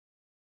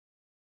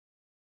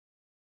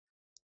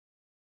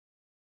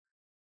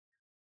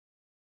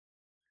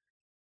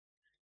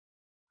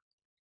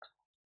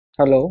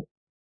Hello,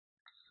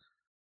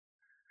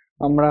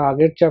 আমরা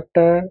আগের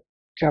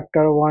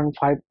chapter 1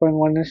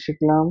 5.1 এ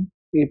শিখলাম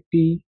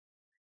এপি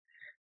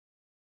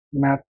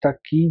ম্যাথটা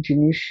কি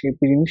জিনিস,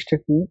 এপি জিনিসটা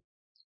কি।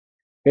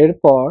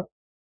 এরপর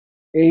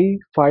এই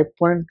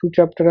 5.2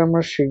 চ্যাপ্টারে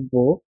আমরা শিখব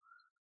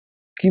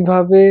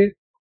কিভাবে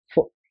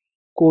ফ-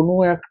 কোনো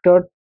একটা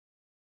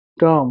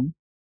টার্ম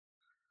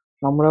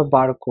আমরা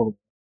বার করব।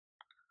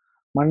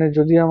 মানে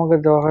যদি আমাকে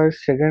দেওয়া হয়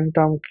সেকেন্ড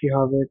টার্ম কি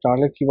হবে,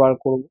 তাহলে কি বার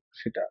করব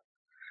সেটা।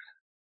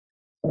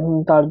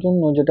 তার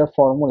জন্য যেটা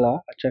ফর্মুলা,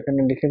 আচ্ছা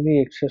এখানে লিখে দিই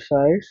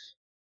এক্সারসাইজ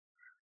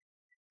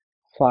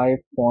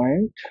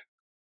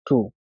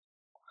 5.2।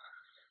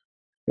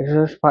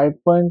 এক্সারসাইজ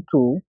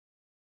 5.2,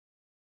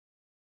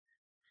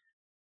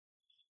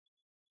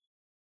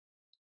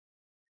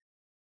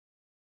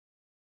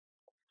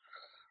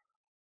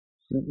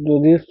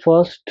 যদি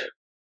ফার্স্ট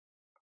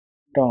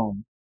টার্ম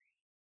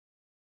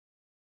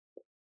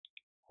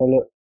হলো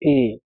এ,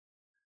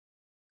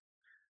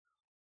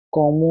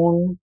 কমন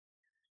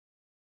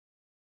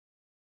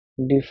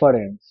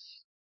ডিফারেন্স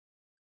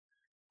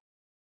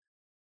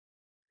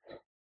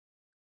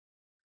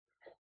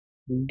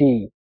ডি,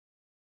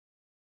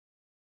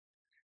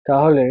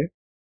 তাহলে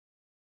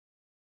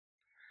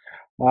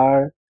আর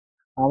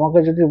আমাকে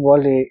যদি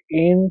বলে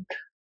nth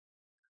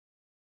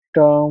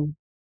টার্ম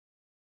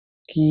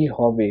কি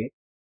হবে,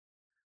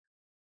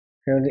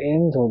 যদি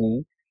n ধরি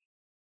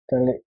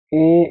তাহলে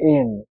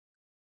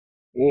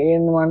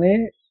an মানে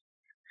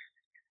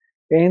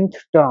nth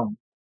টার্ম,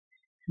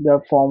 যার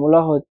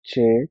ফর্মুলা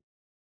হচ্ছে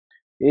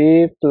a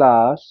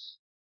plus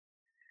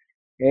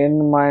n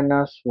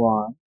minus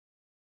one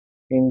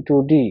into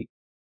D.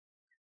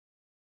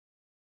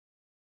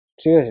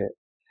 ঠিক আছে,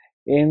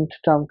 nth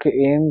টার্মকে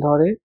n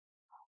ধরে,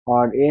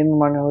 আর n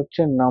মানে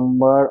হচ্ছে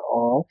নাম্বার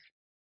অফ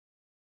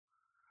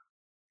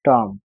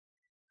টার্ম।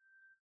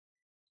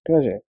 ঠিক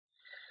আছে,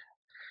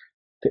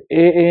 তো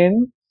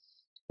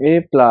a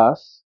plus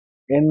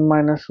n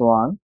minus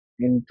one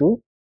into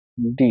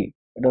D,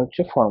 এটা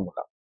হচ্ছে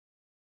ফর্মুলা।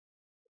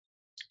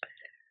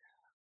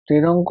 তো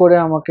এরকম করে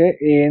আমাকে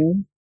n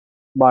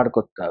বার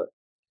করতে হবে।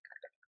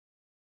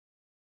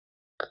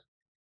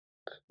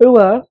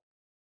 এবার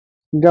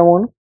যেমন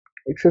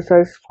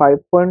এক্সারসাইজ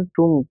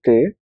 5.2 তে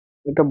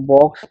একটা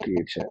বক্স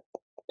দিয়েছে,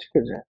 ঠিক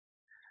আছে,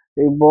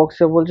 এই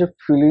বক্সে বলছে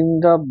fill in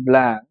the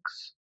blanks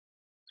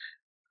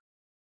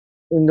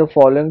in the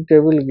following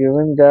table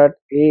given that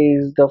a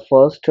is the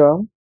first term,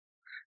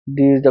 d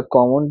is the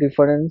common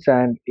difference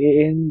and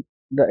an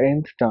the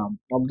nth term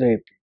of the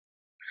AP।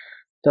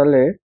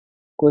 তাহলে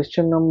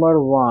কোয়েশ্চেন নাম্বার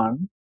 1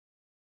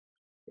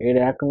 এর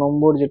 1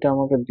 নম্বর যেটা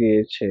আমাকে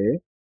দিয়েছে,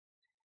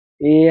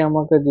 এ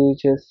আমাকে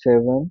দিয়েছে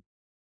 7,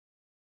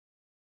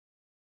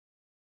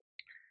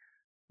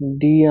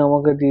 ডি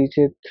আমাকে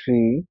দিয়েছে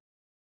 3,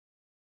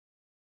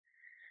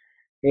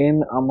 N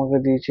আমাকে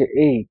দিয়েছে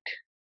 8।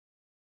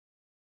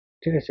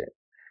 ঠিক আছে,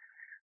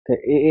 তো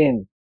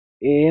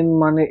এন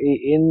মানে এই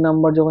এন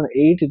নাম্বার যখন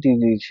 8 দিয়ে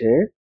দিয়েছে,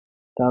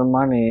 তার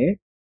মানে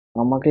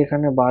আমাকে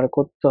এখানে বার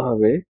করতে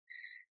হবে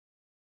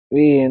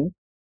এন,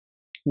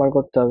 বার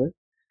করতে হবে।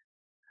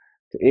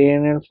 তো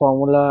এন এর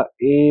ফর্মুলা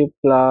এ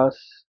plus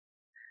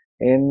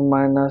N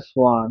minus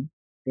one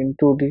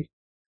into D.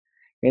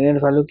 N এর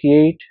ভ্যালু কি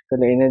 8,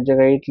 তাহলে এন এর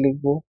জায়গায় 8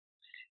 লিখবো।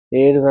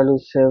 এ এর ভ্যালু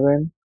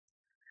 7,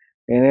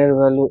 এন এর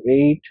ভ্যালু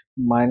 8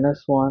 মাইনাস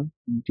ওয়ান,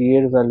 ডি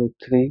এর ভ্যালু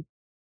 3।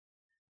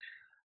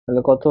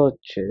 তাহলে কত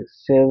হচ্ছে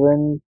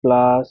 7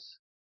 plus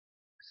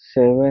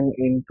 7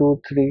 into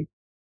 3,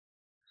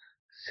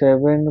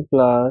 7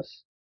 plus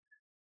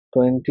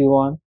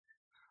 21,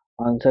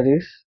 answer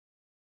is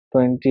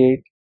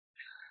 28।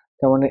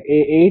 তার মানে এ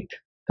 8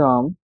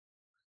 টার্ম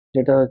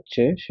যেটা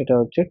হচ্ছে সেটা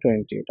হচ্ছে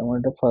 28, আমার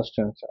এটা ফার্স্ট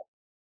অ্যান্সার।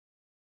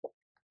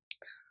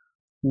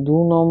 2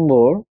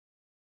 নম্বর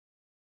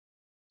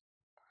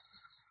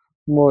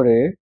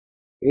মোড়ে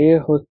এ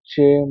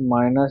হচ্ছে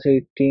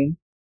 -18,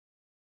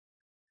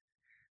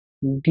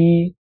 ডি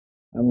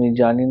আমি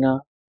জানি না,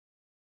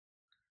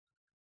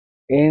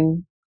 এন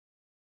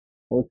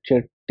হচ্ছে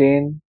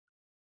 10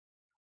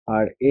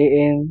 আর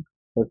এন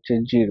হচ্ছে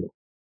 0।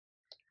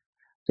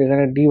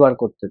 সেখানে ডি বার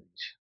করতে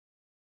দিচ্ছে,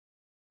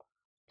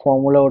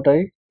 ফর্মুলা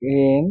ওটাই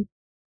N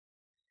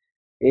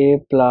A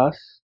plus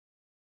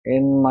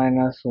N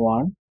minus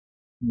one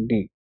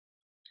D.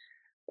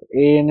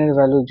 N এর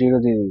ভ্যালু 0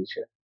 দিয়ে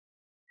দিয়েছে,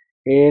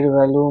 এর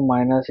ভ্যালু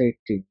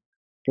 -18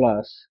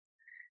 প্লাস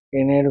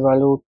এন এর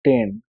ভ্যালু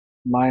 10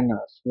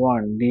 মাইনাস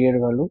ওয়ান, ডি এর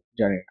ভ্যালু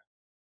জানি না।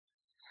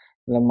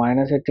 তাহলে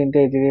 -18টা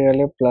এদিকে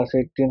গেলে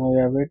 +18 হয়ে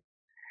যাবে,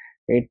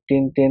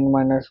 18 10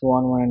 মাইনাস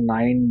ওয়ান মানে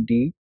 9d।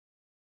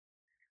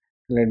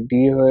 তাহলে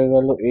ডি হয়ে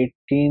গেল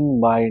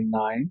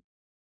 18/9,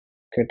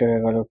 কেটে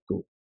হয়ে গেল 2,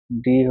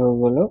 ডি হয়ে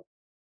গেল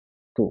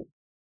 2।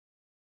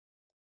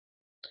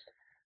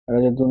 আর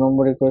হচ্ছে 2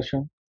 নম্বর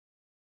equation.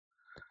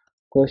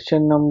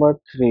 Question number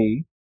 3,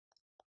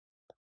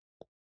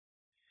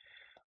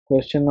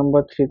 question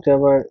number 3 তে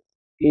আবার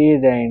এ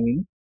দেয়নি,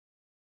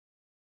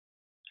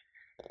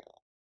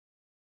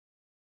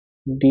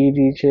 ডি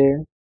দিয়েছে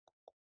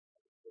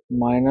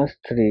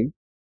 -3,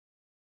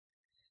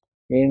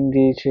 n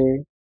দিয়েছে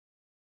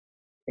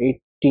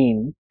 18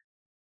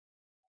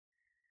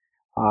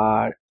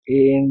 আর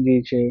an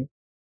দিয়েছে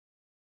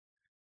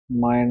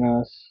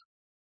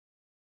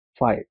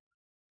 -5,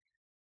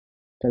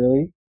 তাহলে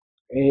ওই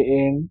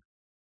an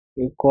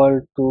equal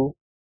to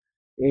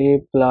a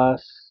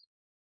plus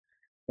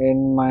n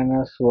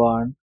minus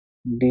 1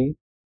 d,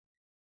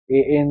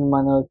 an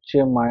মানে হচ্ছে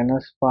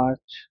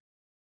 -5,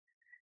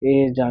 a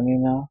জানি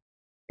না,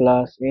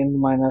 প্লাস n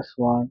minus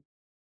 1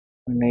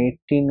 মানে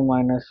 18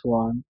 minus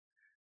 1,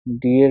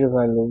 d এর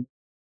ভ্যালু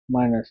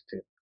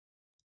 -3,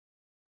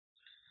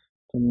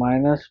 তো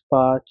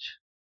 -5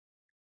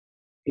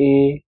 a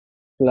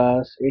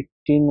plus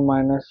 18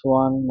 minus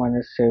 1 মানে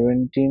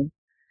 17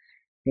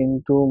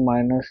 into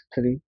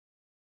 -3,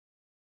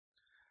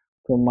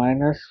 তো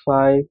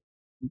 -5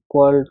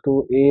 equal to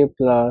a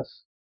plus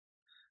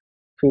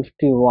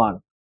 51,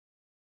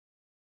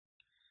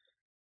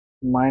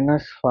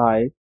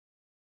 -5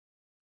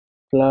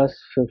 plus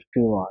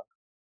 51,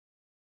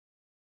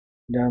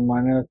 যার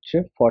মানে হচ্ছে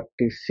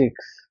 46,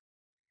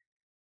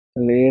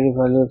 তাহলে এর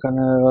ভ্যালু এখানে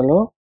হয়ে গেল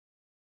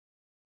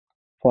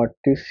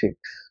 46।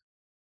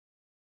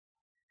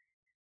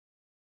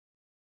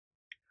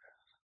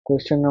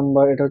 কোয়েশ্চেন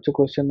নাম্বার, এটা হচ্ছে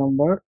কোয়েশ্চেন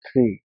নাম্বার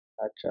 3।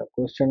 আচ্ছা,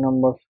 কোয়েশ্চেন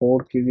নাম্বার 4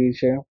 কি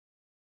দিয়েছে?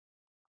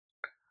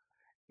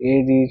 এ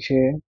দিয়েছে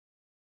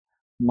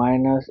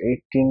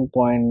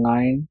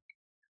 -18.9,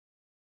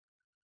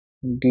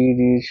 ডি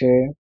দিয়েছে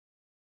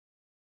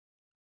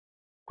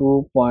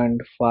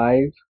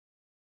 2.5,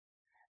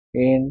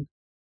 এন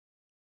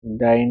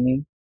দেয়নি,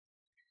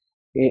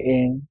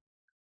 এন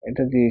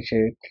এটা দিয়েছে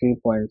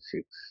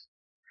 3.6।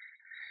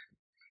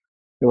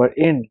 এবার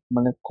এন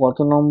মানে কত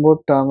নম্বর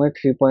টার্মে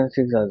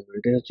 3.6 আসবে,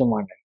 এটা হচ্ছে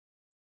মানে,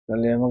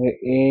 তাহলে আমাকে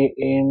A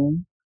N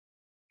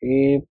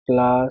A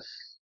plus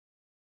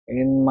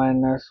n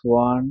minus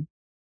 1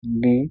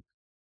 d,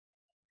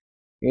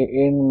 a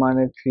n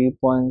মানে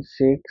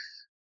 3.6,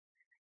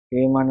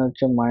 a মানে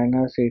হচ্ছে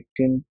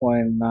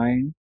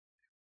 -18.9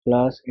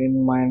 প্লাস n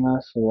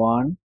minus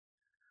 1,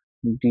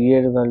 d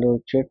এর ভ্যালু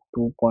হচ্ছে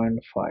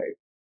 2.5।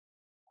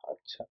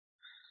 আচ্ছা,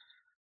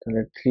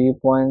 তাহলে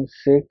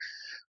 3.6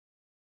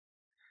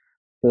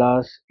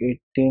 plus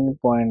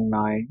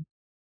 18.9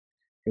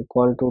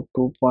 equal to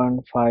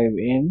 2.5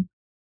 n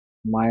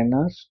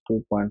minus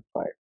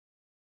 2.5,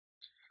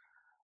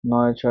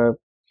 9 6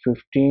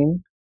 15,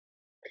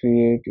 3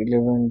 8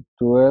 11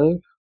 12,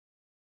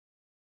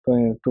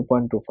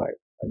 2.25,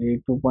 আর এই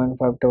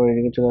 2.5 টা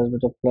এদিকে চলে আসবে,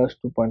 তো প্লাস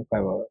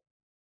 2.5 হবে,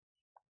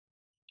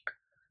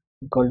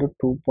 equal to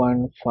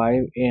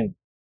 2.5 n,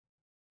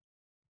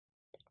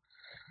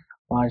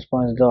 5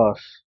 5 10,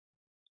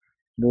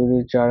 2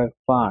 2 4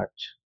 5,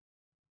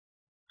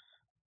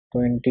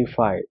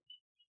 25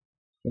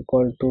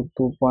 equal to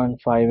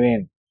 2.5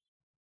 n,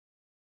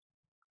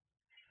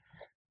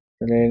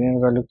 তাহলে n এর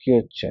ভ্যালু কি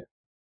হচ্ছে?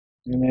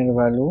 n এর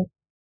value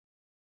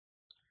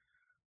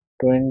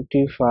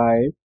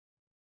 25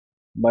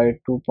 by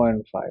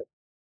 2.5,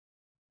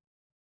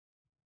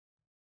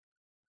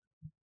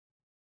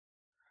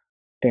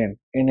 10,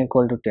 n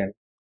equal to 10,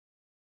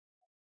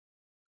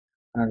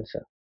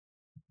 answer।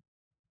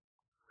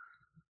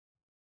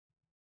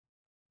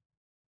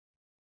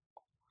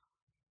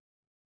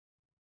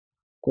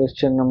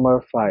 Question number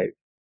 5,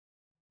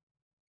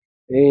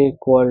 a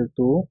equal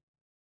to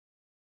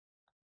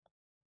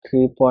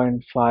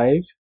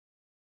 3.5,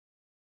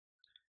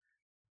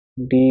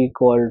 d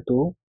equal to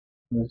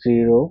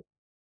 0,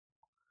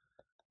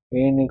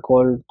 n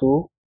equal to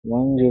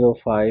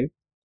 105,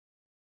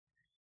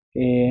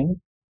 an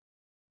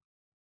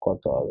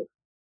কত হবে?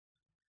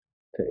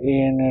 তো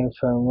an এর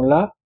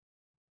formula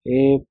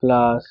a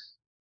plus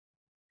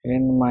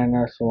n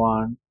minus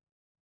 1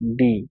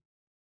 d,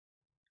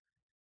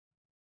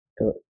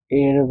 তো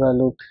এর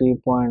ভ্যালু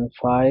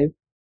 3.5,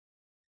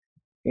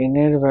 n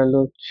এর ভ্যালু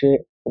হচ্ছে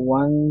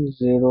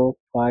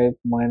 105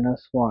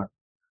 minus 1,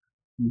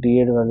 d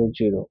এর ভ্যালু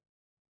 0,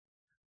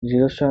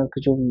 0 সঙ্গে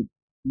কিছু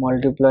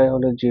মাল্টিপ্লাই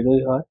হলে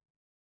 0ই হয়,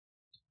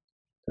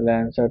 তাহলে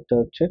অ্যান্সারটা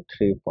হচ্ছে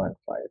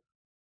 3.5।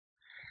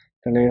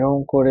 তাহলে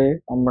এরকম করে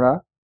আমরা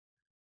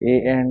a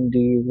and d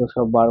এগুলো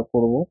সব বার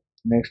করব।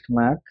 নেক্সট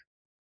ম্যাথ,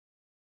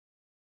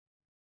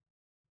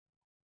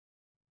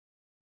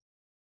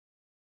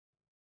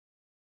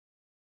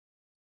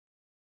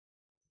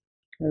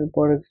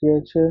 এরপরে কি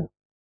আছে?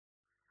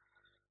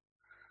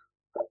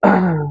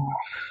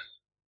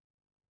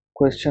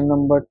 কোয়েশ্চেন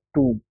নাম্বার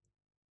 2,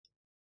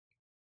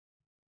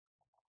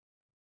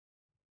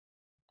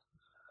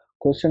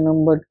 কোয়েশ্চেন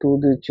নাম্বার 2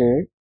 দিচ্ছে,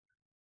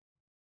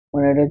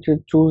 মানে এটা হচ্ছে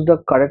চুজ দ্য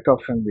কারেক্ট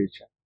অপশন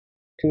দিয়েছে,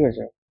 ঠিক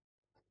আছে,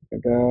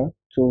 এটা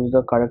চুজ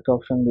দ্য কারেক্ট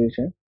অপশন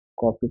দিয়েছে,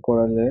 কপি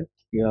করালে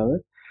কি হবে?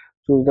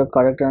 Choose the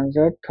correct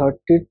answer,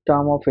 30th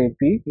term of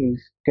AP is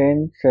 10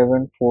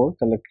 7 4,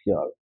 তাহলে কি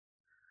হবে?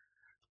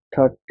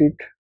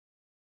 30th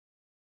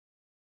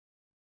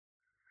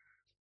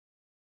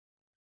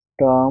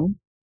term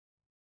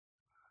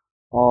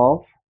of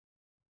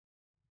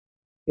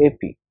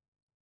AP,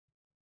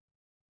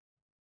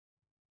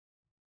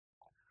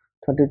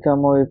 30th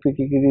term of AP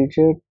কি কি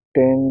দিয়েছে?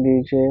 10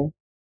 দিয়েছে,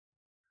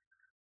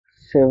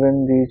 7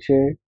 দিয়েছে,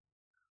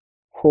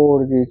 4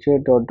 দিয়েছে,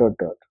 ডট ডট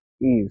ডট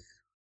ইজ।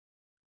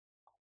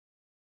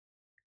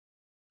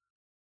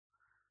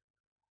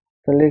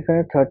 তাহলে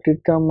এখানে 30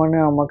 টার্ম মানে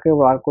আমাকে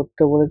বার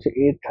করতে বলেছে,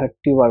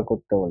 A30 বার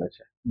করতে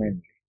বলেছে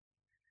মেনলি।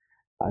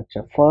 আচ্ছা,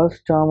 ফার্স্ট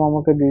টার্ম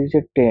আমাকে দিয়েছে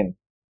 10,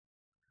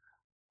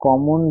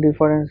 কমন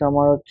ডিফারেন্স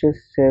আমার হচ্ছে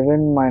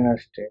 7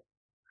 মাইনাস 10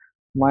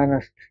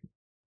 মাইনাস 3,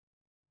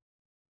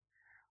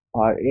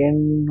 আর n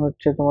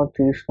হচ্ছে তোমার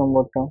 30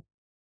 নম্বর টার্ম।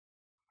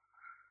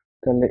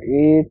 তাহলে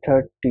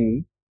A30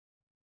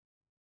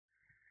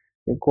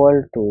 equal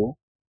to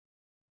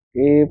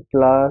A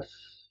plus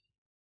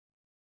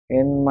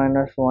n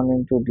minus 1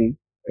 into D.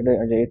 এটা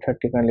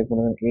A30 কেন লিখবো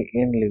না,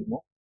 an লিখবো,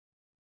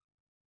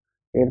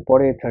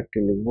 এরপরে A30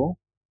 লিখবো,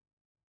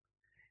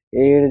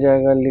 a এর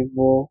জায়গায়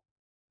লিখবো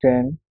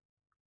 10,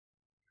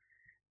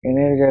 n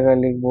এর জায়গায়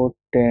লিখবো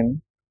 10,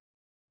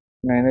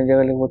 9 এর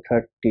জায়গায় লিখবো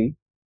 30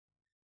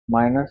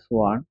 মাইনাস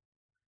 1,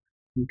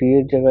 ডি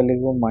এর জায়গায়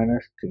লিখবো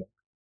minus 3।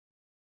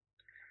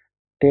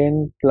 10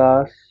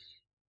 plus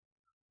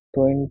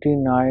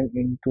 29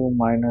 into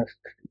minus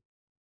 3,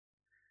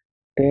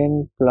 10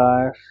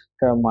 plus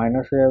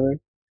minus হয়ে যাবে,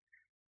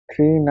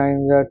 3 9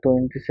 যা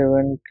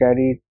 27,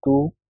 ক্যারি 2,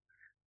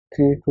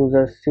 3 2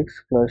 যা 6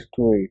 প্লাস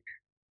 2 8,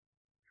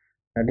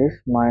 দ্যাট ইজ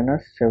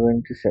মাইনাস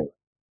 77।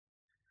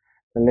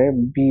 তাহলে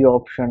বি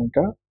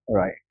অপশনটা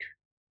রাইট।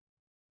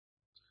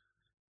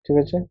 ঠিক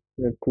আছে,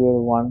 2 এর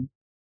 1,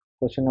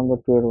 কোশ্চেন নাম্বার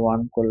 2 এর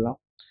 1 করলাম।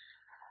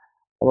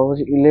 আবার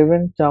বলছি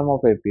 11th টার্ম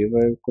অফ এপি।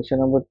 এবার কোশ্চেন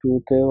নাম্বার 2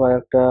 তেও আর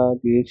একটা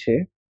দিয়েছে,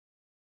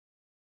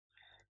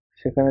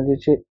 সেখানে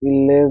দিয়েছে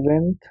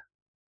 11th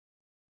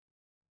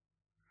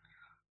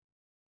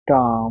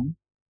term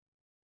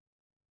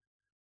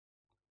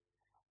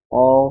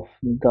of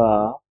the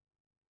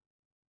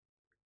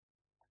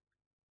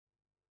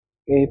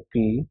AP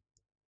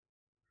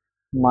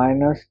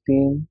minus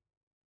 3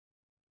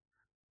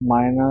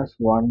 minus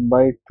 1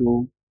 by 2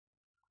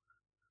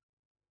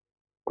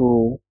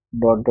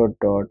 dot dot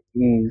dot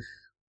is,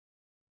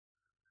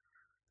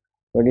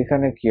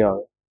 এখানে কি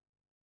হবে,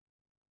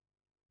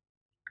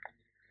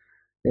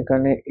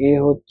 এখানে a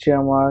হচ্ছে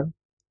আমার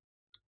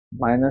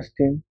মাইনাস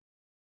 3,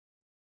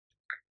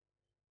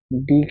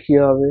 d কি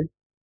হবে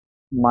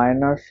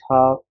minus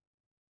half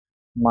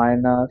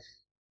minus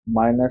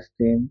minus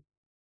 3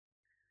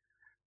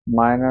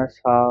 minus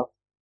half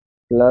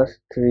plus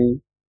 3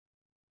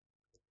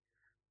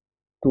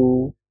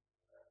 2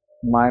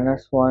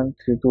 minus 1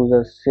 3 2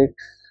 is 6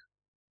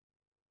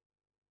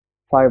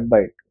 5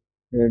 by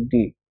 2 d,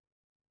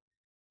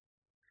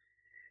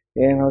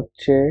 n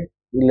হচ্ছে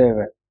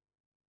 11,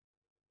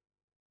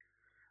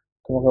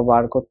 তোমাকে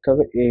বার করতে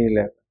হবে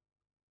A11।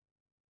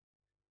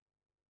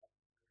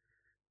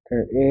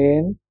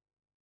 n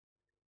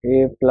a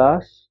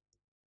plus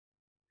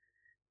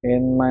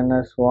n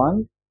minus 1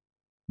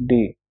 d,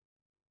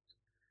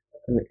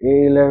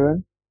 A11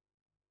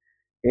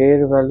 এর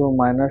ভ্যালু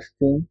মাইনাস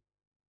 3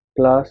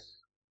 প্লাস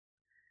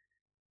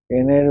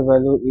n এর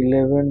ভ্যালু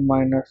 11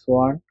 মাইনাস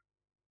 1,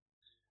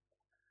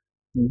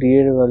 d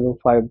এর value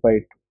 5 by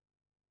 2,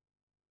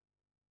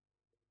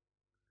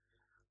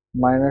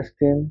 minus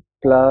 3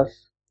 plus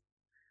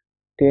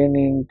 10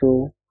 into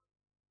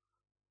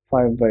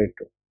 5 by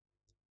 2,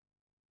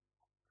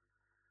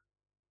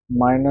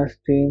 minus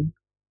 3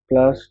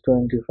 plus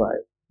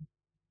 25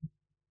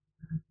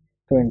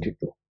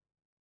 22।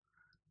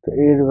 তো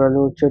এর value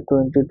হচ্ছে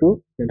 22,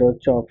 এটা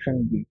হচ্ছে অপশন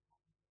বি।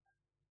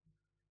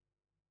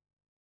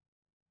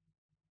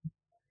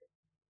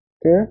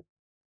 ঠিক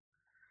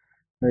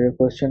আছে,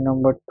 কোয়েশ্চেন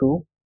নাম্বার 2।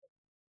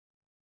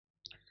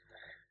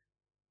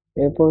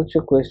 এরপর হচ্ছে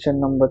কোয়েশ্চেন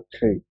নাম্বার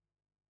 3।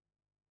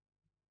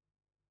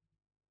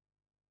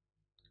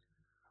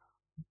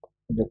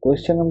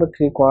 কোয়েশ্চেন নাম্বার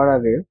 3 করার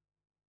আগে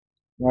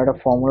আমরা একটা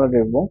ফর্মুলা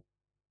দেখব।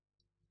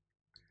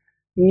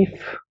 If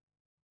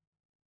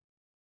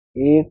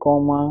a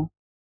comma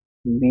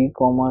b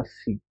comma c,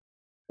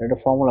 একটা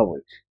ফর্মুলা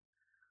বলছি,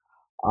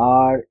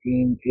 আর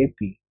ইন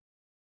এপি,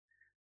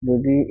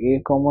 যদি a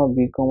comma b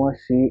comma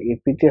c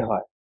এপিতে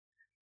হয়,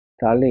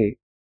 তাহলে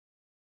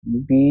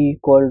b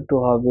ইকুয়াল টু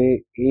হবে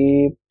a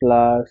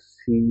প্লাস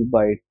c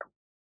বাই 2।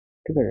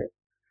 ঠিক আছে,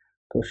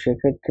 তো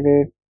সেক্ষেত্রে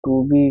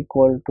 2b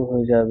ইকুয়াল টু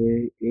হয়ে যাবে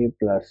a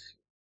প্লাস c।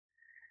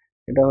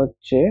 এটা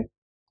হচ্ছে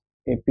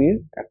এপির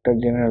একটা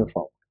জেনারেল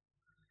ফর্ম।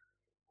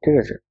 ঠিক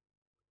আছে,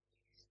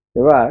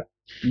 এবার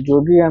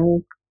যদি আমি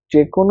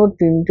যে কোনো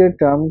তিনটে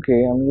টার্মকে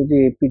আমি যদি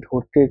এপি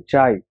ধরতে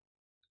চাই,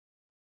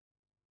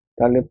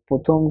 তাহলে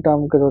প্রথম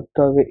টার্মকে ধরতে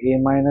হবে a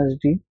মাইনাস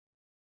ডি,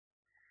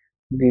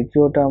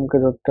 দ্বিতীয় টার্মকে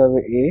ধরতে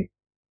হবে a,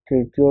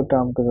 তৃতীয়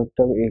টার্মকে ধরতে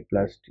হবে a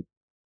প্লাস ডি।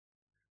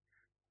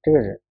 ঠিক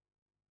আছে,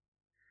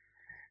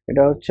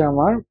 এটা হচ্ছে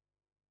আমার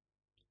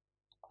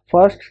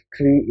ফার্স্ট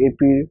 3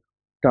 এপির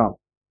টার্ম।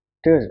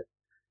 ঠিক আছে,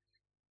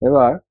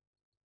 এবার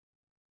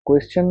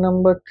কোয়েশ্চেন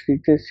নাম্বার 3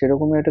 তে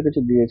সেরকমই একটা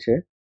কিছু দিয়েছে,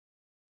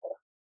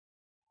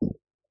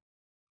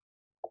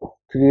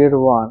 3 এর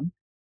 1,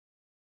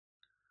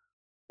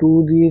 2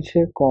 দিয়েছে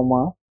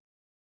কমা,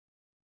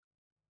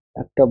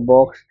 একটা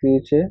বক্স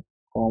দিয়েছে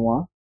কমা,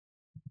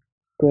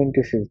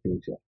 26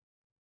 দিয়েছে,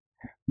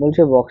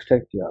 বলছে বক্সটা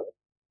কি হবে।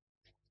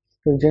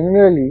 তো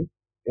জেনারেলি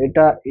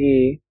এটা এ,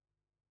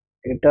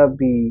 এটা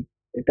বি,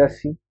 এটা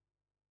সি।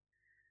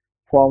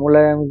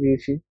 ফর্মুলায় আমি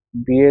দিয়েছি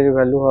বি এর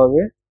ভ্যালু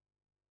হবে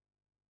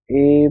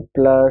এ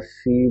প্লাস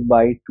সি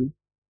বাই 2।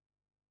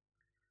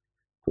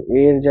 তো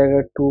এ এর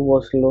জায়গায় 2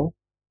 বসলো,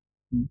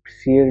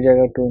 সি এর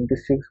জায়গায়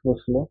 26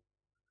 বসলো,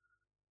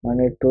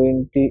 মানে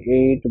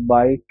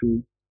 28/2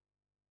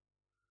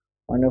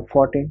 মানে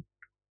 14।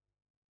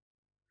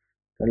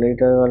 তাহলে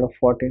এটা হলো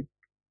 14।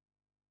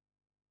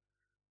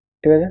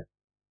 ঠিক আছে,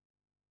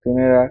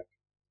 3-1,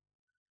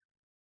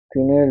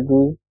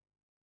 3-2,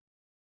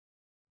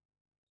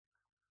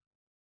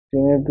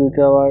 3-2তে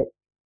আবার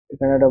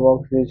এখানে একটা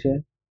বক্স দিয়েছে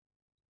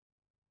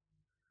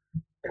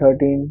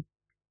 13,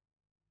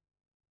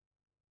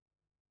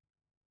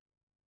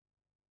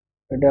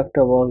 এটা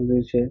একটা বক্স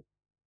দিয়েছে,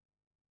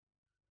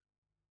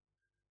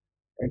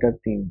 এটা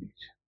 3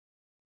 দিয়েছে।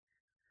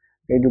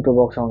 এই দুটো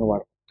বক্স আমাকে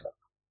বার করতে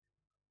হবে।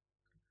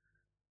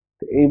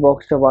 তো এই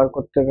বক্সটা বার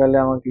করতে গেলে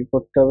আমাকে কি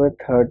করতে হবে,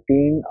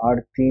 13 আর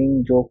 3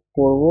 যোগ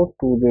করব,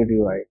 2 দিয়ে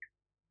ডিভাইড,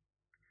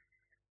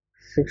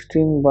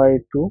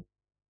 16/2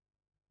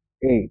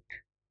 8।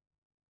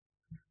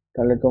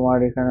 তাহলে তোমার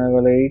এখানে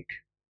গেল 8।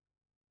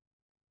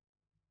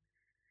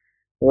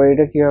 এবার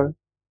এটা কি হবে,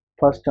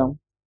 ফার্স্ট টার্ম।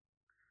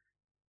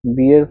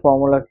 বি এর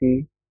ফর্মুলা কি,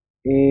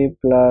 এ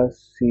প্লাস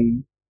সি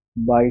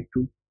বাই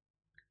 2।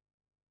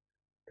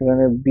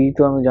 এখানে বি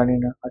তো আমি জানি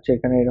না, আচ্ছা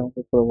এখানে এরকম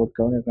করে করতে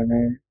হবে, এখানে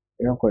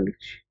এরকম করে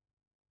লিখছি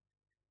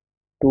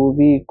 2b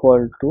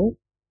equal to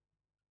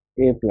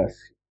A plus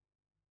C.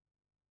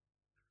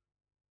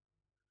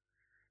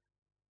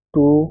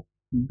 2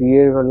 B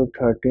এর ভ্যালু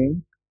 13,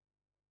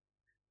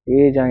 এ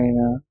জানি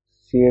না,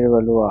 সি এর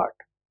value 8,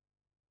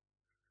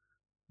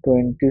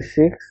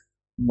 26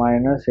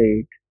 minus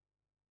 8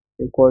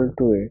 equal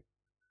to A,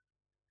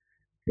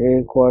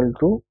 equal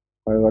to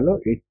হয়ে গেল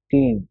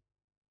 18।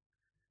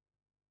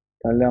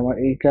 তাহলে আমার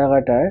এই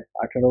জায়গাটায়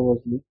 18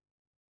 বসলো,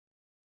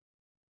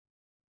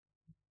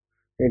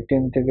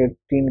 18 থেকে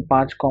 3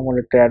 5 কম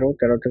হলে 13,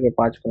 13 থেকে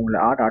 5 কম হলে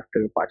 8, 8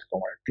 থেকে 5 কম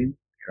হলে 3,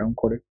 এরকম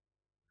করে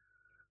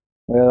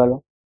হয়ে গেল।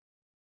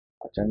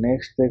 আচ্ছা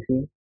নেক্সট দেখি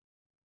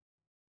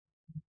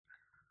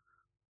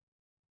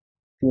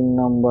 3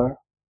 নাম্বার,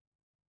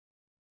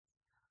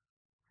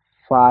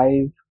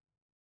 5,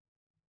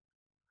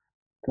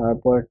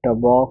 তারপর একটা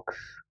বক্স,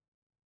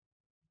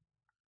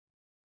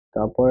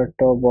 তারপর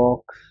একটা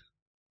বক্স,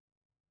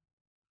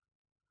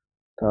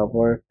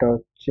 তারপর একটা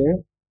হচ্ছে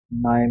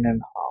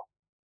 9.5।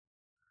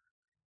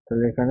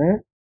 তাহলে এখানে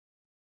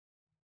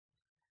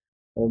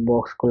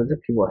বক্স করেছে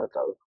কি বসাতে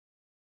হবে।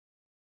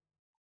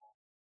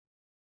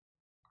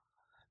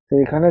 তো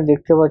এখানে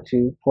দেখতে পাচ্ছি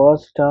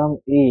ফার্স্ট টার্ম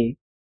এ,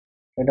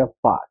 এটা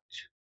 5,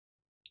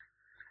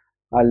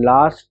 আর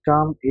লাস্ট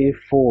টার্ম এ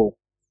 4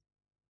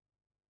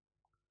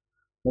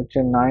 হচ্ছে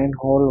 9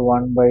 হোল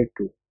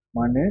 1/2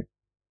 মানে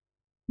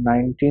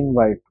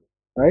 19/2,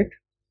 রাইট।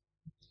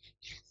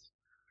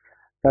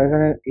 তার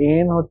এখানে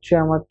এন হচ্ছে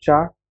আমার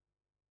 4,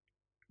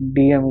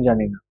 ডি আমি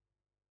জানি না,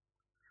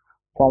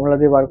 ফর্মুলা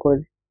দিয়ে বার করে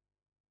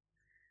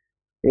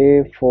এ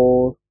 4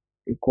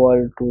 ইকুয়াল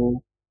টু,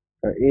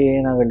 এ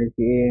এন আগে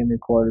লিখি, A N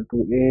equal to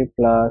A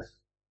plus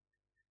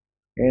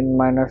n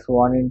minus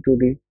 1 into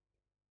d।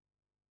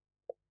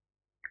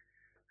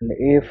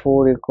 A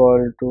 4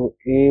 equal to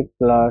A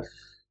plus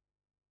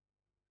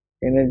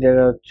n এর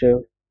জায়গায় হচ্ছে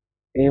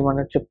এ মানে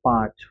হচ্ছে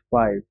 5,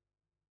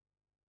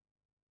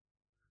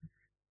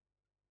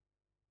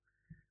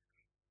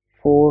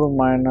 4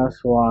 minus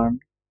 1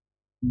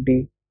 d,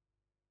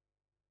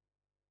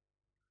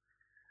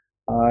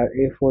 আর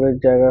এ 4 এর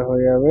জায়গায়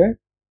হয়ে যাবে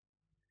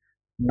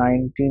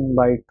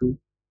 19/2।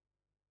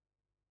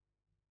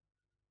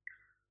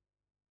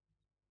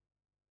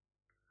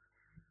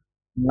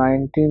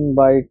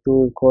 19/2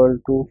 equal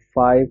to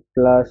 5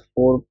 plus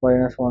 4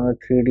 minus 1 or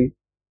 3d।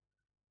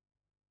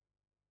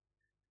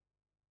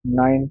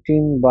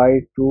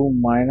 19/2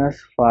 minus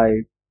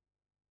 5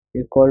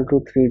 equal to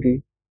 3d।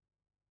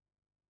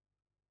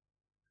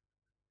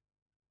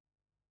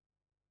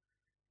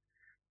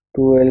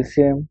 2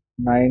 LCM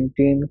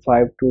 19,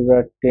 5 to the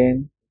 10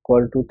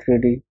 equal to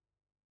 3d।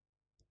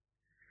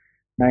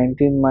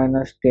 19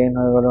 minus 10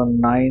 হয়ে গেল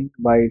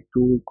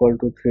 9/2 equal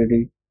to 3d,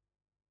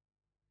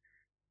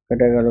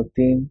 কেটে গেল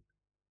 3,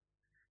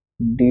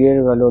 d এর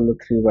ভ্যালু হলো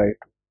 3/2,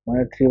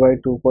 মানে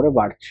 3/2 করে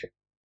বাড়ছে।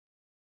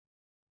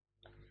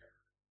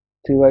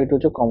 3/2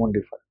 হচ্ছে কমন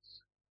ডিফারেন্স।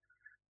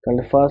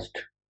 তাহলে ফার্স্ট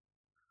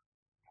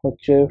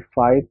হচ্ছে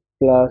 5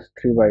 প্লাস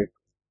 3/2,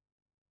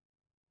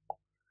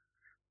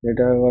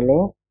 যেটা হয়ে গেল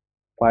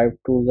 5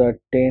 to the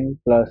 10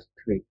 plus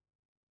 3,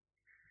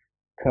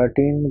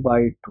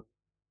 13/2,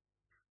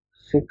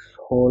 6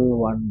 হোল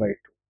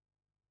 1/2,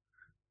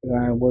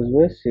 এখানে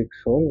বসবে 6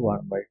 হোল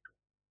 1/2।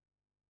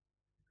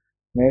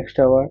 নেক্সট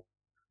আবার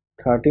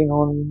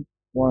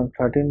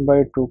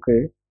 13/2 কে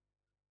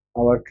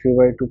আবার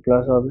 3/2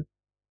 প্লাস হবে,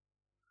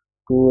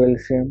 2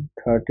 LCM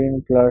 13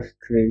 plus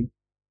 3,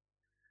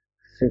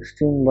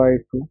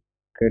 16/2,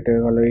 কেটে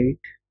গেল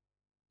 8,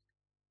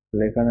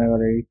 এখানে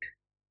গেল 8।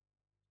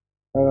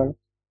 হয়ে গেল।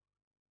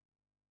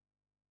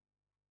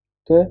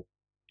 তো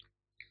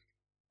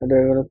এটা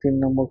হয়ে গেল 3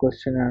 নম্বর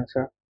কোয়েশ্চেনের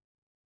অ্যান্সার।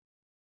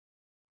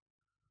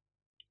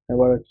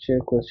 এবার হচ্ছে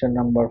কোয়েশ্চেন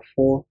নাম্বার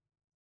 4।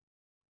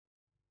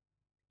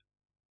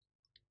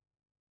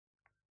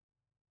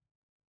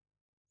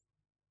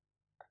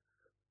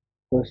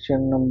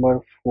 কোয়েশ্চেন নাম্বার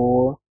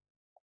 4,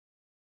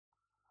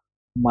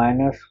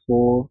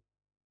 -4,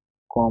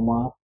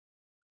 কমা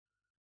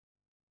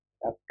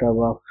একটা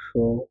বাক্স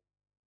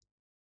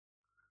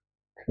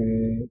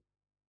 3,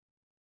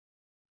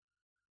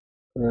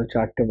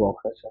 4টে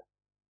বক্স আছে,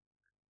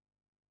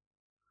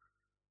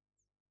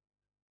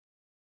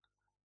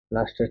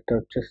 লাস্টেরটা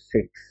হচ্ছে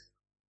 6।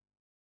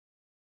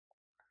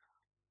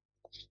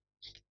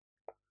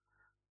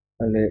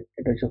 তাহলে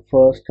এটা হচ্ছে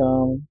first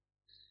term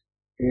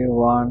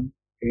A1,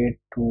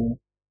 A2,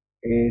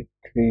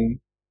 A3,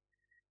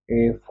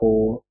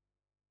 A4,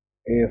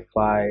 A5,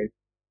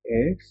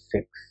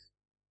 A6।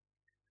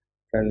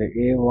 তাহলে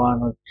A1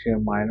 হচ্ছে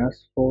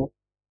 -4,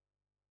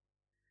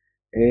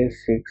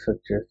 A6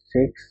 হচ্ছে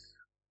 6,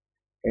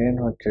 N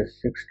হচ্ছে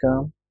 6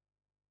 টার্ম,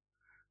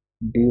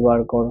 D বার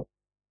করো।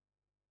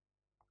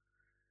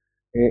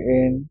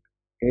 AN,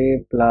 A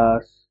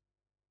plus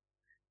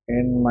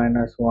N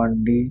minus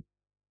 1D,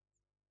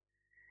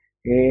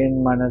 AN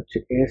মানে হচ্ছে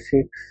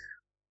A6,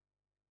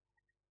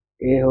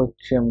 A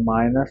হচ্ছে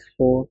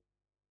 -4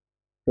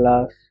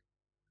 প্লাস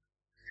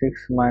 6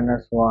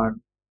 minus 1,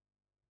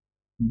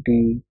 D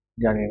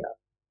জানি না।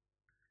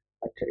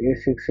 আচ্ছা,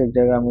 A6 এর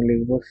জায়গায় আমি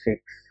লিখবো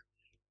 6,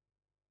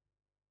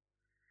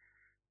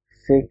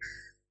 6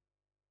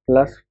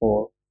 plus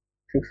 4,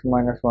 6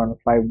 minus 1,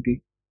 5D,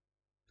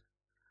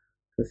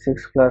 so 6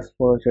 plus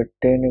 4 হচ্ছে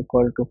 10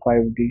 equal to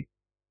 5D,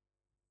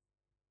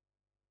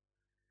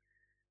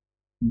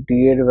 D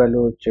এর ভ্যালু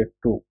হচ্ছে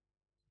 2,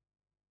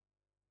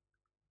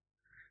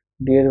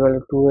 D এর ভ্যালু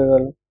 2 হয়ে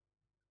গেল।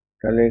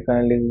 তাহলে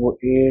এখানে লিখবো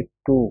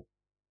A2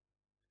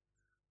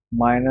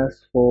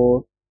 -4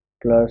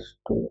 plus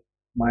 2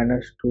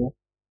 minus 2,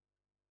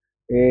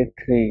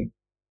 A3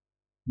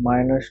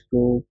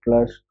 -2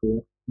 plus 2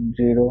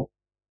 0,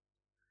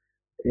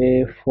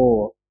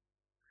 A4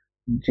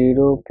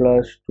 0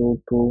 plus 2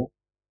 2,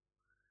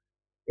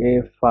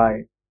 A5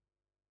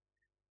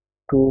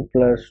 2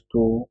 plus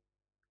 2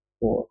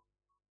 4।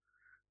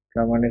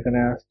 তার মানে এখানে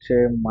আসছে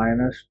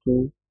 -2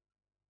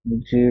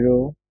 0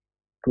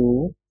 2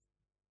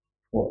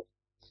 4,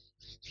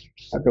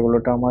 এতগুলো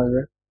টার্ম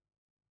আসবে।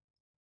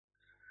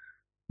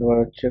 এবার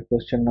হচ্ছে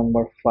question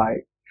number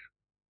 5।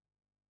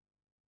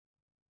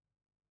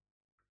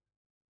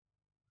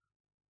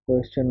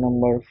 Question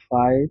number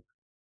 5,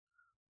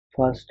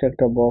 first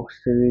একটা বক্স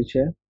দিয়ে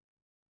দিয়েছে,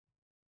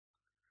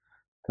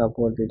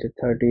 তারপর দিয়েছে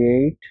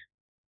 38,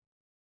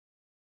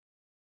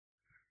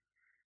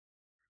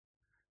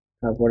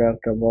 তারপরে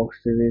একটা বক্স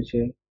দিয়ে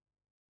দিয়েছে,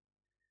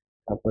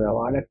 তারপরে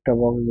আবার একটা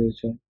বক্স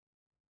দিয়েছে,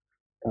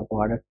 তারপর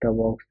আরেকটা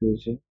বক্স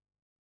দিয়েছে,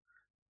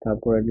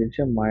 তারপরে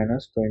দিয়েছে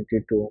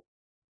 -22।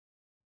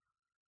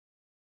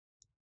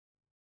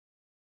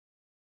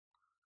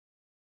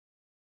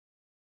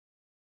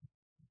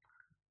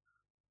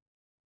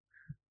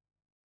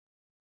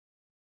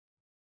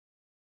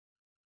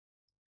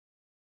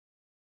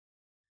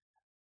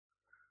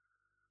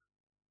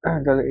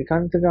 তাহলে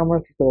এখান থেকে আমরা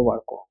কি করে বার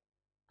করব?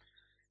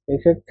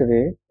 এক্ষেত্রে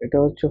এটা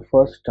হচ্ছে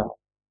ফার্স্ট টার্ম,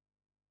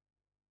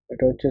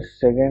 এটা হচ্ছে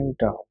second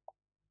term,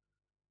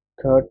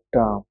 third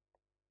term,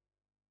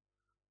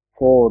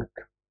 fourth,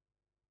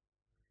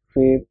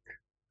 fifth,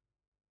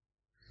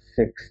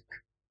 sixth.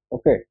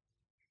 ওকে,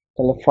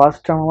 তাহলে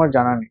ফার্স্ট টার্ম আমার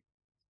জানা নেই,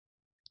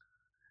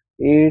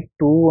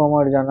 A2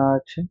 আমার জানা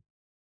আছে,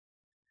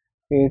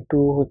 A2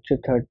 হচ্ছে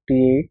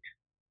 38,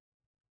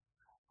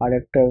 আর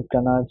একটা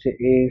জানা আছে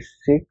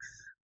A6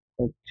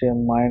 হচ্ছে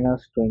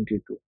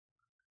 -22,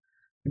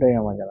 এটাই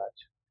আমার জানা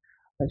আছে।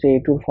 আচ্ছা,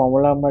 A2 এর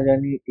ফর্মুলা আমরা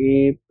জানি A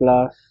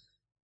plus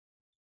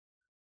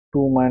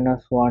 2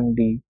 minus 1D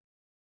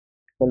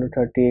equal to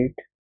 38,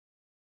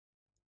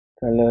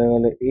 তাহলে হয়ে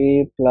গেল A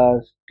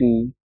plus D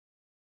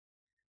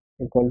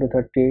equal to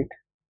 38,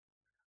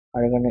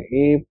 আর এখানে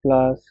A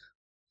plus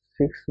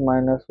 6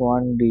 minus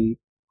 1D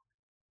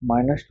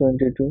minus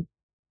 22,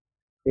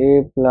 A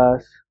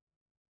plus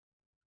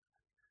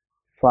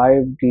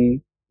 5D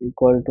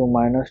equal to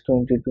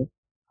 -22।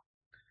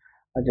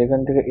 আচ্ছা,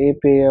 এখান থেকে A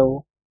পেয়ে যাবো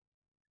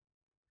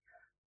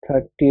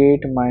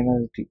 38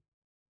 minus D,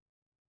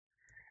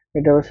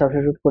 এটা আবার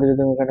সাবস্টিটিউট করে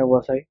যদি আমি এখানে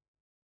বসাই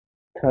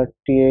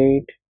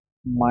 38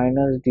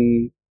 minus D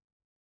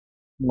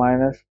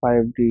minus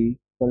 5D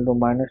equal to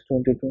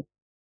 -22।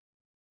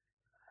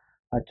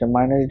 আচ্ছা,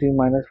 -D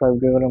minus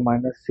 5D হলো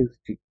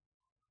 -6D,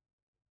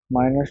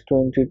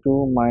 -22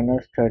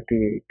 minus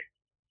 38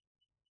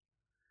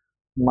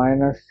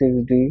 minus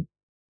 6D,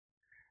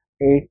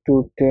 8 to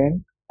 10,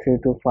 3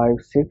 to 5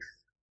 6,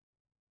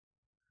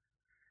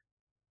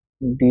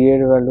 D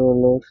এর ভ্যালু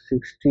হলো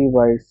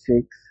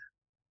 60/6,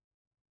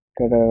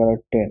 এটা হয়ে গেল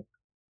 10।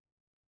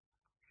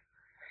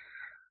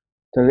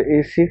 তাহলে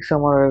A6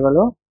 আমার হয়ে গেল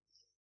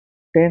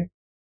 10,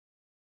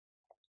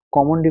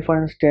 কমন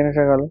ডিফারেন্স 10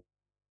 এসে গেল।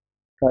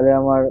 তাহলে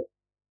আমার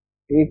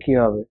a কি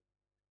হবে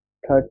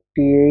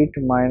 38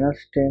 minus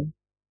 10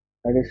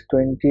 that is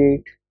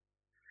 28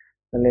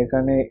 তাহলে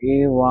এখানে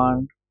a1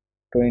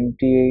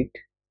 28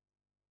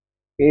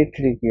 a3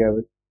 কি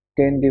হবে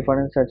 10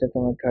 ডিফারেন্স আছে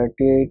তোমার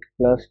 38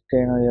 প্লাস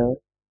 10 হয়ে যাবে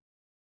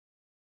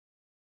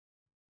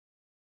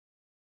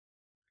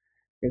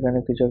এখানে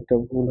কিছু একটা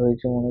ভুল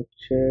হয়েছে মনে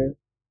হচ্ছে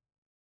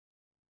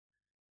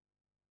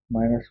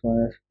মাইনাস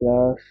মাইনাস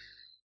প্লাস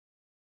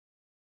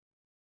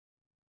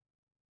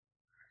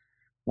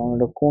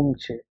মানটা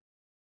কমছে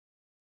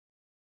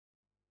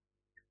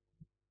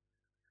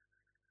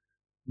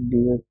ডি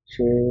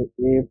হচ্ছে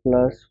a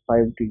প্লাস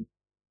 5d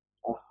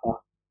আহা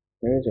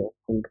দেখেছো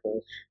ভুল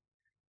করেছি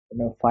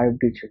এটা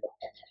 5d ছিল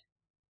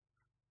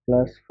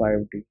প্লাস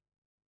 5d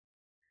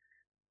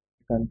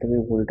এখান থেকে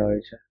ভুলটা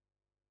হয়েছে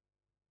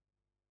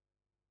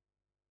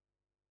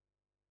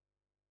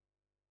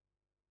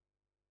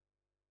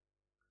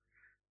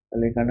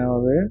তাহলে এখানে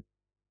হবে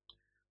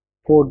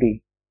 4d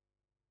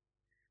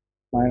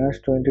minus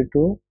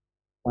 22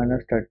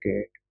 minus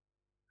 38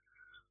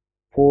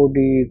 4d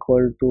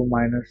equal to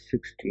minus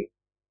 60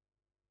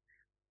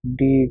 d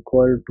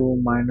equal to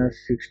minus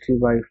 60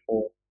 by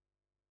 4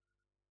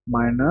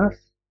 minus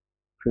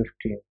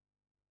 15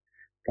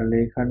 তাহলে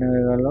এখানে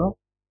হয়ে গেল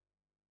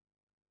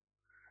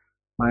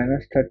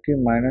minus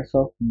 30 minus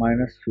of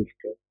minus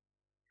 15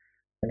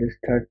 that is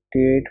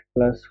 38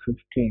 plus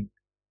 15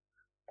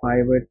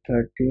 5 by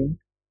 13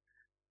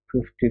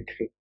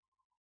 53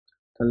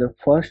 তাহলে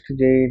ফার্স্ট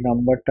যে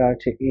নাম্বারটা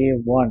আছে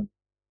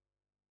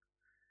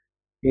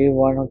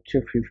a1 হচ্ছে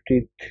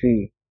 53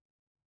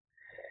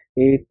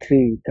 a3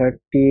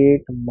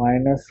 38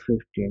 minus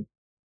 15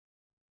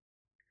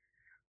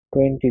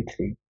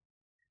 23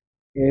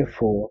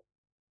 a4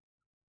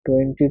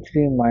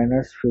 23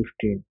 minus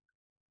 15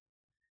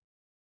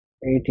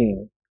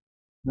 18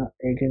 না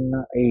 18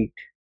 না 8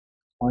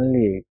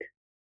 only 8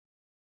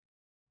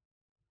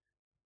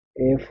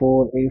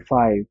 a4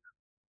 a5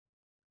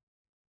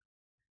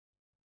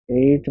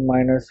 8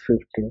 minus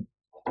 15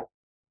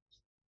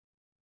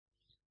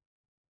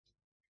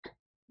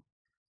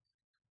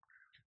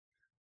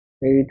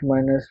 8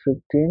 minus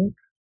 15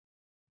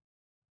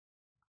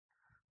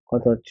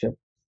 কত হচ্ছে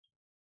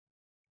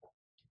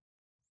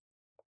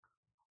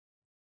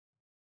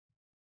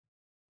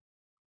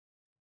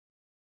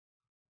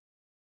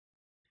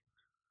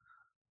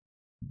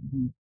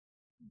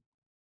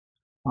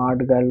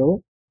 8 গেল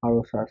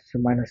আরো আসছে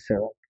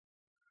 -7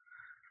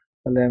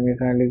 তাহলে আমি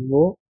এখানে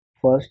লিখবো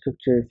ফার্স্ট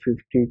হচ্ছে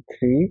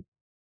 53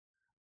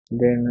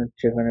 দেন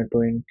হচ্ছে এখানে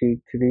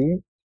 23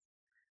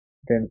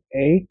 দেন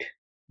 8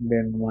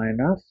 দেন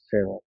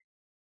 -7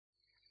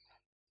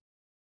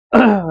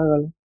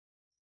 গেল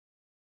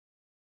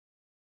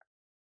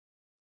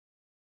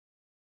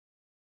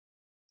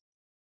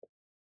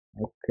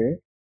okay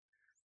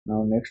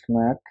now next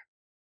math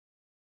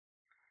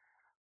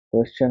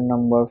question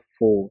number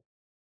 4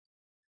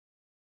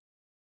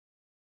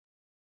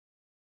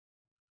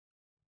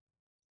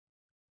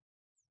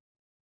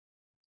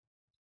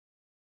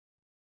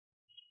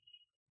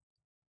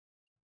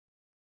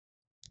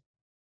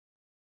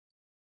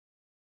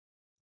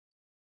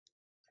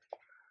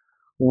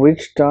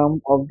 which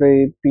term of the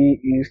AP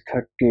is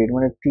 38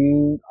 মানে 3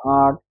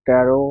 8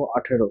 13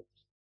 18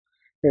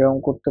 এরকম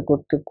করতে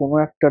করতে কোনো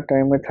একটা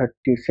টাইমে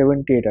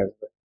 78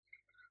 আসবে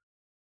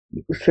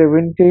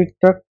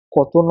 78টা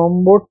কত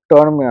নম্বর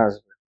টার্মে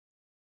আসবে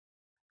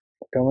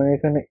তার মানে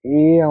এখানে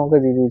এ আমাকে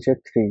দিয়ে দিয়েছে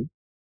 3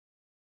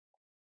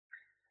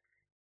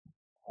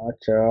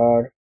 আচ্ছা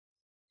আর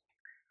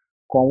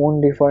কমন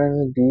ডিফারেন্স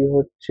ডি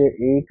হচ্ছে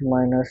 8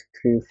 minus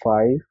 3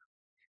 5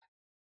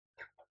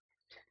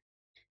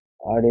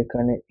 আর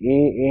এখানে এ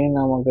এন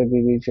আমাকে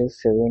দিয়ে দিয়েছে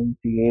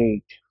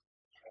 78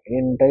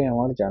 এনটাই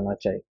আমার জানা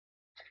চাই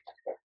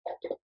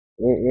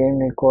a n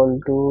equal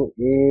to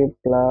a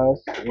plus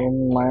n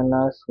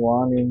minus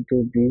 1 into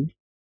d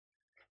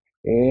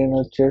n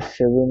হচ্ছে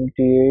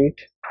 78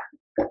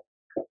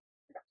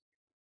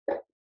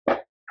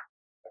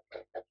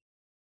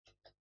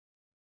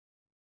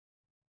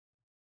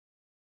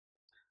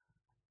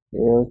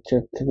 এ হচ্ছে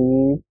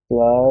 3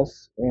 প্লাস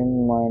n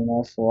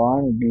মাইনাস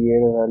 1 d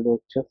এর ভ্যালু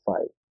হচ্ছে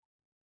 5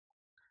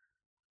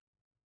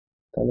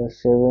 তাহলে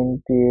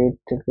 78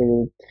 থেকে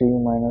যদি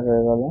 3 মাইনাস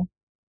হয়ে গেল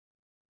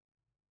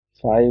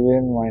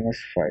 5n minus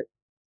 5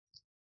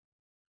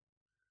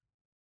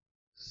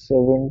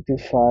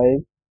 75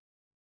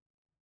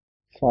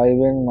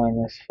 5n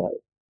minus 5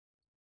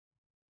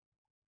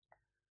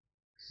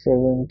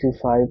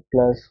 75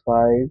 plus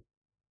 5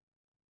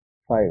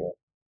 5n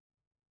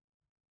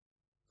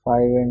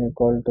 5n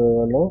equal to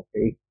হলো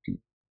 80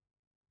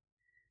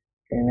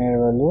 n এর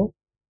ভ্যালু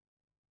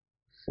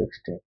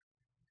 16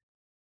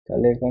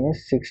 তাহলে এখানে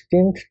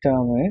 16th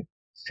টার্মে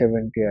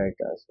 78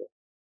 আসবে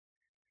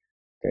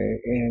তাই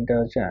এটা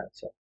হচ্ছে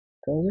অ্যান্সার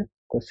ঠিক আছে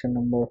কোশ্চেন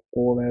নাম্বার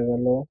 4 হয়ে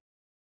গেল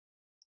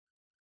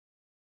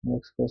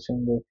নেক্সট কোশ্চেন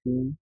দেখি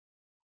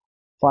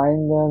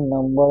find the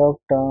number of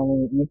term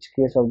in each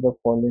case of the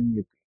following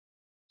AP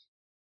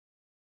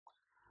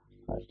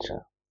আচ্ছা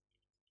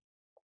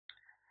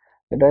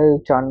এটা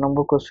 4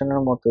 নম্বর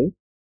কোশ্চেনের মতোই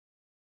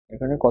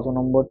এখানে কত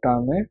নম্বর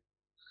টার্মে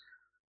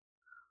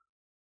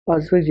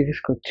আসবে জিজ্ঞেস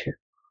করছে।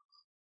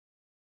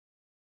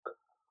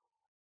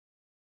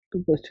 তো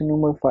কোয়েশ্চেন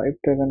নম্বর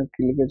 5টা এখানে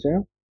কি লিখেছে,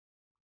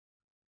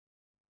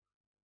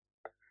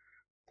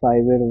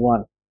 5 এর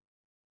 1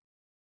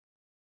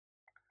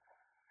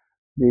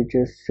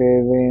 দিয়েছে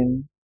 7,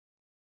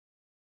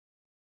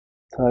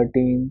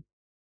 13,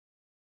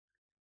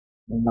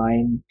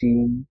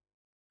 19,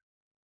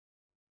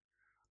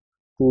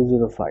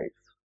 205।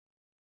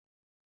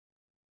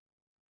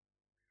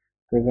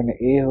 তো এখানে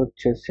এ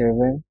হচ্ছে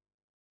 7,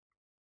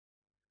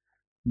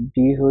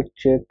 ডি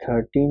হচ্ছে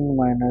 13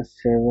 মাইনাস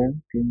 7,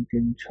 3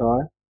 3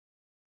 6,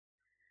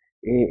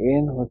 এ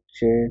এন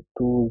হচ্ছে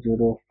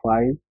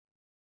 205।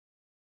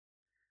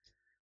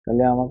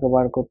 তাহলে আমাকে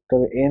বার করতে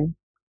হবে এন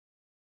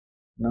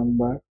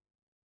নাম্বার।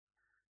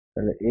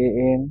 তাহলে A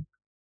N,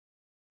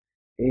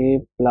 A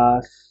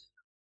plus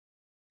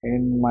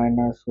N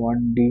minus 1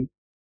 D,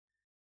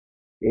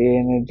 A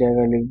N এর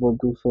জায়গায় লিখবো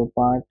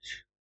 205,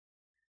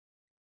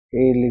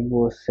 এ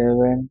লিখবো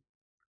 7,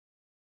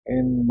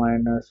 এন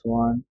মাইনাস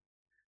 1,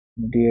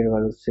 ডি এর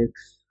value 6,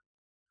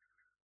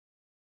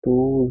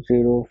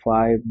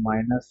 205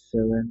 minus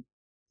 7,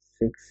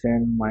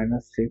 6n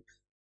minus 6,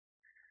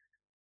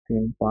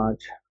 3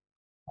 5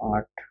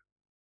 8,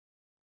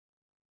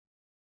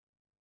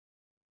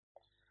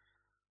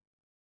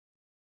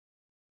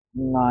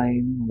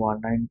 9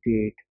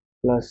 198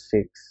 plus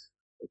 6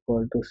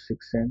 equal to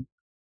 6n।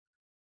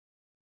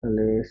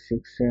 তাহলে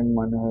 6n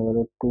মানে হয়ে গেল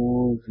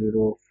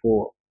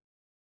 204।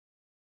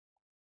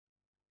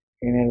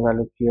 n এর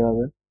ভ্যালু কি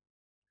হবে,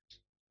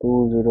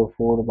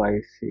 204 by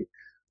 6,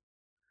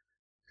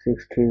 6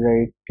 3 is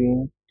 18,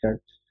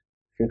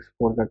 6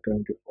 4 is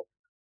 24,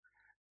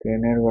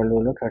 10 এর ভ্যালু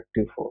হলো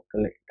 34।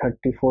 তাহলে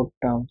 34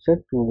 টার্মসে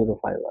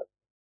 205 আসবে,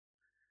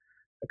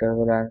 এটা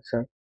হলো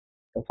অ্যান্সার।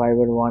 তো 5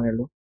 এর 1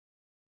 এলো,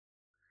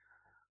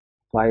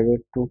 5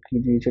 এর 2 কি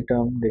দিয়েছে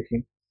টার্ম দেখি,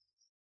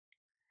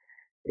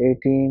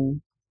 18,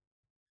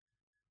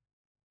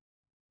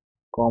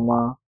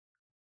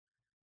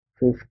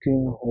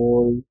 15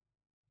 whole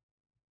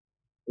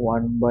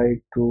 1 by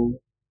 2,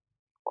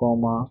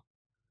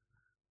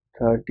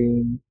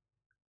 13,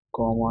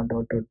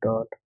 dot dot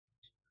dot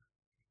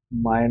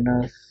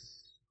minus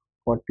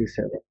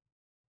 47।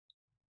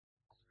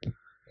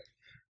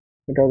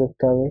 এটাও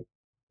দেখতে হবে,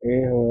 এ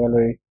হয়ে গেল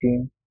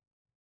 18,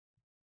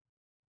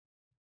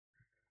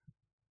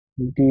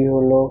 ডি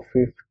হলো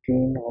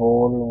 15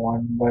 whole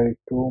 1 by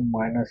 2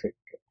 minus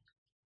 18।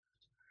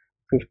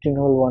 15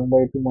 whole 1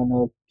 by 2 মানে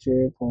হচ্ছে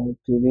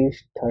 35,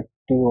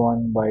 31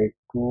 by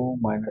 2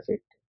 minus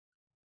 18।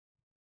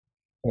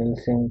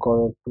 এলসিএম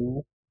করো 2,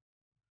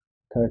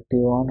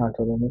 31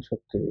 18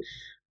 36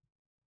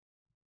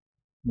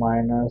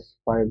 minus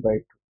 5 by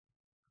 2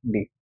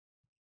 D.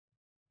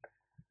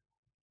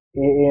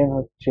 A N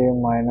হচ্ছে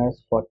minus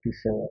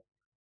 47।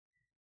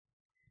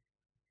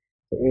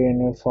 এ এন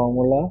এর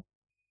formula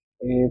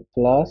a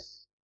plus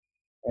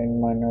n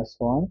minus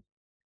 1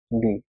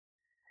 d।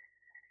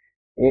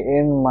 a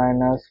n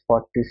minus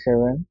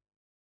 47,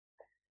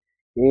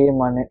 a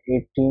মানে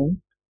 18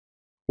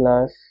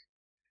 plus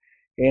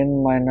n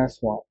minus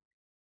 1,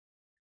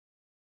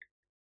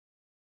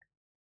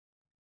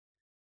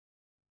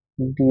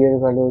 d এর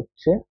value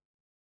হচ্ছে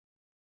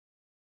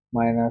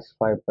minus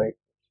 5 by 2।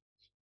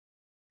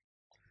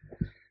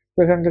 তো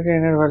এখান থেকে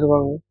n এর ভ্যালু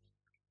পাবো,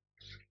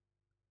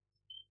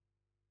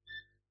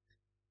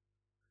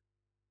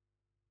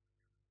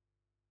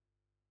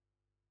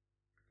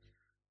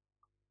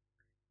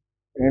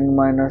 n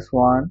minus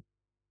 1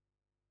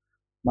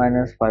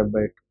 minus 5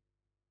 by 2।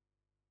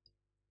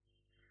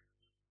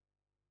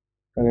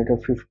 তাহলে এটা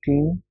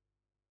 15,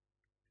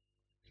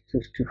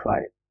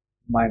 65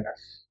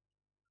 মাইনাস,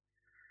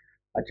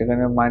 আচ্ছা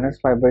এখানে minus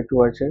 5 by 2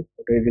 আছে,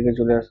 ওটা এদিকে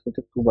চলে আসবে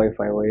তো 2 by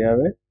 5 হয়ে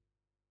যাবে,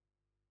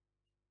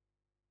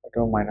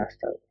 এটাও মাইনাস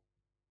থাকবে,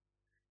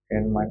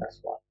 n minus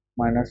 1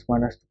 minus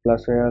minus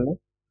plus হয়ে গেল,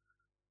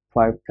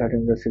 5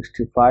 13 is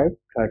 65,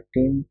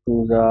 13 2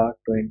 is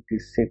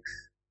 26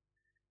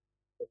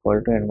 equal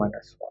to n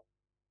minus 1।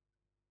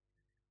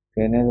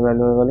 n এর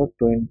ভ্যালু হয়ে গেল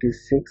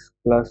 26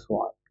 plus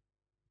 1,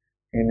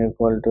 n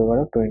equal to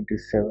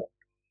 27।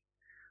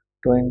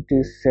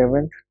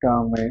 27th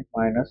টার্মে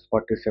মাইনাস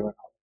 47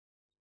 হবে,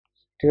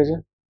 ঠিক আছে।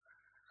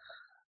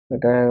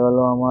 এটা হয়ে গেল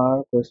আমার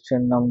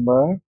কোয়েশ্চেন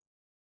নাম্বার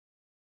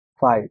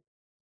 5।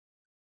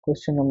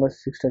 কোয়েশ্চেন নাম্বার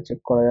 6টা চেক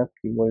করা যাক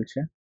কি বলছে।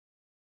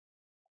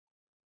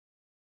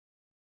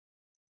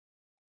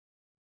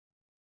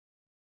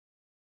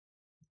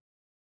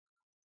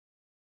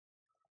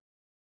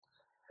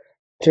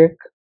 Check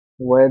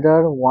whether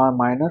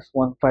minus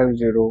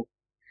 150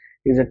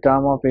 is a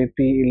term of AP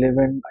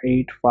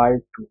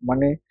 11852।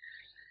 মানে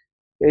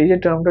এই যে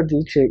টার্মটা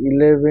দিচ্ছে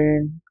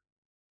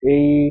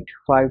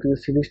 11852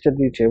 সিরিজটা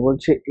দিচ্ছে,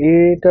 বলছে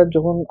এটা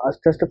যখন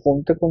আস্তে আস্তে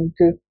কমতে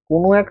কমতে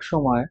কোনো এক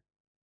সময়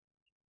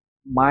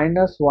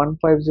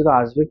 -150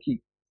 আসবে কি,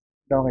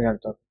 এটা আমাকে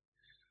জানতে হবে।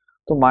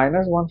 তো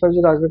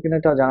 -150 আসবে কিনা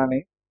এটা জানা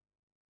নেই,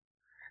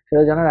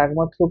 সেটা জানার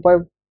একমাত্র উপায়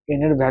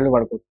n এর ভ্যালু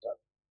বার করতে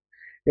হবে।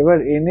 এবার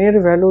n এর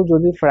ভ্যালু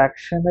যদি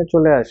ফ্র্যাকশনে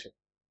চলে আসে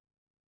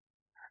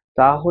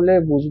তাহলে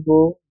বুঝবো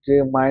যে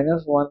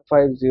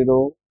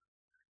 -150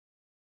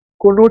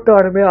 কোনো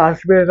টার্মে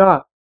আসবে না।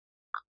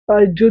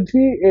 আর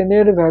যদি n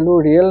এর ভ্যালু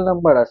রিয়েল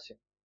নাম্বার আসে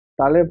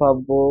তাহলে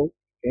ভাববো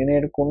n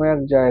এর কোনো এক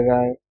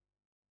জায়গায়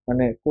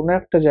মানে কোনো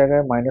একটা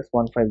জায়গায়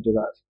 -150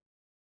 আছে।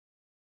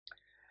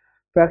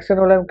 ফ্র্যাকশন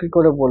হলে আমি কি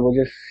করে বলবো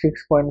যে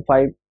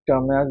 6.5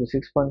 টার্মে আসবে?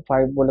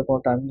 6.5 বলে কোনো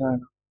টার্মই হয়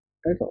না,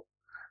 তাই তো?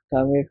 তা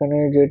আমি এখানে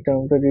যে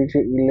টার্মটা দিয়েছি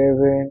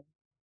 11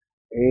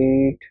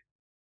 8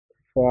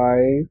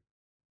 5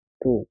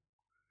 2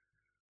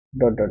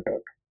 ডট ডট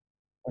ডট,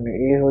 মানে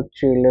এ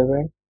হচ্ছে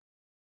 11,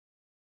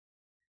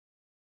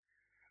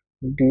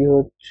 ডি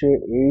হচ্ছে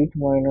 8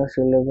 মাইনাস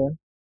 11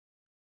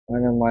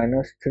 মানে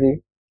 -3,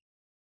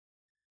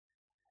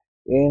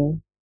 এন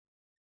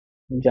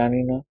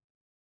জানি না,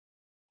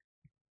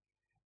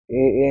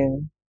 এ এন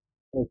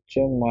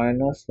হচ্ছে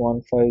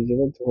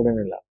 -150 ধরে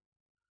নিলাম।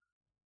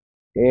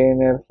 এন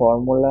এর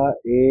ফর্মুলা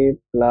এ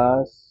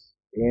plus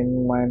N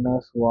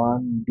minus one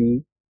D,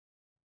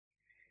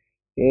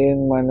 N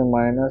মানে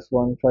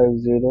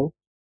 -150,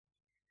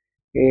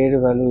 এর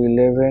ভ্যালু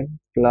 11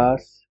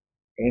 প্লাস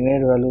এন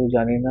এর ভ্যালু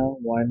জানি না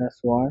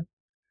 -1,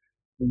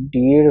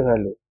 ডি এর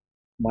ভ্যালু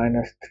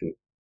 -3।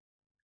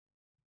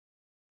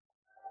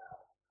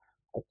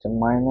 আচ্ছা,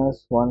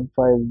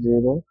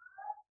 -150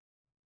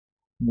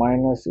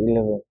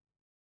 -11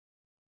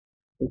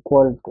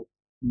 ইকুয়াল টু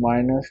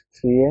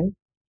 -3n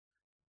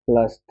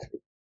প্লাস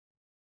 3,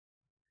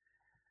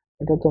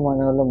 এটা তো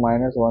মানে হলো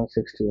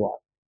 -161,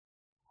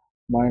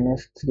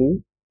 -3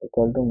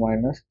 ইকুয়াল টু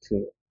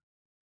 -3,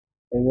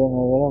 এখানে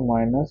হয়ে গেল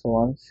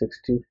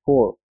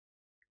 -164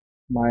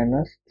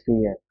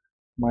 -3n,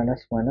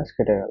 মাইনাস মাইনাস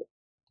কেটে গেল।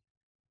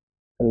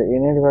 তাহলে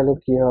n এর ভ্যালু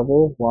কি হবে?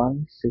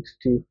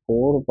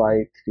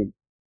 164/3,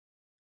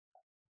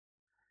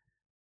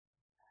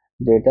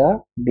 যেটা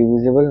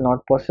divisible not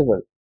possible.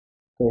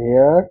 So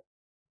here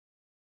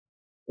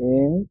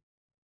n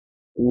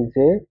is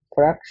a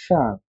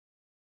fraction,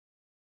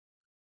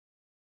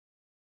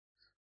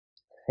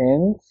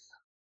 hence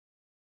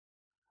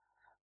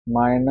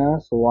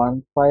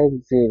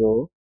 -150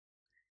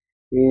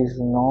 is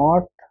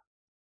not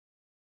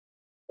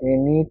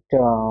any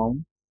term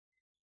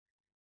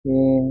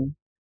in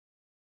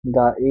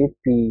the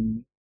AP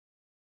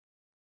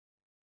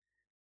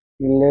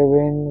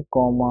 11,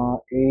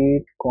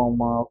 8,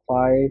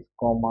 5,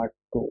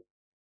 2.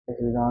 This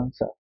is the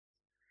answer.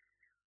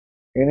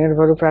 n এর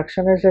ভ্যালু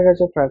ফ্র্যাকশন এসে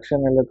গেছে, ফ্র্যাকশন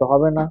এলে তো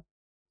হবে না,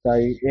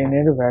 তাই n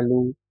এর ভ্যালু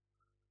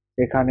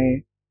এখানে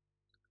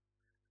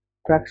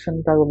ফ্র্যাকশন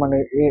থাকবে, মানে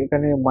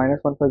এখানে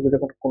 -150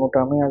 এখানে কোনো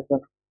টার্মই আসবে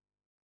না।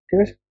 ঠিক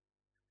আছে,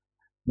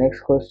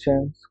 next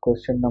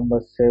question number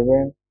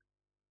 7।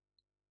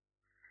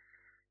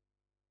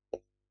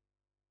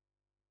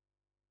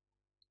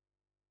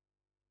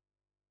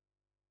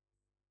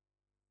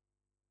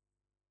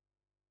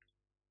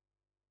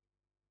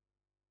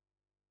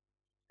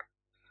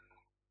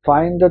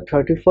 Find the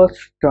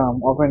 31st term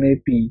of an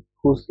AP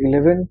whose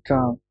 11th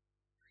term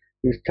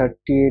is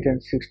 38 and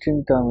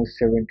 16th term is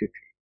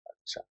 73।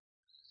 আচ্ছা,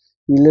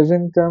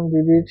 11th টার্ম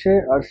দিয়ে দিয়েছে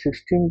আর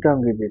 16th টার্ম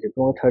দিয়ে দিয়েছে,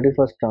 তোমাকে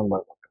 31st টার্ম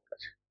বার করতে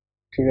বলেছে।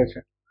 ঠিক আছে,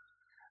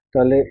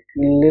 তাহলে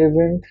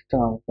 11th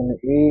টার্ম মানে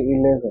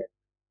A11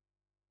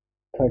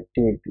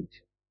 38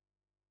 দিয়েছে।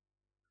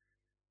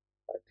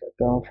 আচ্ছা,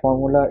 তো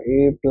formula A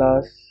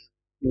plus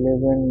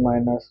 11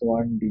 minus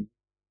 1D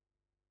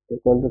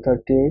equal to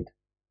 38,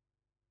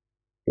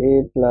 A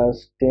plus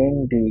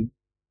 10D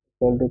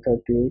equal to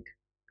 38,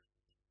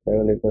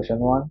 তাহলে ইকুয়েশন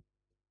 1।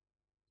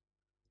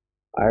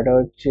 আর এটা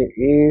হচ্ছে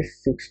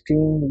A16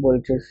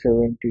 বলছে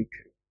 73,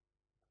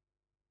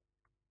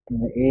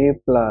 মানে A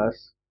plus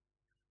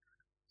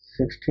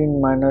 16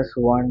 minus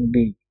 1D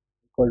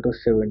equal to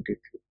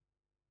 73,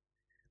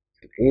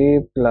 A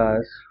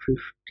plus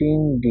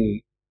 15D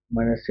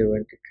minus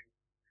 73,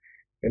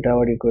 এটা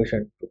আবার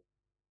ইকুয়েশন 2।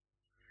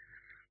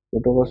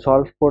 দুটোকে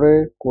সলভ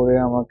করে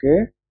আমাকে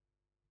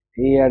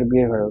A আর B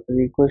এর value,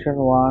 equation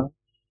 1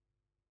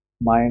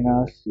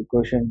 minus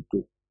equation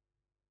 2,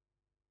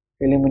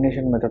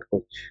 elimination method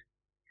করছি।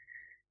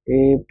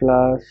 A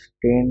plus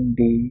 10D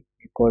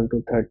equal to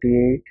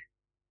 38,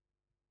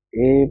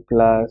 A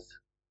plus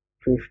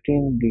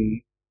 15D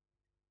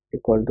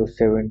equal to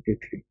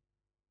 73,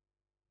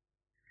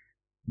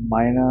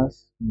 minus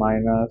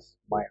minus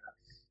minus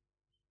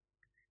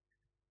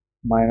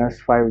minus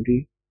 5D,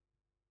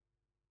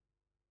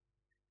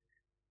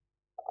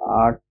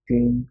 8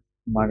 3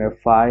 মানে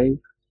 5,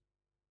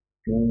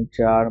 3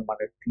 4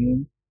 মানে 3,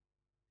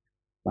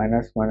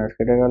 minus minus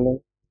কেটে গেল,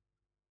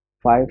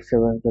 5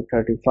 7 তো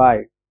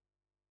 35,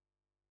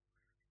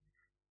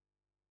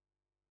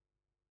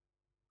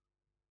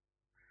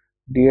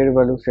 ডি এর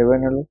ভ্যালু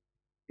 7 এলো,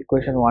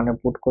 ইকুয়েশন 1 এ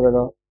পুট করে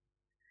দাও।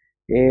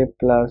 A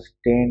plus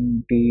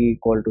 10D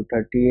equal to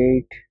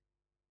 38,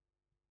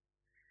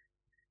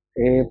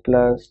 A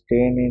plus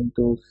 10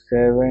 into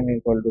 7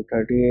 equal to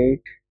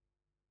 38,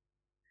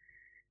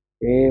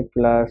 A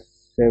plus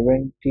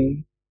 70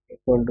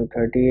 equal to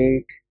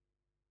 38,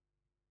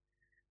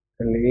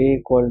 তাহলে a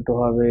ইকুয়াল টু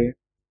হবে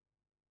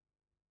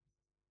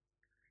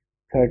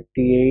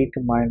 38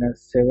 minus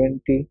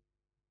 70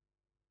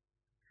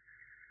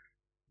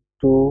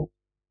 to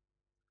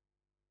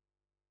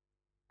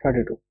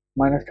 32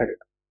 minus 32,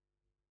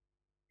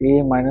 a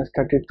minus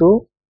 32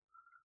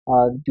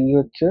 R d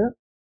হচ্ছে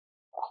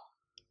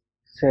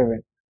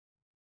 7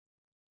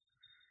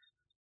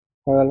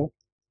 হয়ে গেল।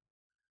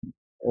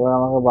 এবার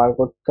আমাকে বার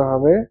করতে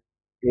হবে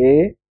a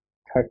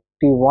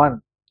 31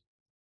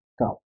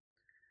 টার্ম।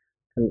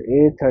 তাহলে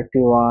a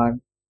 31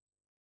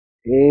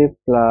 a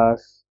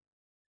plus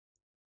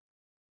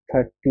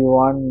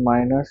 31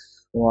 minus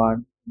 1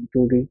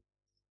 into d,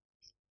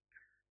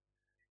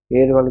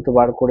 এর ভ্যালু তো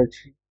বার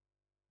করেছি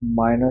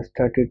minus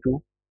 32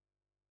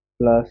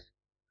 plus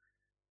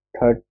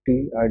 30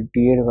 আর d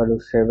এর ভ্যালু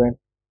 7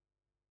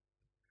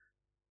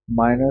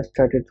 minus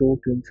 32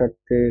 3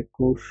 সাতে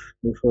 21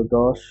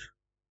 210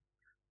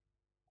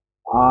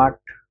 8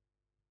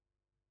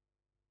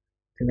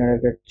 3 আর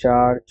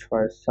 4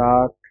 6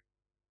 7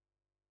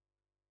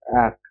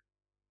 1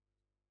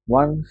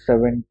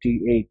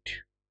 178।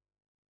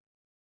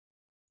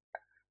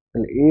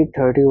 তাহলে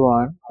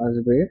a31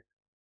 আসবে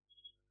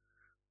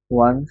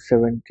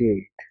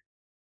 178।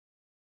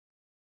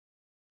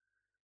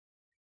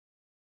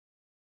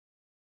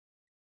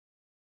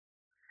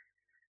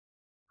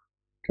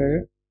 ঠিক আছে,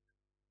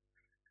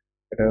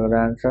 এটা হলো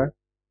অ্যান্সার।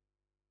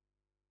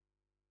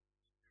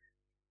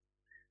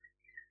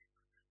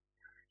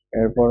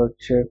 এরপর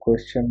হচ্ছে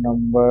কোয়েশ্চেন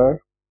নাম্বার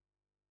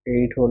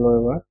 8 হলো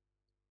এবার,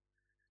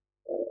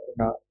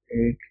 না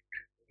 8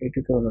 8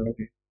 তো হলো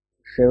নাকি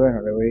 7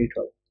 হলো, 8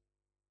 হলো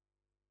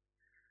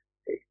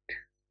 8।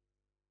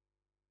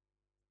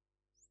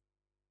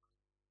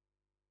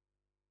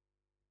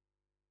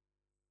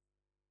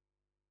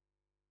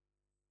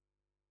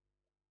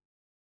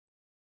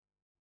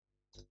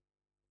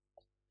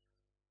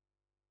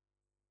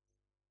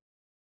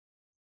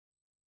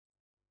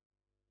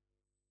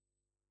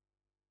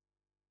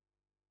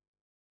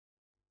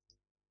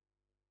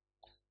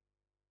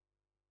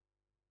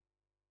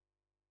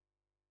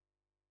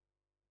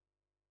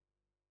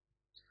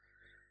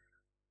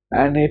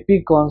 An AP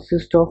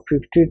consists of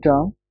 50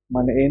 term,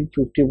 মানে n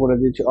 50 বলে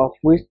দিয়েছে, of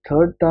which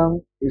third term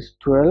is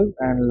 12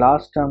 and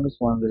last term is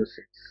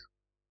 106.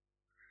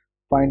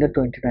 Find the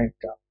 29th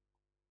term.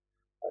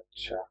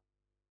 আচ্ছা,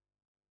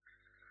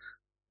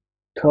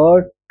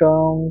 থার্ড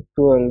টার্ম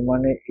 12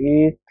 মানে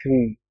a3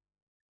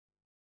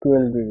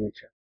 12 দিয়ে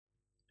দিয়েছে।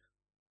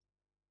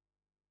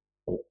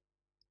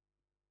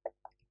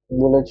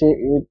 বলেছে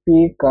AP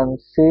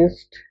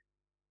consist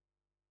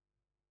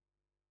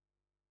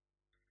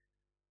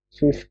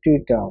 50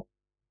 টার্ম,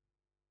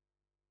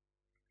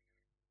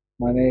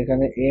 মানে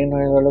এখানে n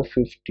হয়ে গেল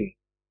 50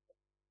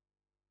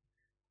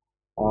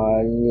 আর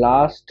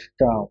লাস্ট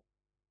টার্ম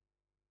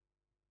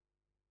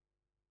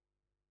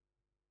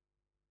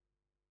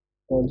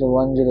বলছে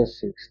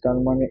 106, তার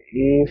মানে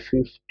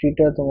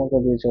a50টা তোমাকে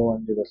দিয়েছে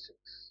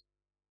 106।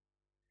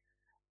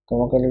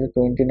 তোমাকে লিখে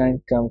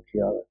 29th টার্ম কি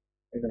হবে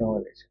এখানে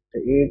বলেছে। তো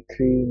a3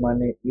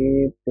 মানে a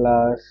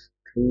plus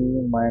 3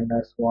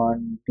 minus 1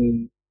 d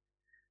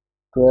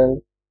 12,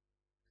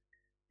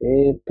 a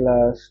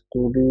plus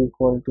 2d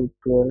equal to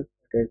 12,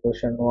 এটা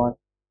ইকুয়েশন 1।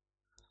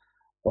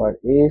 আর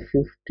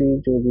a50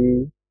 যদি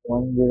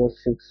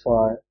 106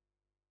 হয়,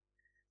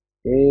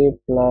 a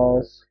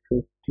plus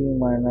 50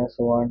 minus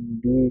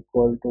 1d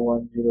equal to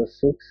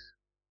 106,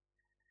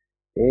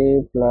 a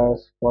plus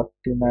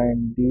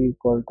 49d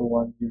equal to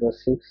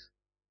 106,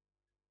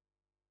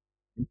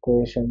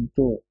 equation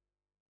 2।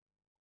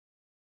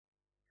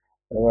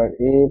 এবার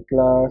a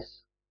plus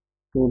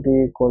 2d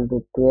equal to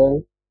 12,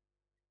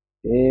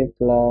 a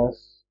plus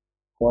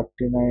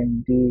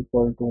 49d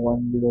equal to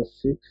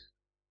 106,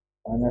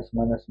 minus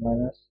minus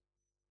minus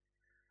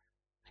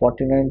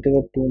 49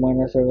 থেকে 2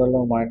 minus হয়ে গেল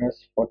minus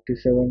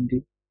 47d,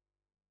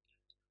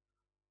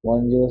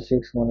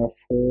 106 মানে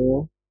 4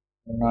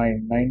 9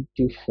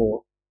 94,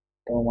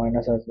 তাও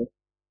minus আসবে,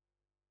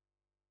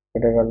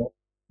 কেটে গেল,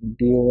 d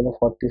হয়ে গেল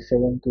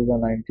 47 to the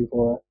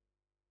 94,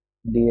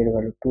 d এর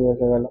ভ্যালু 2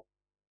 এসে গেল।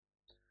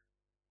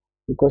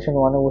 ইকুয়েশন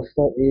 1 এ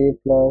বসে a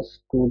plus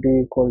 2d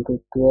equal to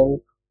 12,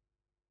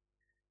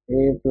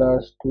 a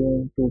plus 2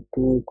 into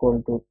 2 equal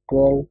to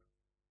 12,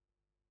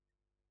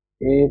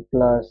 a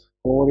plus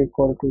 4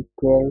 equal to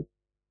 12,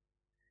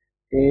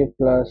 a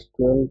plus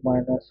 12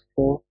 minus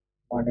 4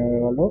 মানে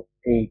হয়ে গেল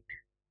 8।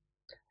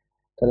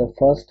 তাহলে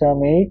ফার্স্ট টার্ম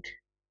 8,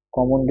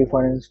 কমন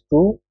ডিফারেন্স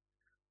 2,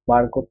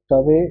 বার করতে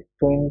হবে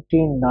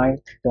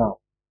 29th টার্ম।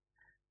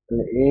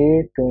 তাহলে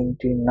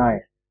a29,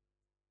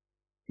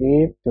 a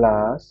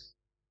plus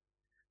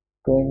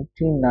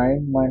 29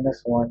 minus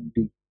 1d,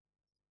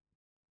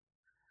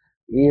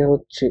 a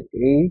হচ্ছে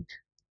 8,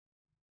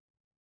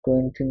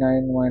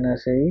 29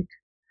 minus 8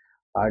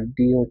 আর d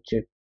হচ্ছে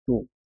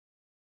 2,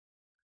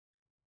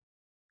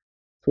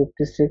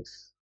 56,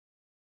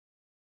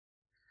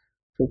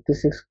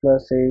 56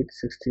 plus 8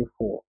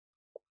 64,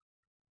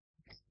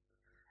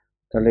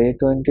 তাহলে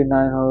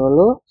a29 হয়ে গেল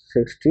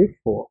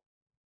 64।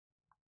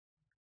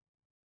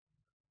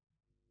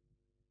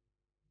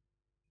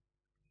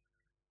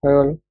 হয়ে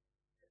গেল।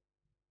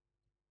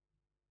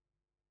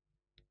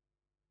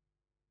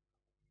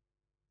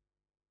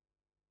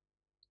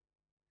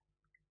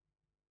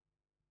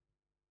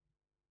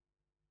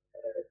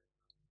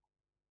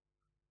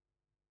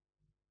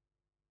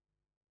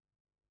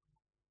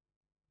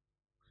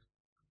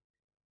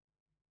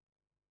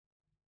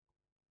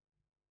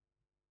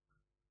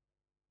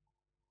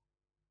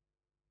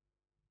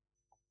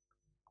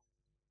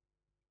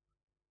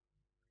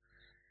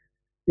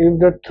 If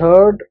the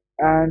third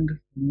and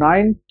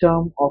ninth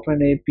term of an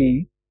AP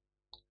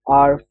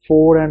are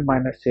 4 and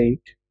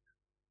 -8,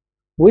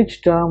 which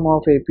term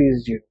of AP is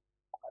 0?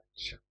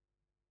 আচ্ছা,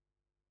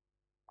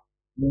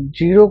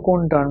 জিরো কোন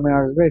টার্মে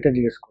আসবে এটা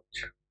জিজ্ঞেস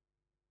করছে।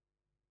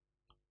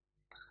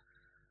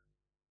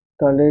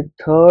 তাহলে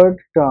থার্ড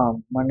টার্ম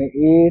মানে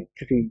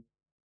A3,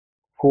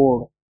 4,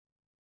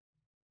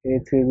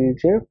 A3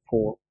 দিয়েছে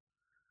 4,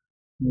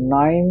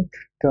 নাইনথ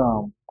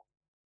টার্ম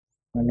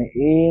মানে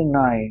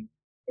A9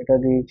 এটা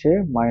দিয়েছে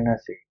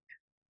 -8।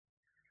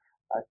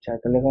 আচ্ছা,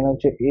 তাহলে এখানে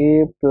হচ্ছে A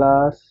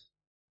plus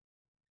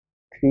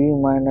 3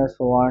 minus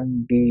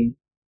 1D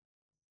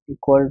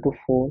equal to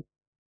 4,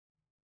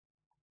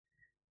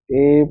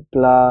 A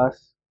plus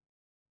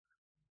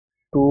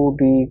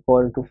 2D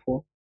equal to 4,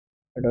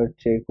 এটা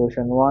হচ্ছে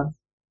ইকুয়েশন 1।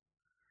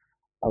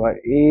 আবার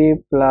A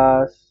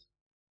plus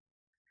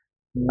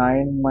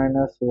 9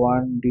 minus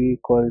 1D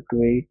equal to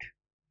 8,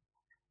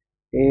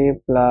 A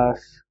plus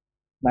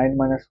 9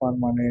 minus 1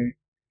 মানে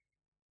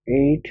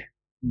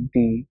 8D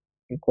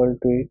equal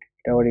to 8,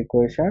 এটা আবার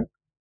ইকুয়েশন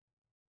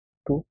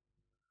 2।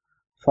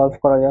 সলভ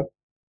করা যাক।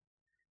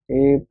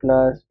 A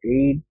plus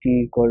 8D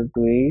equal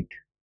to 8,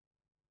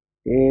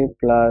 A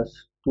plus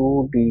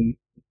 2D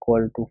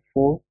equal to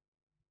 4,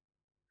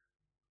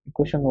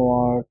 equation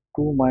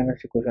 2 minus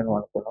equation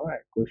 1 করলাম,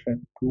 equation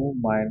 2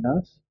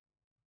 minus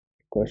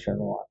equation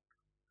 1,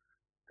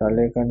 তাহলে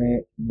এখানে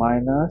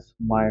minus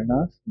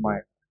minus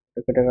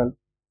minus কেটে গেল।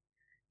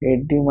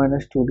 8D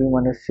minus 2D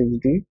minus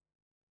 6D,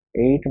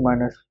 8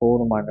 minus 4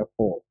 মানে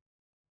 4,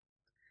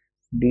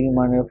 D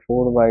মানে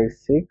 4 by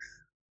 6,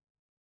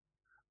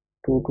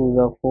 2 2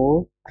 the 4,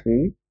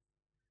 3,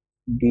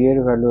 D এর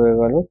ভ্যালু হয়ে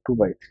গেল 2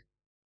 by 3।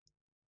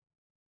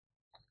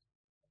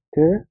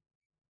 ঠিক আছে,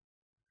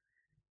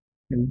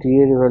 D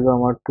এর ভ্যালু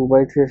আমার 2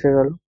 by 3 এসে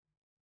গেল।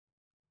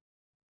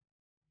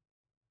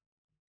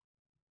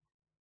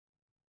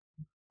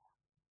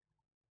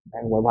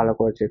 একবার ভালো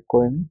করে চেক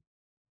করে নিই।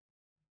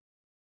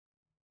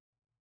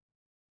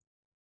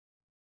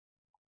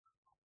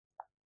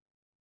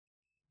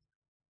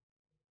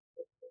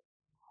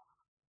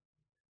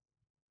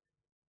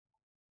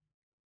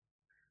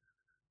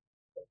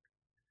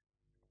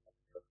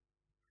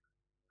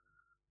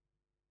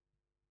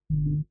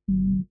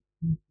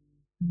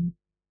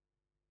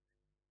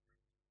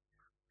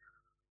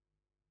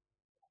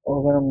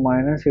 ওখানে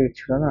 -8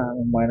 ছিল না,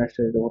 আমি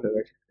মাইনাসটা দিতে ভুলে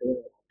গেছি,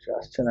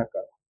 আসছে না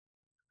কেন।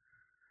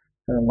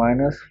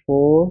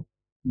 -4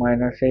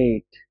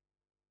 -8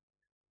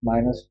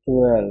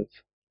 -12,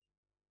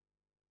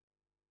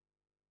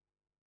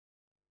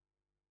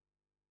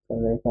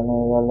 তাহলে এখানে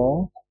গেল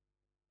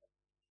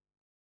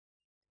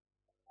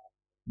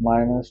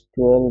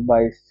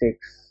 -12/6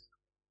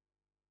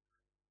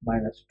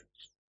 -2,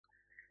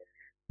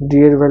 ডি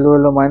এর ভ্যালু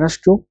হলো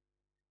 -2,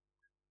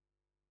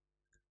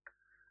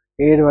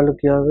 এ এর ভ্যালু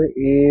কি হবে,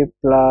 a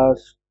plus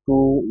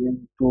 2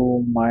 into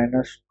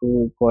 -2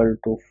 equal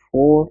to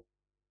 4,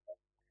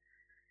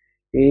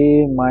 a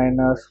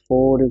minus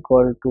 4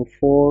 equal to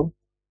 4,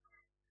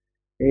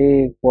 a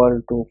equal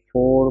to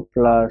 4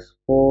 plus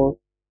 4,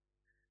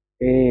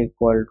 a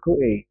equal to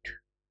 8,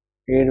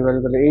 এর ভ্যালু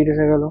তাহলে 8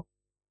 এসে গেল।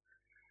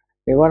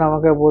 এবার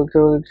আমাকে বলতে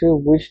হচ্ছে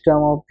which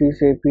term of this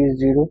AP is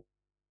 0,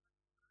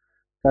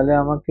 তাহলে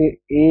আমাকে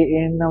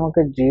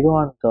আমাকে 0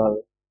 আনতে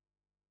হবে।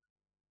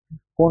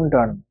 কোন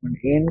টার্ম মানে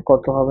n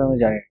কত হবে আমি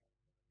জানি না।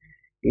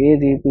 a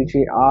দিয়ে পেয়েছি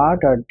 8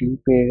 আর d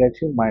পেয়ে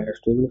গেছি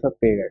 -2, এগুলো সব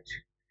পেয়ে গেছি।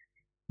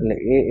 তাহলে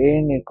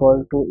an equal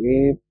to a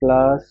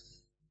plus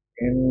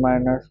n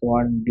minus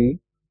 1d,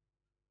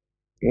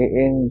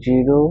 an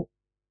 0,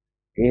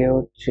 a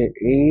হচ্ছে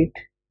 8,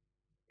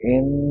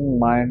 n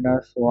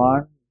minus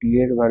 1, d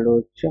এর ভ্যালু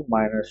হচ্ছে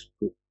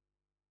 -2।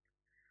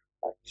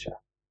 আচ্ছা,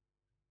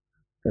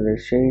 তাহলে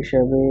সেই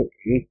হিসাবে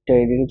 8টা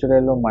এদিকে চলে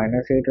এলো,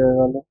 -8 হয়ে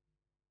গেল,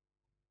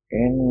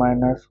 n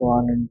minus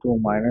 1 into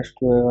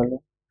 -2 হয়ে গেল,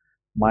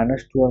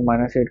 -2 আর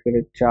 -8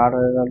 কেটে 4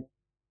 হয়ে গেল,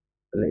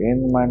 তাহলে n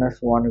minus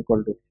 1 equal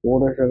to 4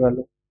 এসে গেল,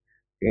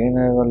 n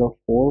হয়ে গেল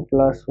 4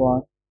 plus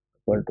 1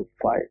 equal to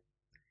 5।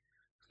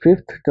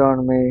 ফিফথ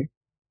টার্মে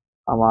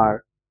আমার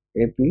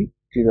এপি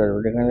 0 আসবে,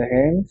 যেখানে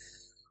Haynes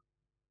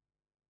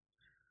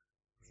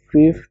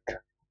fifth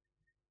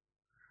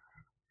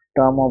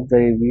term of the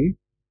AB,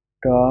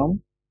 term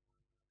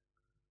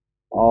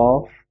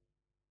of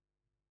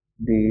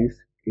this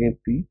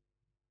AP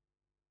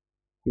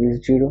is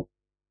 0।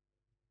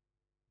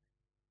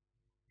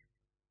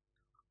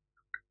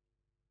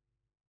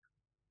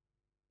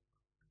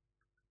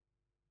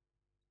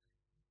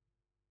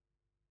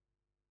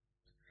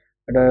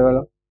 এটা হয়ে গেল।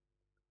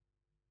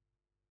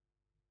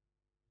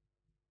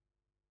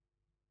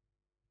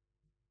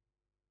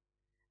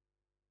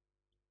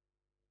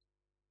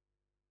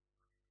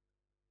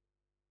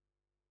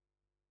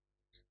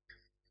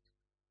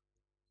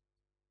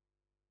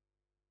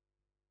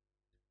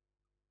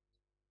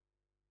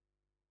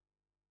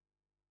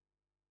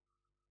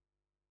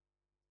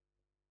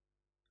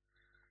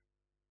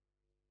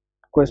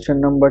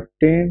 Question number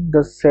 10.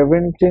 The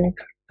 17th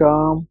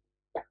term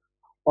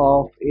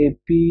of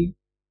AP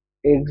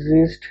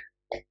exists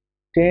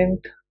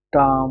 10th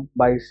term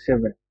by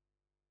 7.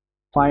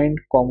 Find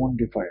common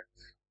difference.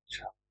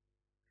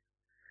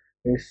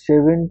 এই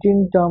 17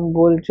 টার্ম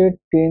বলছে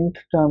 10th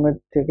টার্মের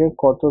থেকে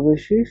কত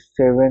বেশি?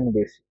 7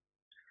 বেশি।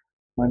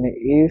 মানে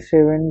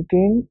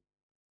A17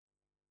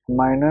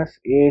 minus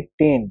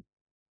A10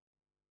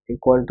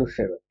 equal to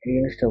 7, এই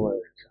জিনিসটা বলা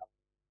যাচ্ছে।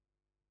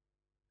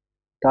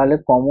 তাহলে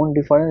কমন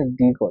ডিফারেন্স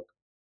ডি কত?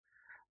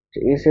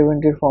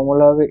 A17 এর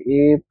ফর্মুলা হবে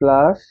A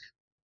প্লাস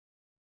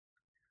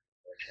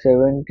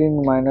 17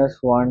 minus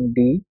 1D,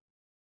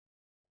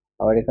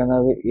 আবার এখানে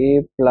হবে A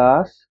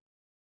plus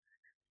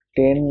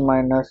 10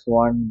 minus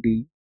 1D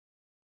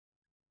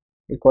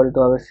equal to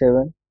হবে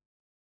 7।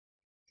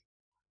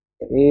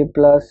 A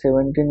plus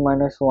 17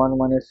 minus 1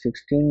 মানে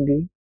 16D,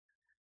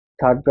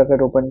 থার্ড ব্র্যাকেট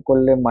ওপেন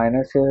করলে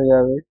মাইনাস হয়ে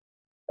যাবে,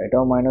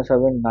 এটাও মাইনাস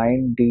হবে,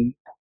 9D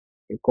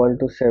equal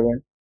to 7,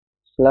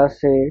 plus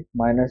A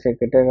minus এ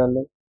কেটে গেল,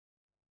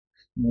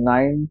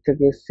 9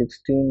 থেকে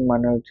 16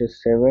 মানে হচ্ছে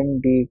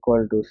 7D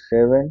equal to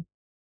 7,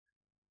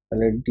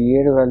 তাহলে ডি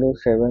এর ভ্যালু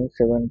 7,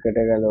 7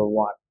 কেটে গেল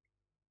 1।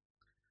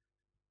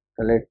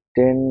 তাহলে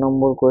 10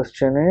 নম্বর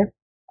কোয়েশ্চেনের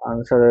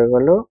আনসার হয়ে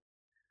গেল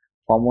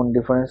কমন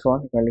ডিফারেন্স 1,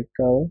 এখানে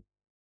লিখতে হবে।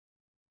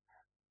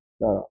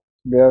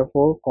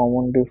 therefore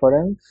common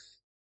difference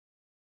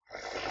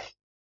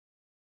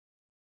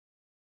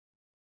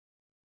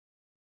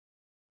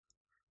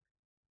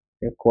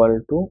equal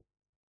to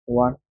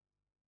 1,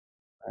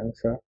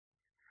 answer।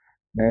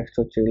 Next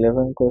হচ্ছে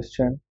 11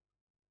 question.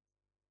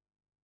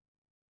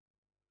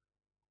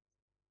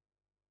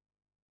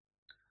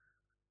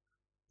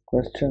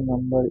 Question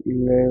number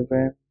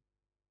 11.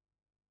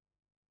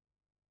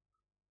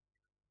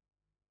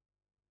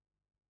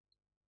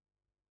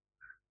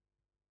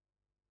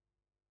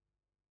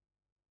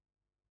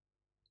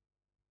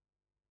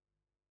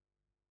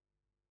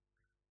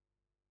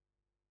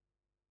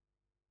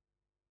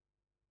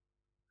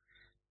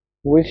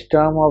 Which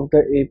term of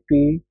the AP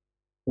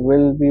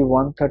will be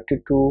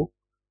 132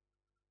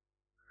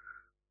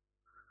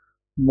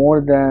 more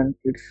than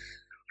its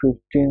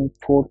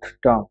 15th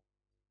term?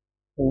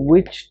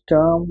 Which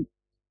term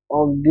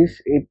of this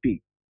AP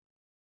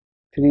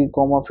 3,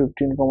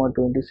 15,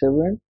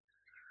 27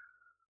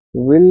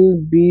 will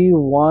be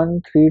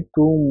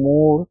 132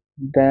 more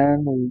than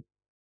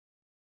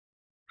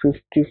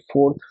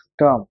 54th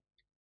term?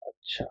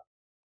 আচ্ছা,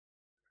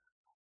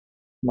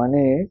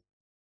 মানে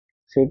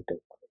set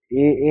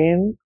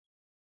an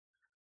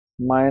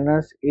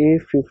minus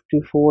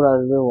a54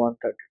 আসবে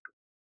 132,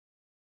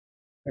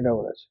 এটা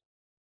বলেছে।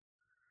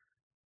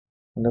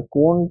 মানে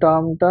কোন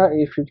টার্মটা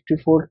এই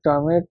 54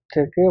 টার্মের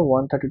থেকে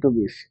 132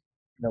 বেশি,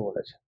 এটা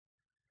বলেছে।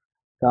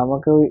 তো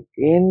আমাকে ওই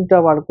এনটা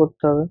বার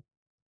করতে হবে।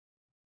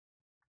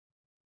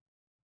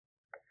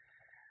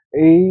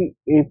 এই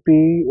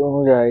এপি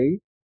অনুযায়ী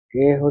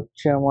এ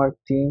হচ্ছে আমার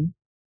 3,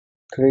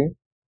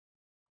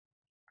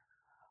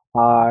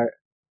 আর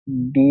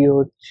ডি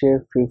হচ্ছে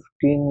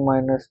 15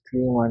 মাইনাস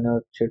 3 মানে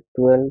হচ্ছে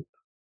 12।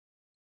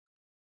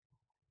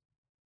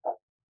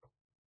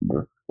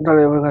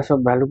 তাহলে এবার সব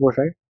ভ্যালু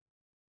বসাই।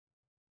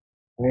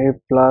 a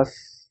plus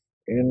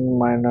n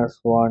minus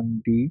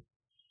 1d,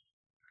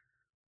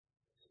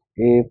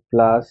 a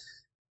plus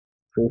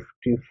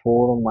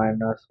 54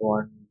 minus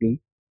 1d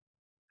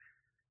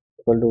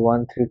equal to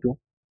 132,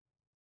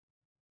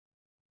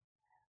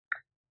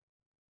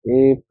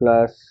 a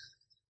plus,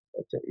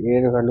 আচ্ছা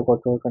এর ভ্যালু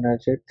কত এখানে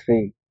আছে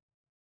 3,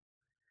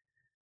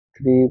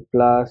 3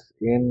 প্লাস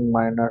n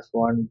মাইনাস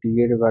 1d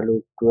এর ভ্যালু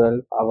 12,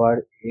 আবার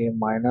a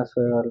মাইনাস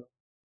হয়ে গেল,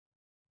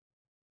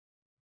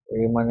 a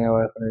মানে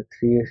আবার এখানে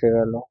 3 এসে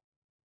গেল,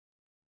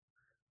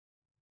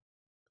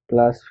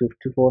 plus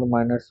 54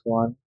 minus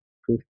 1,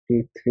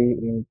 53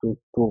 into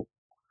 2,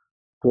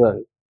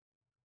 12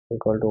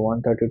 equal to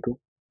 132,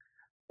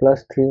 plus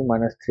 3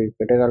 minus 3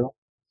 কেটে গেল,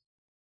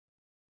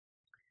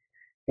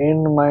 n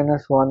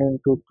minus 1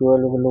 into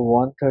 12 হলো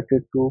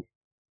 132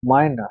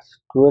 minus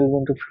 12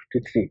 into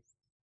 53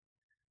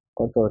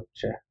 কত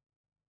হচ্ছে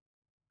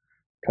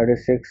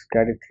 36,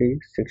 carry 3,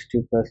 60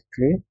 plus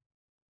 3,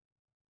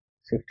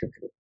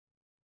 63,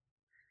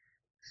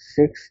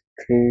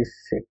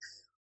 636।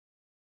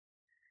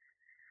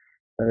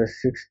 তাহলে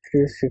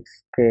 636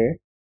 কে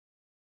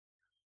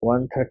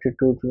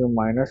 132 থেকে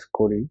মাইনাস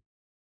করি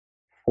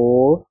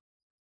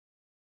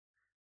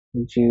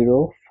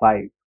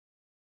 405,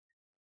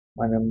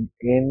 মানে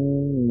n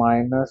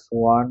minus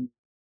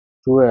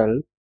 112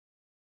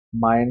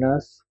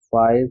 minus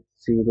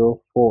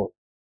 504,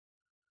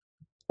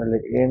 তাহলে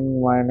n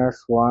minus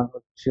 1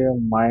 হচ্ছে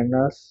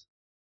minus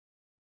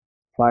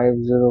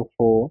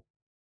 504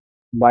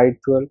 by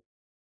 12,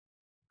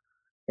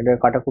 এটা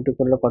কাটাকুটি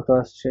করলে কত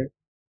আসছে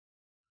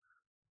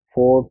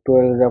 4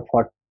 12 যা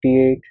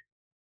 48,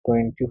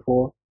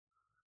 24,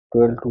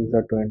 12 2 যা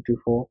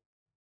 24,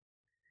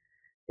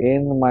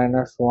 n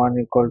minus 1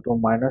 equal to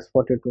minus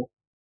 42,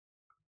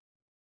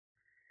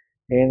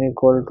 n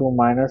equal to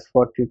minus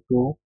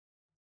 42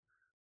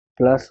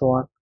 plus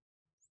 1,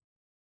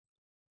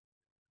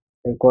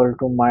 equal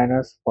to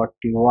minus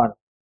 41,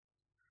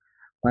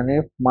 মানে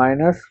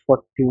minus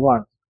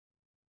 41,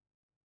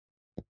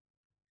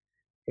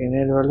 n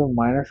এর value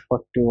minus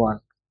 41.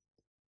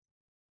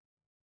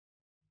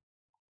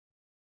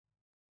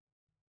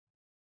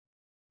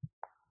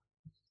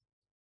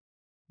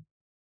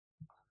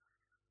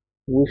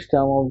 Which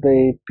term of the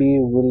AP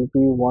will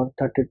be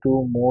 132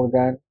 more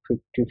than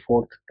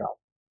 54th term?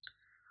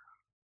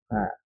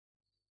 হ্যাঁ,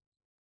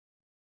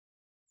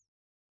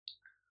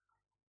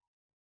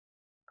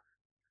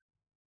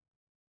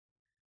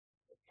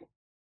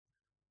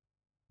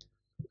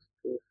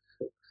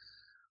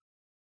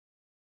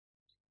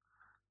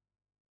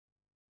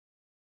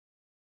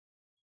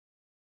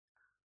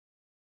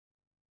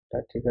 তা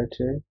ঠিক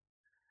আছে।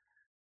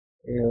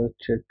 এ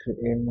হচ্ছে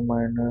n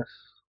মাইনাস,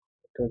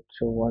 এটা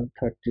হচ্ছে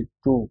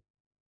 132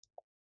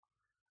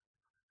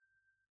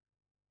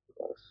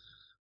 প্লাস,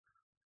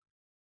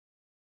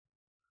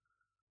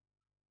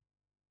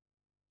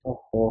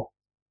 ওহো,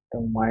 এটা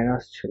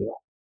মাইনাস ছিল।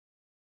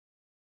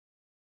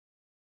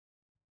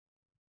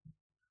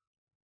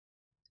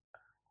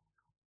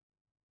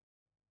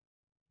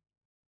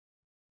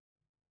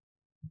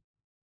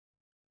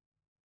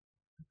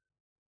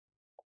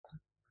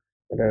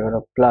 এটা গেল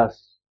প্লাস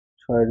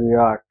 6 2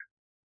 8,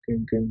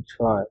 3 3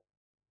 6,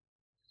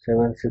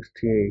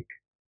 768,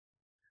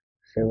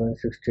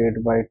 768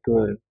 by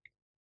 12,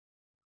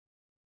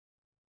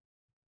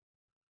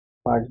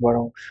 5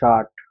 বারং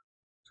 60,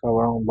 6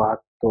 বারং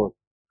 72,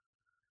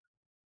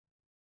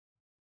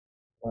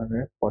 মানে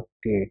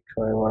 48,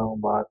 6 বারং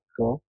 72,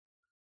 4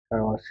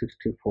 বারং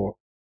 64,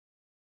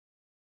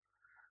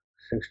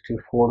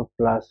 64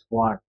 plus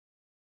 1,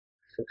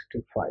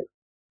 65.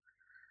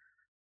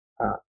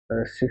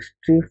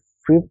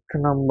 65th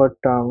number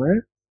টার্মে,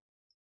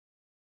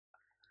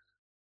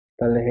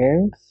 তাহলে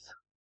hence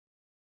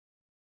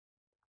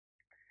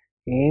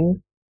in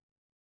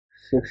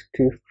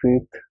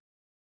 65th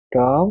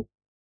term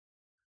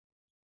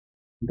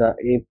the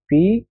AP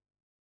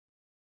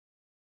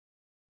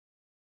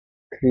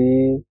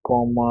 3,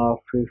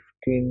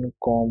 15,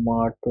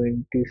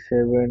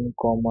 27,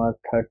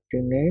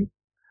 38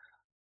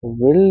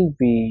 will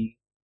be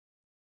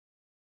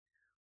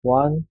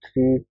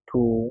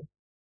 132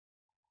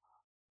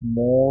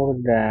 more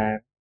than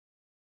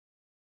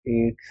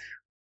its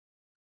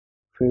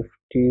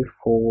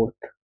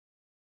 54th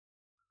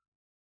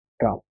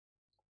term.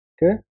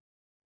 Okay,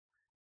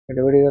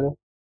 এটা বেরিয়ে গেল।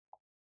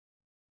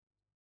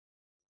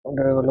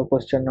 ওটা হলো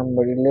কোশ্চেন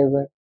নাম্বার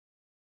 11।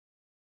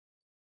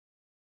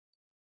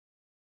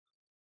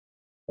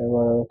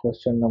 এবার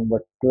question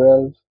number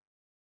 12।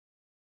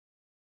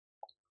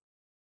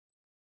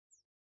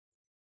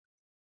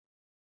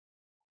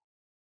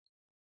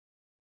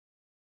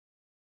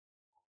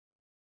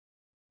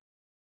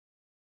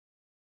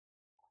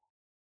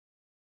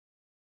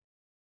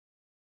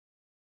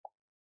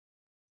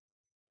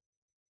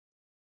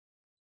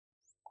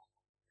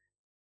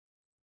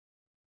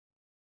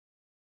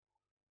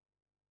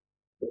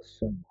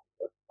 Question number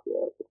 12.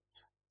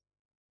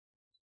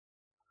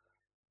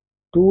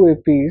 Two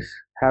APs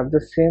have the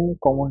same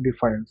common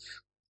difference.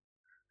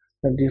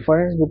 The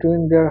difference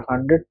between their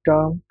 100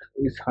 terms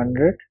is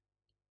 100.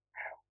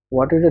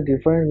 What is the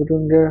difference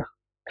between their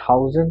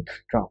 1000th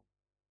term?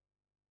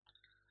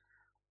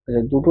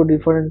 দুটো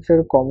ডিফারেন্সের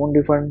common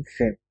difference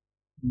same,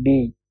 D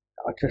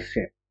আচ্ছা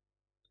same.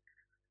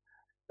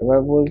 এবার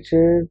বলছে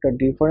the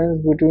difference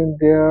between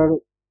there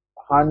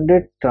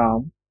 100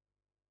 term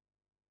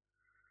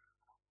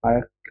আর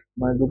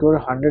মানে দুটোর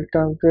 100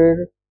 টার্মসের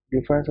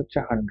difference হচ্ছে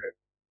 100,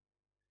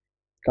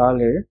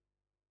 তাহলে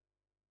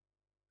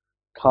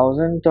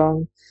 1000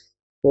 terms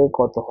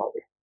কত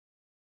হবে?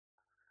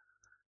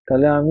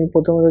 তাহলে আমি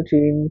প্রথমে হচ্ছে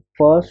ইন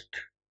ফার্স্ট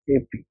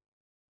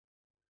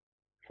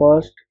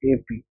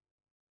এপি,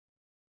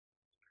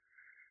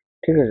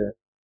 ঠিক আছে।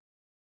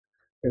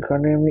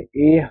 এখানে আমি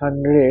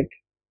A100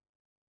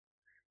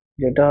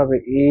 যেটা হবে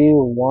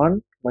A1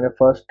 মানে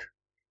ফার্স্ট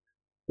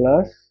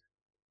প্লাস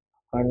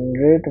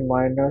 100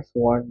 মাইনাস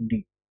 1D,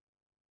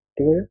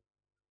 ঠিক আছে।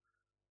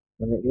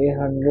 মানে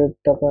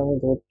A100টাকে আমি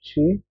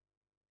ধরছি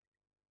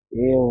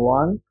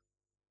A1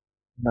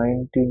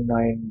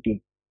 99D,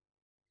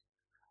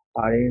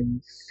 R in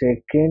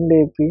second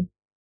AP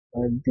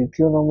মানে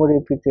দ্বিতীয় নম্বর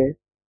এপিতে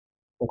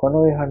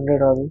ওখানেও ওই 100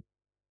 হবে,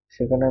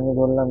 সেখানে আমি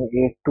ধরলাম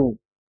A2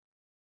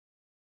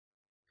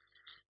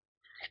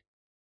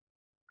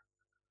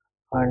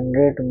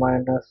 100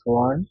 মাইনাস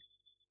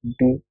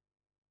 1D,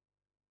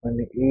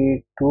 মানে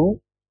A2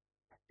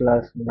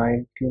 প্লাস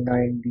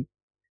 99D।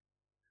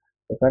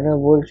 এখানে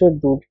বলছে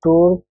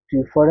দুটোর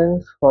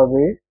ডিফারেন্স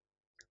হবে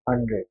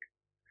 100,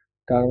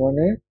 তার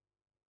মানে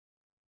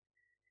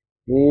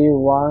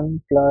A1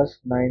 plus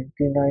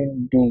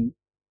 99D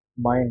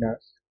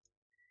minus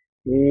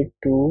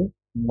A2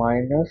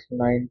 minus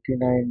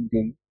 99D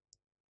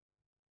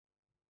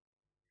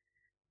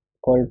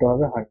equal to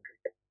হবে 100।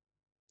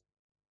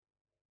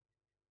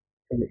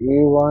 তাহলে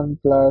A1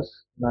 plus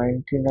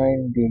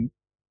 99D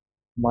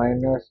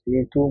minus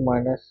A2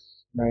 minus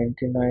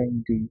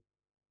 99D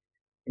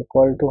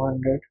equal to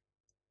 100।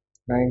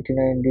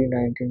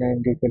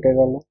 99D কেটে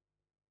গেল,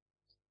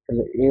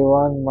 তাহলে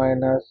A1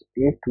 minus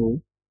A2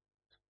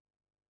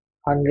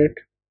 100,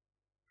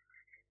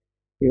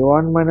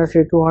 A1 minus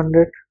A2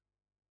 100,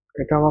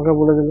 এটা আমাকে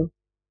বলে দিল।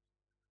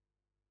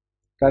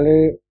 তাহলে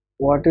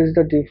what is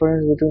the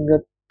difference between the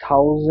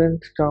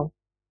thousandth term?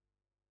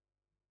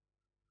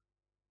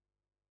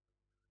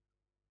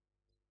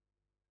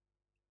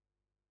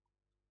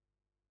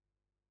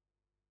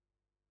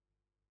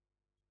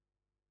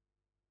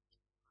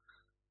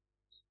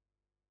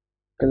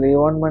 তাহলে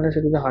A1 minus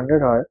A2 যদি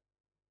 100 হয়,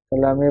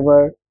 তাহলে আমি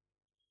এবার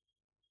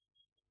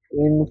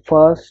in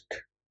first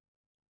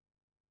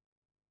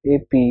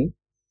AP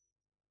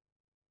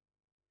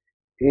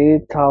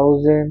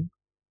A1000,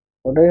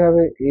 ওটাই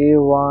হবে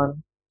A1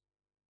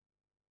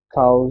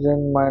 1000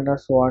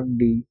 minus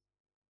 1D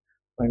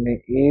মানে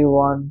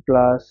A1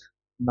 plus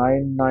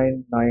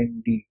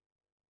 999D,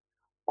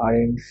 R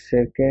in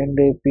second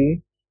AP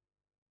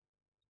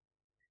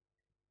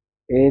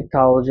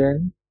A1000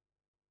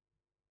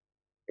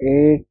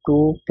 A2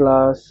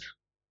 plus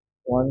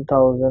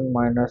 1000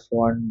 minus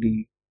 1D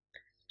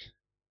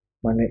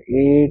মানে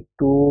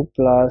A2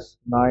 plus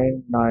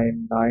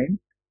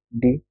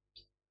 999D।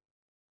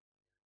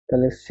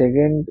 তাহলে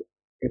সেকেন্ড,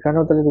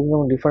 এখানেও তাহলে তুমি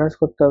ডিফারেন্স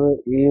করতে হবে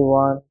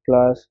A1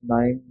 plus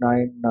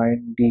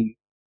 999D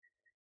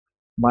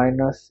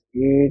minus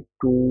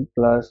A2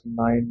 plus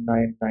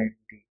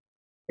 999D,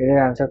 এর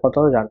অ্যান্সার কত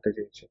হবে জানতে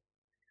চেয়েছে।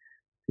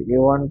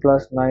 A1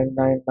 plus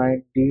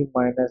 999D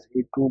minus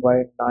A2 by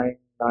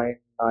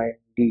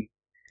 999D,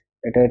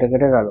 এটা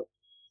কেটে গেল,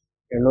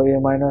 এলো A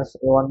minus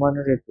A1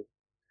 minus A2,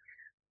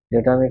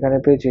 যেটা আমি এখানে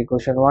পেয়েছি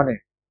কোশ্চেন 1-এ।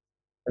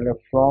 তাহলে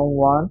from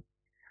 1,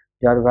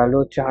 যার ভ্যালু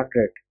হচ্ছে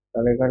 100,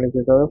 তাহলে এখানে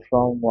লিখতে হবে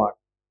from 1,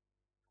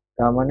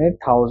 তার মানে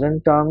 1000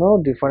 টার্মেও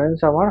ডিফারেন্স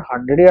আমার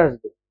 100-ই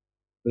আসবে।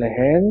 তাহলে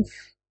Haynes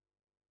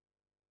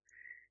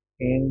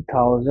in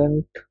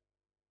 1000th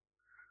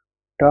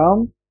term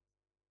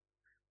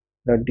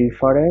the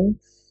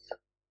difference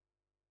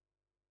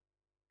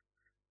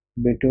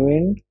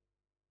between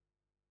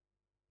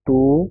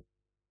two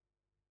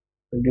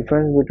the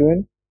difference between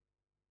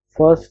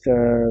first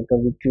the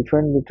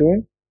difference between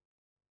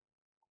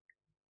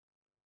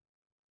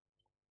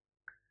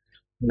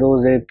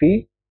those AP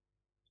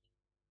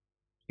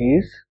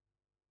is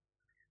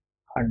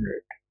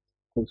 100,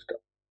 full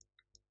stop।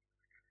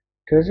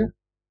 ঠিক আছে,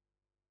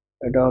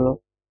 এটা হলো।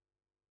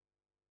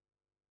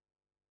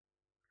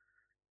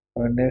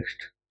 নেক্সট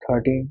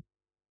 13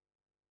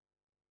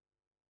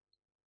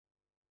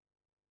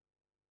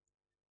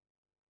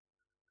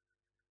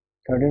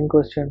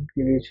 কোশ্চেন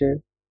কি দিয়েছে,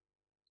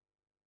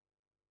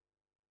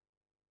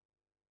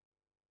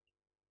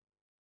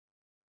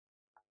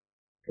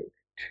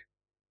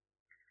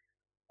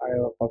 আরে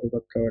কপি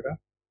করতে হবে এটা।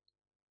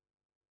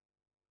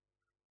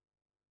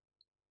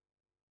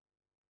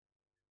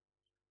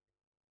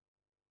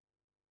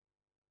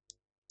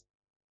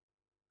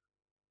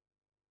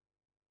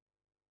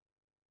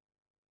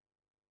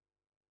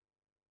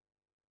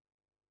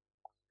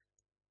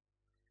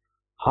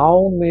 How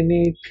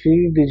many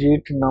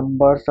 3-digit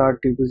numbers are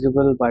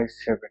divisible by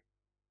 7?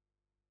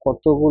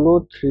 কতগুলো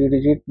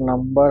 3-digit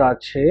নাম্বার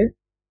আছে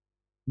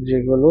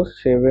যেগুলো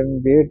 7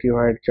 দিয়ে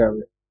ডিভাইড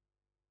যাবে?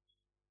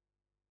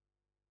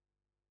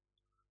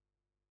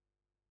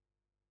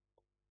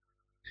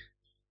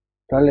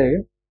 তাহলে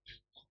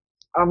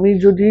আমি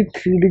যদি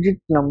 3-digit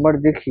নাম্বার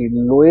দেখি,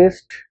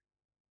 লোয়েস্ট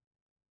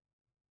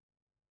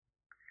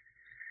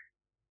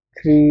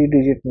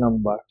 3-digit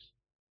নাম্বার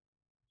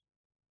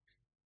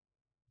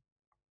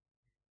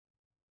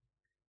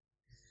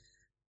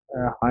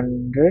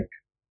 100,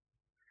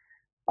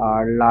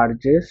 আর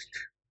লার্জেস্ট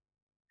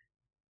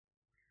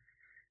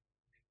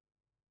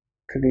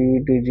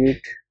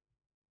 3-digit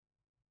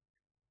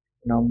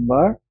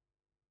নাম্বার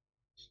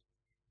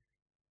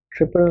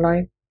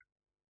 999।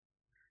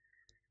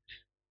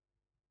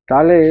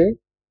 তাহলে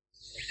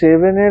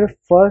 7 এর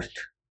ফার্স্ট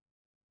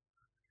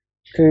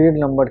 3-digit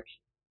নাম্বার কি,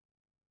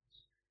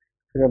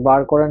 সেটা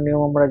বার করার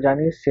নিয়ম আমরা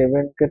জানি।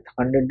 7 কে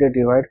 100 দিয়ে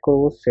ডিভাইড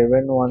করব,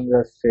 7 1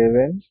 যা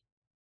 7,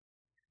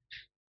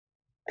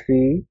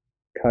 3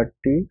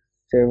 30,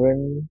 7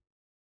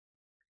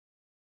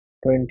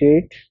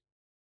 28,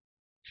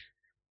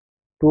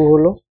 2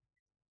 হলো।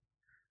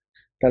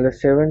 তাহলে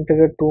 7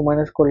 থেকে 2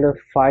 মাইনাস করলে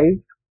 5,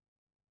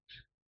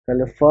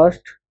 তাহলে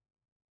ফার্স্ট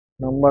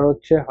নাম্বার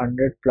হচ্ছে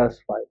 100 প্লাস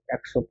 5,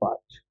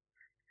 105,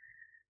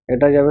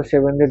 এটা যাবে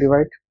 7 দিয়ে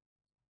ডিভাইড।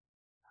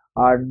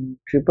 আর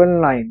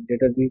 999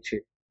 যেটা দিয়েছে,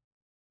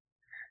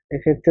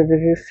 এক্ষেত্রে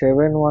দেখি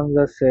 7 1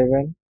 যা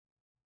 7,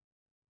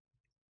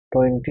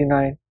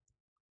 29,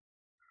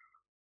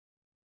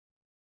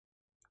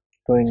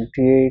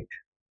 28,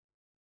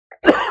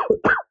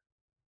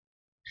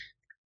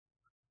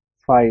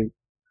 5,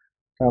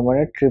 তার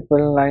মানে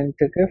 999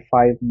 থেকে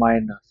 5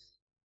 মাইনাস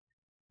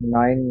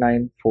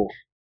 994।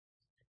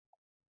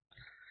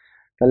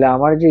 তাহলে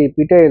আমার যে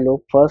এপিটা এলো,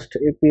 ফার্স্ট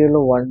এপি এলো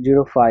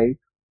 105,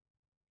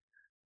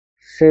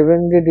 7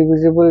 দিয়ে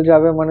ডিভিজিবল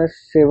যাবে মানে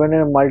 7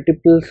 এর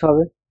মাল্টিপলস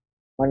হবে,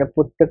 মানে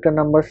প্রত্যেকটা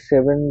নাম্বার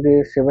 7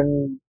 দিয়ে 7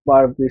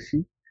 বার বেশি,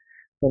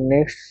 তো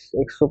নেক্সট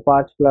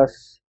 105 প্লাস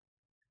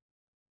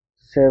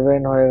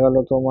 7 হয়ে গেল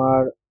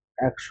তোমার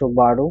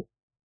 112,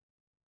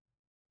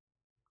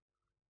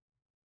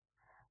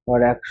 আর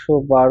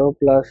 112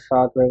 প্লাস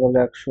 7 হয়ে গেল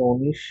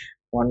 119,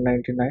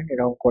 199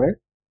 এরকম করে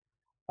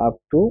আপ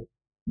টু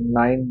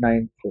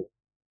 994।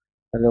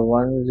 তাহলে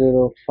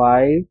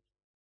 105,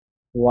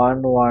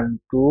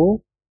 112,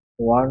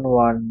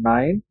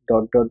 119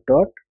 ডট ডট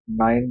ডট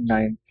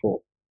 994।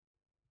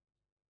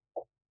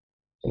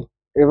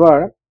 এবার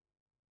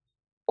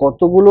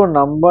কতগুলো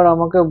নাম্বার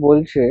আমাকে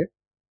বলছে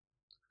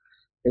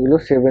এগুলো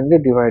 7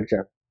 দিয়ে ডিভাইড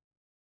যাবে।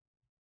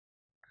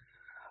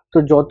 তো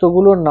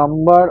যতগুলো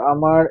নাম্বার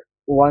আমার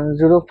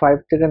 105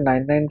 থেকে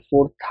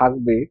 994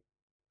 থাকবে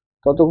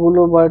ততগুলো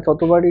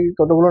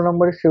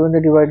নাম্বারই 7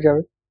 দিয়ে ডিভাইড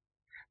যাবে।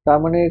 তার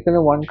মানে এখানে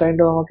ওয়ান কাইন্ড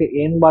অফ আমাকে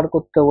n বার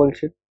করতে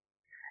বলছে।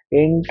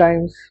 n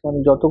টাইমস মানে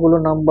যতগুলো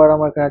নাম্বার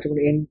আমার এখানে আছে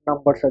n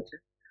নাম্বারস আছে,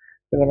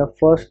 এখানে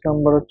ফার্স্ট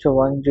নাম্বার হচ্ছে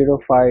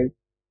 105,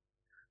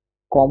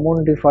 কমন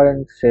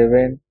ডিফারেন্স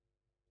 7,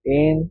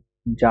 n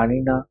জানি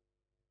না,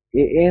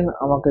 an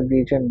আমাকে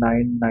দিয়েছে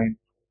 99।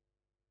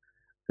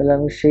 তাহলে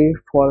আমি সেই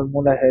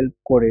ফর্মুলা হেল্প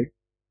করে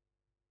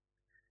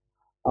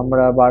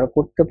আমরা বার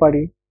করতে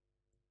পারি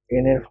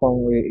n এর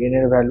n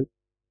এর ভ্যালু।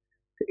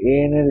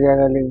 n এর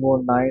জায়গায় লিখবো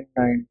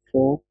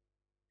 994,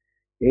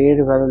 এর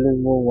ভ্যালু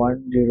লিখবো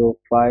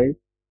 105,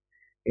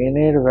 n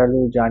এর ভ্যালু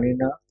জানি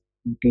না,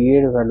 d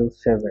এর value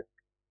 7।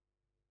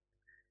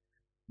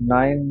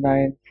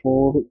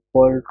 994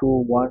 equal to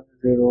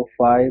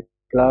 105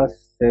 plus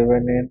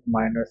 7n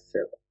minus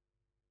 7।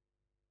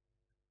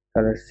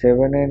 তাহলে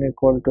 7n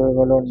equal to হয়ে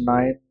গেল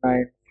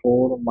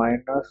 994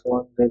 minus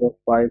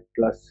 105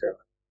 plus 7।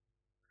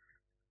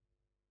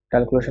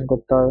 ক্যালকুলেশন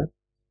করতে হবে।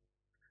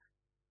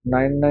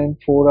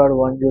 994 আর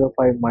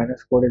 105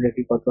 মাইনাস করে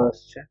দেখি কত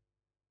আসছে।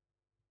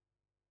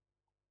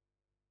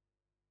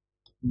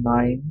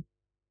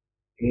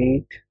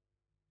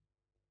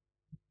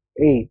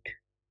 988,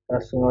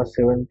 তার সঙ্গে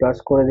 7 প্লাস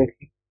করে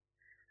দেখি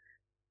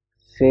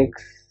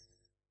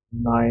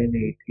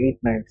 698,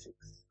 896।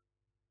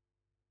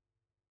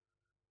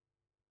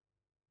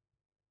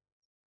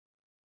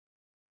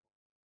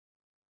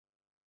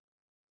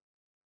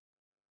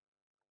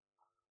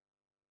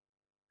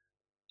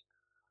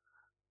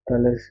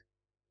 তাহলে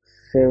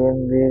 7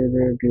 দিয়ে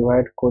যদি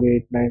ডিভাইড করি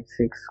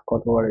 896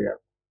 কতবারে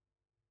যাবে?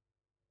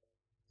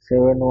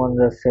 7 1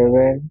 যা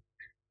 7,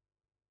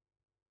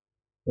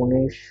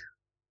 19,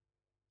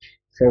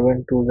 7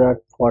 2 যা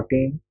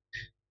 14,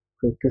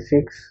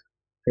 56,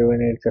 7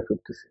 8 যা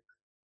 56।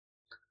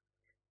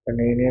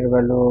 তাহলে n এর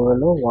ভ্যালু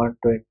হলো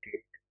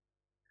 128।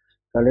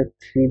 তাহলে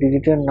 3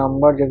 ডিজিটের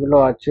নাম্বার যেগুলো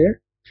আছে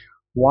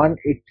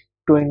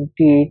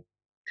 128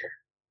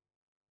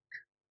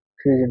 3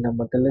 ডিজিট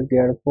নাম্বার, তাহলে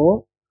therefore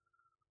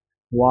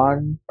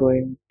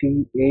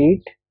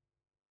 128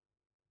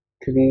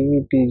 3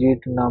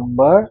 digit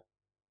number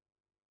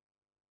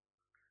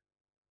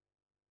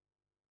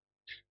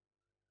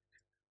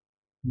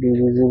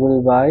divisible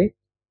by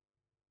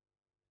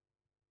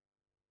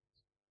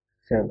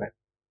 7।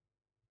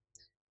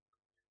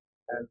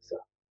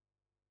 Answer.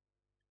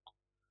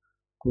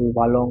 খুবই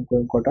ভালো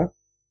অঙ্কটা।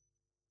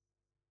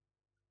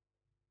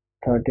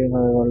 13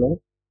 হয়ে গেল,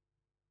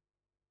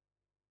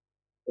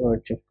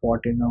 হচ্ছে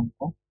 14 অঙ্ক।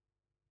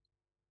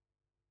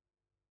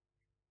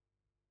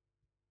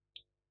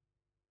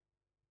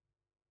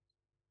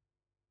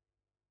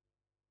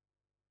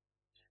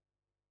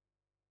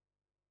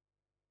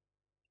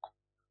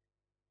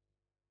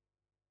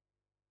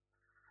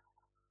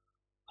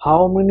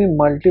 How many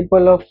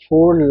multiple of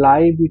 4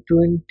 lie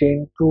between 10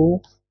 to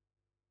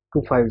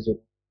 250?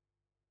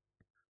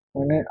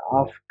 মানে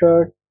after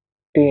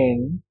 10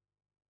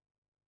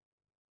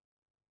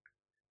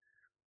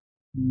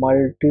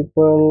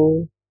 multiple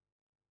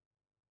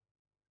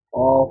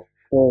of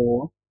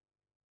 4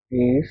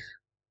 is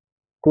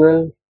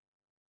 12.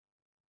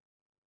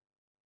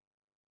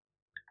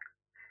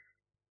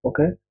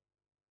 Okay,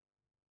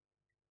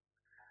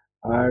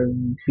 and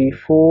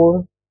before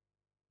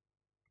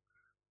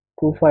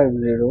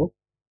 250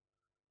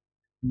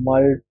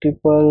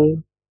 multiple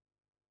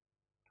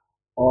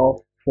of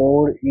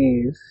 4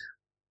 is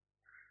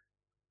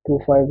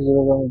 250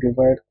 কে আমি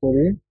ডিভাইড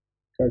করি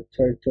 4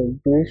 4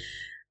 24,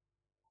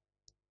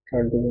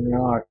 4 2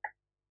 8,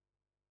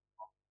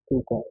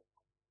 2 কম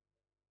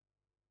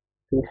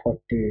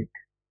 248,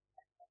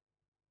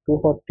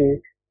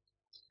 248।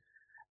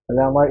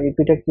 তাহলে আমার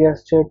ইপিটা কি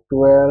আসছে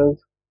 12,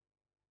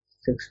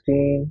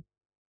 16,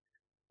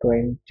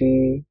 20,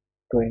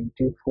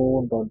 24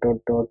 ডট ডট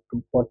ডট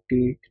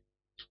 248,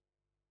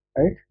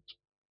 রাইট?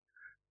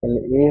 তাহলে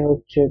এ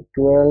হচ্ছে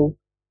 12,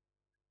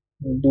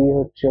 ডি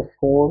হচ্ছে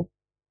 4,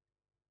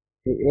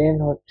 এন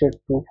হচ্ছে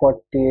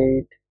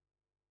 248,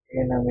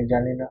 এন আমি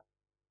জানি না,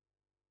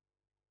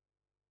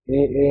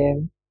 A N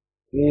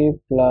A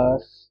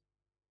plus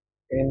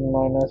n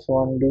minus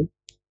 1d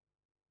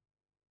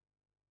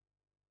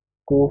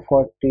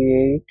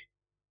 248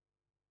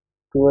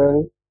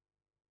 12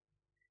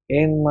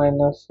 n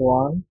minus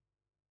 1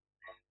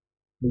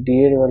 d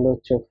এর ভ্যালু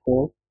হচ্ছে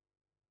 4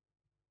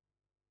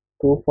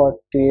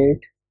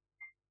 248,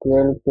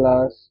 12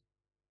 plus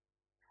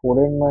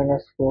 4n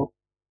minus 4,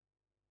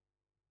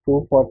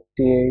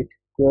 248,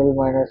 12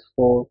 minus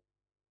 4,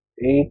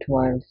 8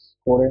 minus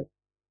 4n,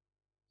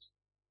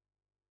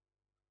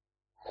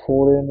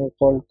 4n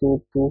equal to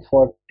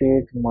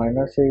 248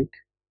 minus 8,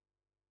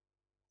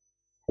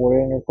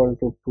 4n equal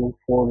to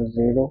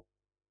 240,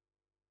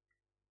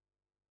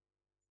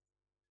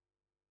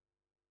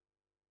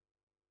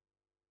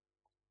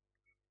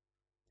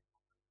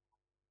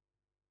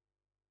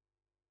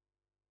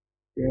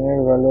 n এর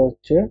ভ্যালু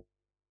হচ্ছে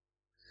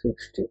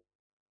 60।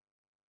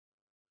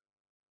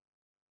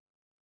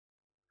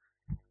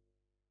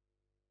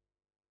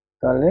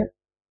 তাহলে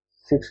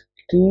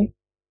 60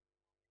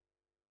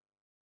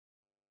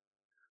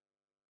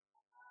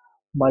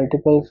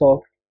 multiples of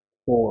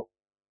 4,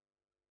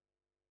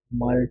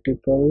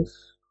 multiples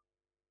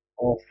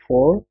of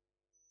 4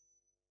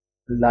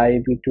 lie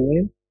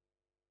between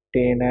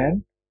 10 and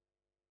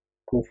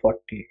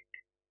 248।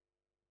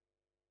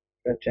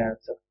 এটা হচ্ছে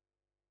answer.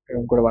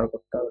 এরকম করে বার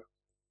করতে হবে।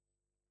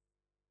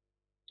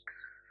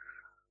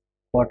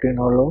 14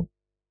 হলো,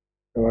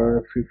 এবার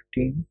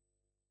 15,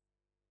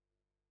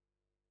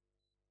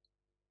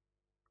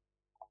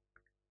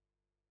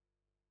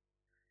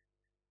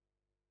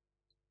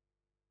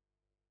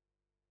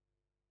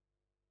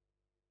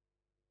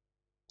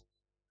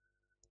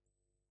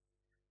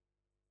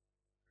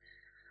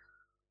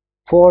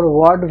 for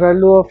what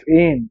value of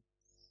n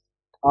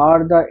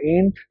are the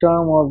nth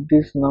term of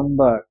this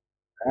number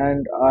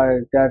and are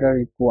that are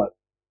equal।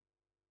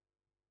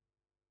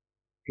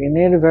 n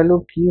এর ভ্যালু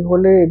কি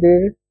হলে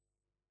এদের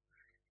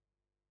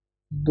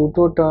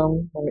দুটো টার্ম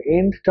মানে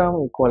nth টার্ম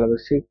ইকুয়াল হবে,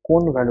 সেই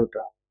কোন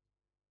ভ্যালুটা,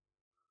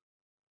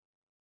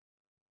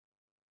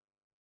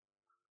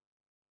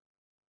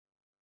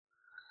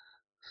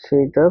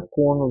 সেইটা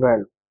কোন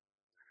ভ্যালু,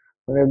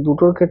 মানে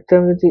দুটোর ক্ষেত্রে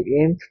আমি যদি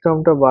nth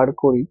টার্মটা বার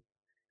করি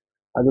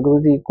আর দুটো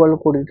যদি ইকুয়াল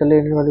করি তাহলে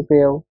n এর ভ্যালু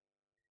পেয়ে যাবো।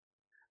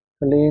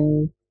 তাহলে in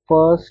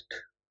first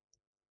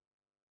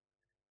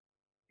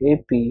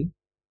AP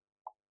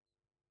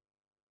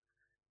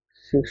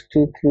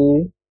 63,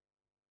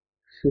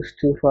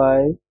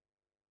 65,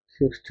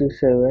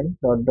 67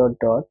 dot dot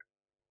dot,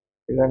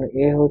 এখানে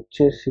a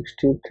হচ্ছে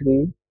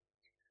 63,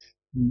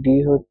 d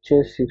হচ্ছে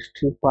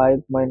 65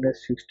 মাইনাস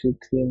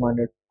 63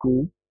 মানে 2,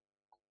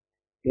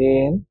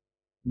 an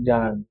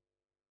জানান।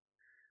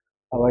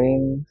 আবার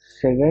in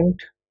second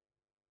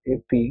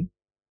AP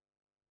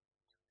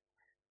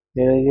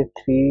there is a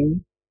 3,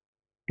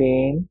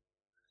 10,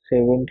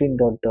 17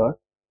 dot dot,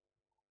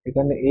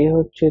 এখানে a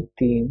হচ্ছে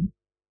 3,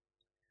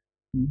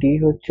 d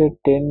হচ্ছে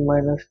 10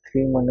 মাইনাস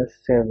 3 মানে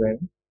 7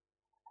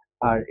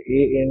 আর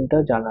an টা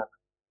জানা না।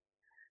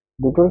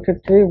 দুটোর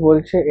ক্ষেত্রেই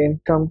বলছে n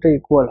টার্মটা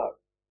ইকুয়াল হবে।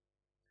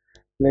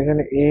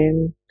 এখানে n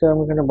টা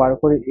আমি এখানে বার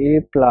করি a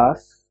plus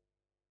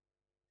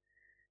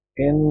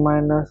n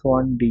minus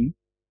 1d,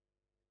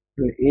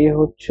 a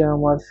হচ্ছে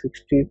আমার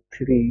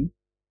 63,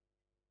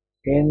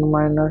 n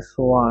মাইনাস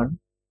 1,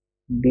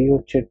 d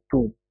হচ্ছে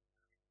 2,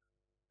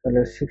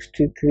 তাহলে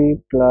 63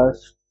 plus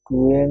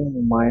 2n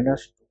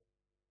minus 2,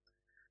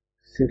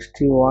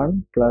 61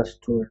 plus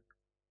 2n।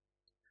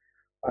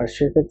 আর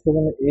সেক্ষেত্রে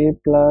এখানে a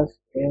plus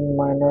n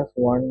minus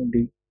 1d,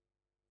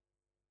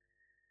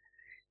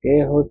 a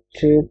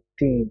হচ্ছে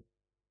 3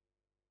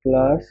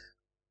 প্লাস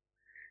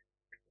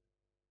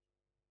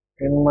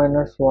n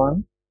মাইনাস 1,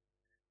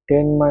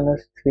 10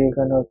 মাইনাস 3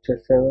 এখানে হচ্ছে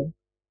 7,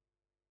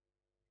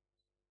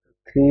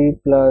 3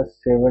 plus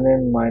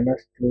 7n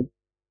minus 3,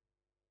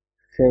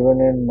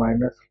 7n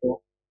minus 4,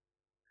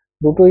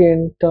 দুটোই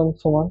n টার্ম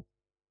সমান।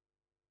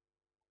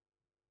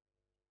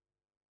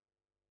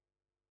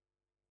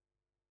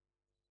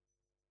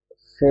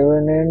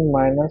 7n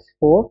মাইনাস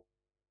 4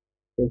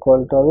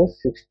 ইকুয়াল টু হবে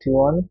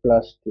 61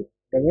 প্লাস 2,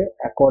 এটাকে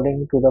অ্যাকর্ডিং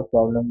টু দ্য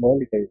প্রবলেম বলে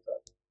লিখে দিতে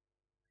হবে।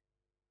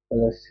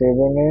 তাহলে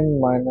 7n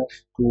minus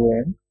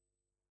 2n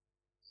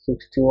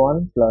 61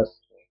 plus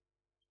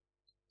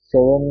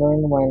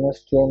 7n minus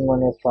 2n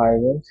মানে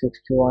 5n,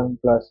 61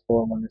 প্লাস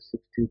 4 মানে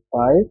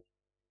 65,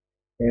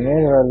 n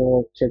এর ভ্যালু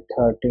হচ্ছে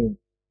 13।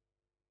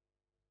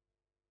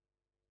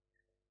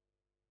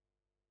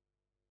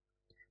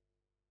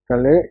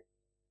 তাহলে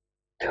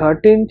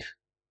 13th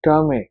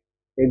টার্মে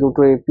এই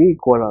দুটো এপি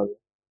ইকুয়াল হবে,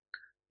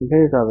 লিখে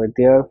দিতে হবে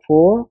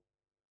therefore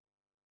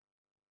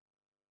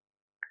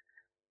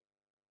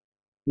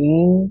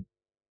in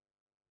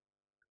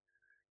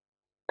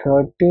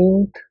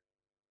 13th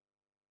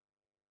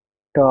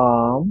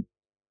term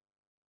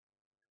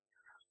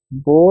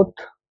both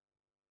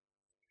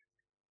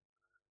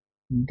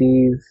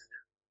these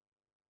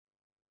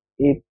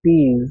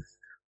APs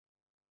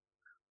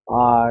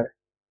are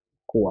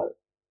equal।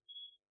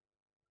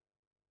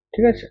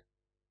 ঠিক আছে,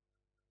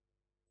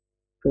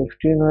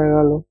 15 হয়ে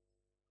গেল।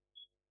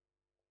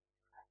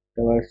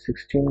 এবার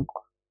 16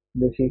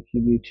 দেখি কি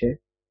দিচ্ছে।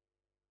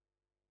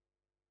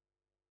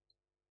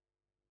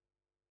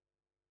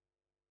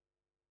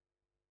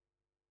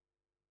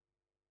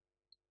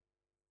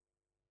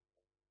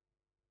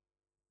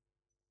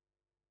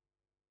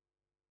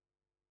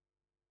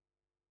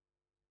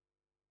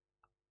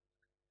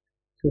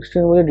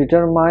 16 will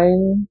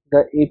determine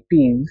the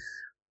APs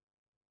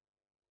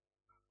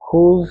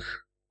whose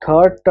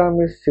third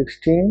term is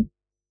 16,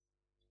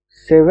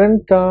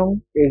 seventh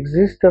term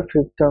exists the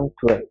fifth term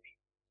 12.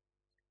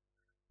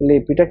 তাহলে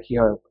এপিটা কি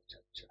হবে বলছে?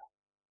 আচ্ছা,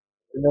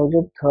 এটা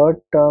হচ্ছে থার্ড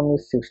টার্ম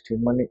ইজ 16,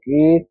 মানে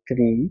A3,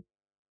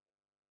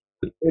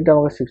 এটা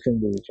আমাকে 16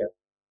 দিয়ে দিচ্ছে,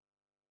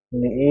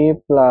 মানে A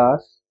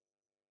প্লাস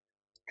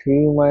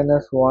 3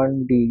 minus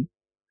 1D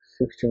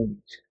 16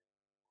 দিচ্ছে,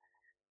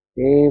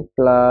 A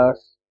plus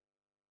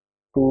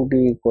 2D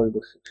equal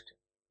to 16,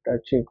 এটা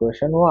হচ্ছে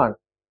ইকুয়েশন 1।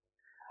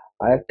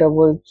 আরেকটা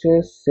বলছে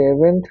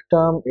seventh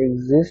term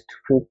exist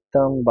fifth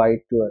term by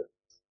 12,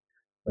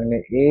 মানে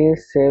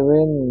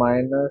A7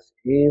 minus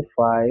A5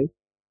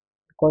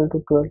 equal to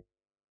 12,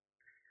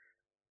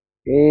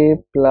 A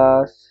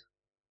plus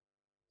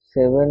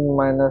 7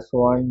 minus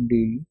 1D,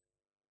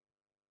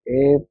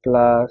 A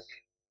plus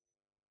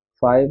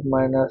 5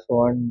 minus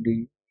 1D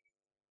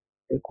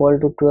equal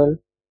to 12,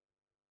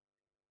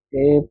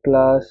 A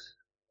plus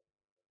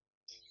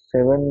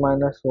 7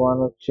 minus 1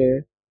 হচ্ছে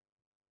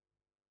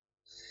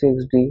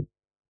 6D,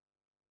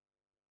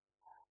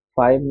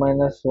 5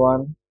 minus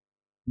 1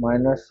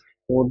 minus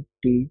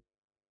 4D,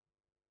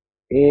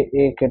 A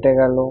কেটে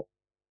গেল,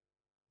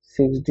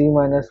 6D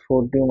minus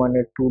 4D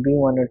মানে 2D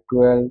মানে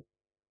 12,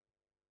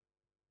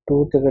 2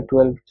 থেকে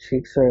 12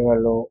 6 হয়ে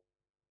গেল,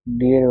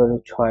 D এর ভ্যালু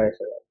 6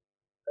 এসে গেল।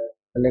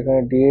 তাহলে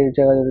এখানে D এর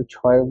জায়গায় যদি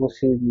 6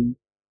 বসিয়ে দিই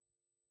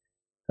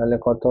তাহলে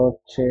কত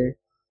হচ্ছে,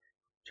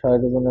 6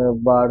 দুগুণে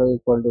 12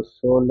 equal to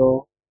 16,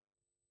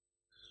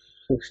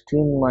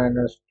 16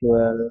 minus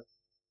 12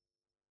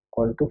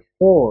 equal to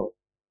 4,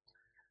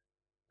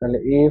 তাহলে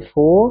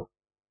A4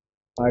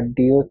 আর D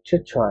হচ্ছে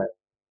 6,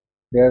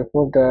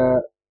 therefore the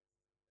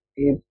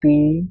AP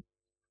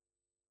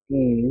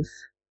is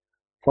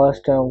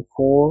first term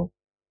 4,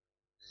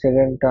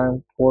 second term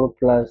 4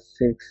 plus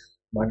 6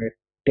 মানে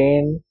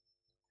 10,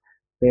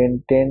 then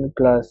 10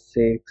 plus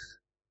 6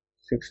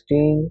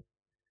 16,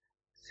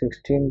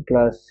 16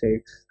 plus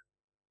 6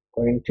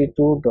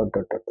 22 dot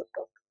dot dot dot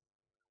dot,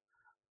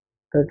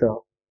 তাই তো?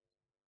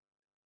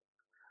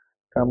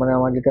 তার মানে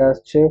আমার যেটা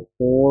আসছে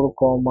 4,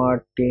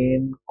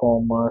 10,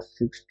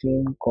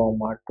 16,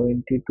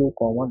 22,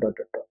 dot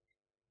dot dot,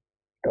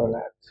 এটা হলো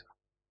answer।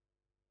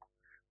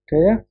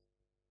 ঠিক আছে,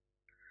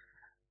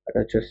 এটা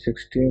হচ্ছে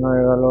 16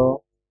 হয়ে গেল,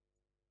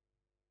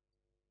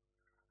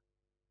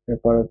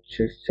 এরপর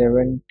হচ্ছে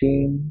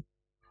 17,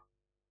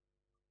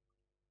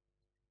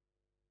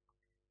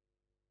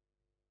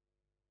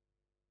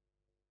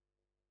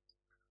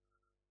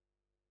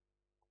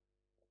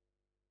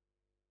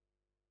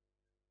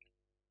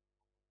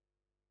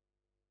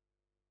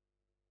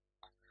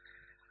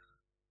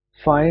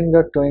 find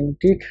the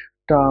 20th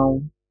term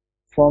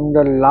from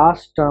the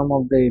last term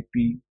of the AP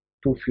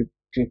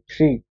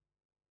 253,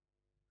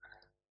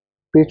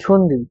 পেছন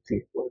দিক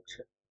দিয়ে বলছে,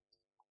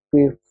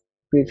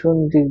 পেছন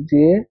দিক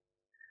দিয়ে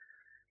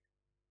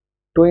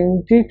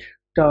 20th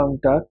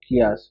টার্মটা কি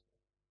আসবে?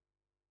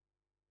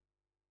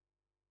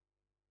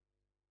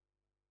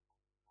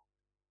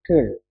 ঠিক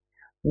আছে,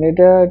 মানে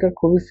এটা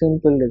খুবই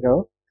সিম্পল, দেখাও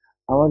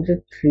আমার যে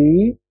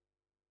 3,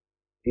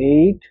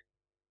 8,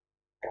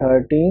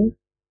 13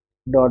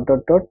 ডট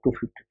ডট ডট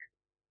 253,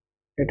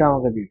 এটা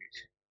আমাকে দিয়ে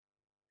দিয়েছে।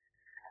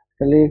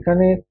 তাহলে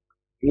এখানে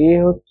এ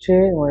হচ্ছে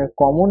মানে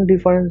কমন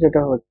ডিফারেন্স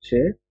যেটা হচ্ছে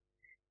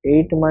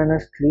 8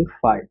 minus 3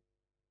 5,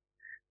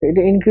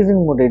 এটা ইনক্রিজিং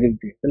মোডে এদিক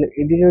দিয়ে, তাহলে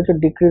এদিকে হচ্ছে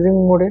ডিক্রিজিং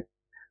মোডে,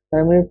 তাই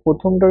আমি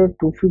প্রথমটা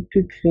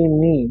 253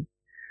 নিই,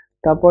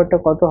 তারপরটা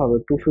কত হবে,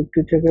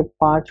 250 থেকে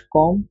 5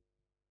 কম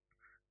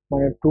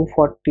মানে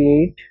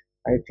 248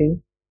 আই থিঙ্ক,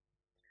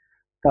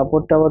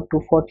 তারপরটা আবার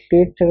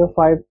 248 থেকে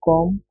 5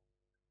 কম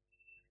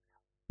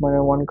মানে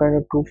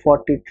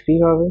 243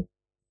 হবে,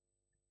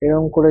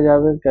 এরকম করে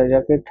যাবে,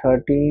 যাকে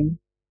 13,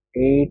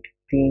 8,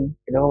 3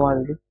 এরকম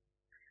আসবে,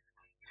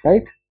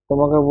 রাইট?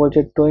 তোমাকে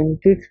বলছে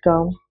 20th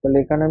টার্ম, তাহলে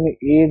এখানে আমি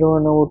এ ধরে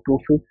নেবো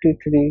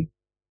 253,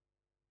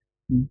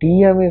 ডি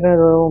আমি এখানে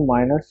ধরে নেবো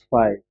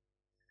 -5,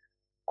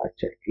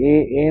 আচ্ছা এ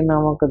এন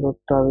আমাকে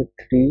ধরতে হবে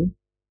 3,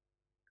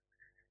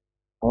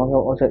 আমাকে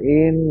আচ্ছা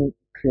এন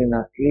 3 না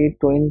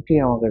A20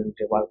 আমাকে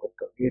দিচ্ছে বার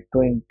করতে হবে,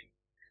 A20,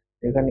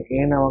 এখানে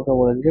এন আমাকে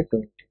বলে দিচ্ছে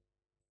 20,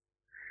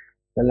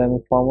 তাহলে আমি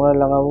ফর্মুলা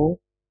লাগাবো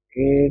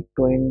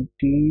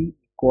A20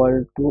 equal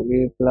to A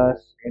plus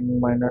n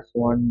minus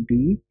 1D,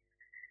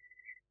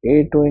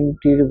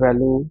 A20 এর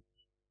ভ্যালু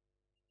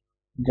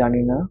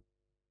জানি না,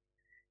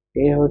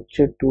 এ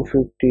হচ্ছে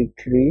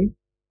 253,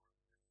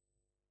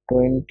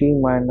 20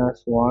 minus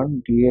 1,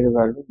 D এর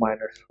ভ্যালু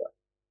 -5,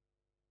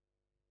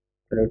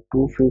 তাহলে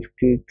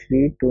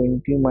 253,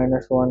 20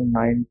 minus 1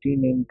 19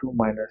 into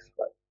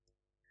 -5,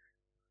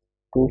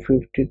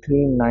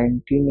 253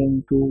 19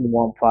 into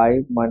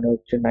 5 মানে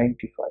হচ্ছে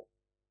 95,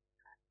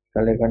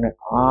 তাহলে এখানে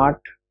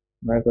 8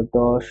 মানে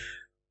 10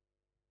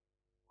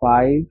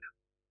 5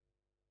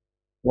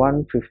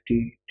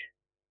 158,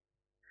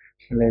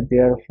 তাহলে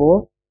therefore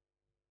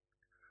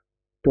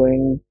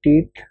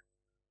 20th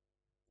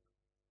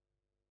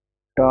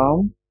term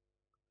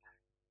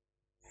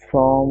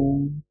from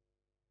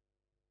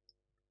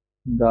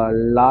The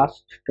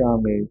last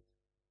term is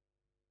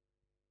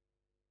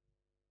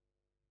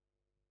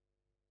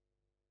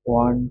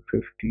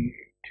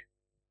 158.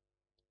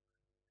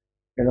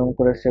 এরকম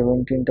করে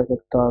 17টা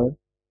করতে হবে।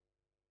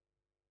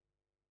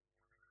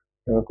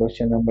 এবার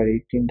কোয়েশ্চেন নাম্বার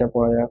 18টা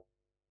পড়া যাক।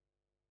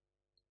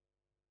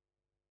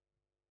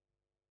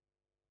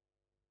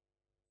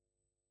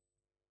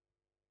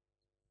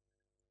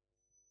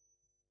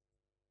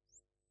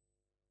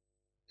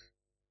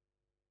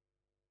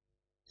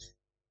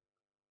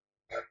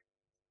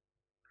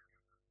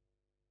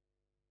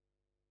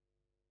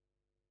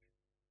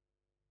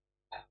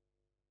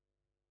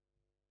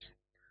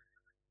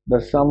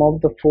 The sum of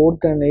the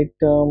fourth and eighth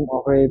term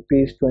of AP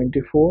is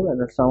 24, and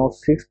the sum of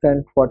sixth and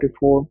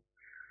 44,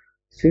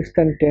 sixth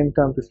and 10th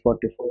term is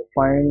 44.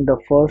 Find the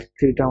first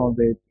three term of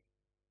the AP.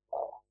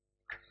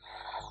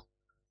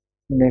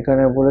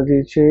 এখানে বলে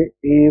দিয়েছে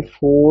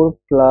A4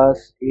 plus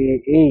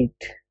A8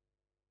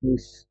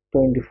 is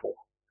 24,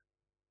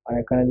 আর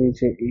এখানে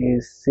দিয়েছে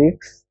A6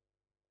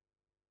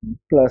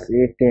 plus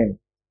A10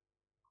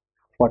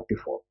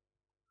 44।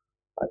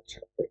 আচ্ছা,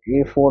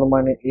 A4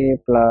 মানে A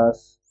plus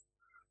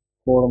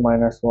 4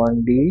 minus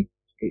 1D,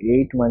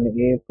 A8 মানে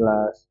A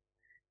plus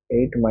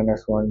 8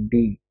 minus 1D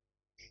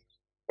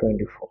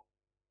 24।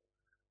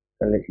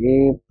 তাহলে A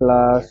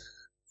plus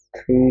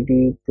 3D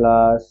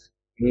plus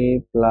A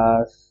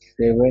plus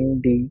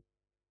 7D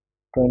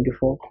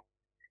 24,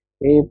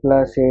 A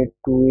plus 8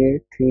 2A,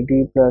 3D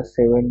plus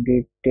 7D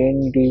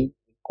 10D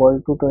equal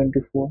to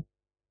 24।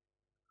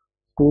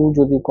 2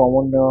 যদি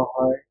common নেওয়া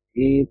হয়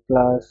A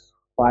plus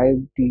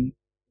 5D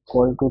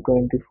equal to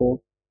 24।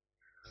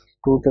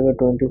 2 থেকে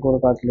 24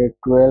 কাটলে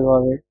 12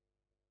 হবে,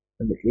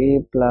 তাহলে A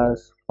plus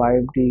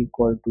 5D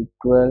equal to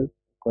 12,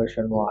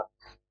 question 1।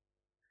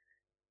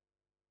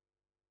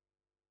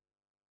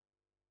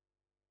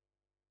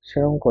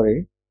 সেরকম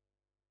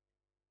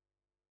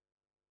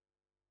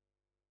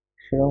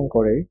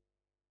করে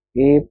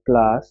A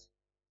plus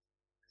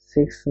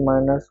 6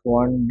 minus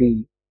 1D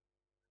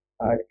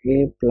R A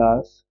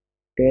plus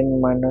 10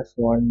 minus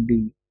 1D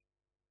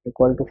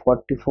equal to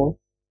 44।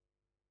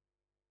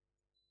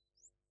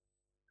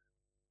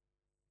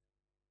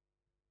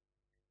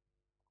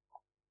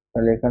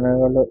 তাহলে এখানে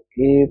গেল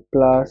A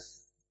plus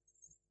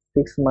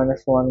 6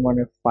 minus 1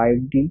 মানে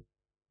 5D,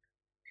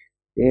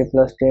 A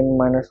plus 10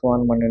 minus 1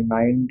 মানে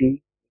 9D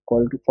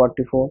equal to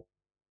 44।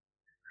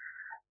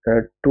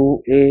 তাহলে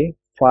 2A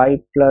 5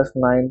 plus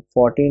 9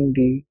 14D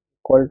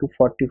equal to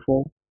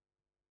 44।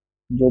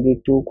 যদি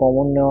 2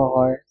 common নেওয়া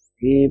হয়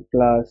A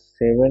plus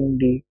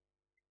 7D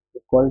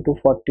equal to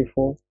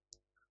 44।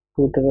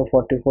 2 থেকে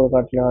 44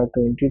 কাটলে হয়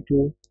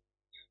 22,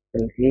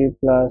 তাহলে A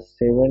plus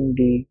 7D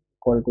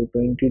equal to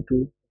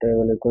 22। এটা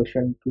হলো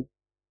ইকুয়েশন 2।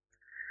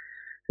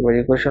 এবার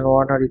ইকুয়েশন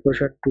 1 আর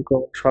ইকুয়েশন 2 কে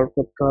সলভ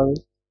করতে হবে।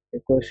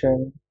 Equation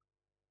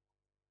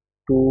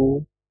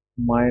 2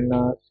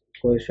 minus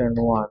equation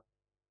 1,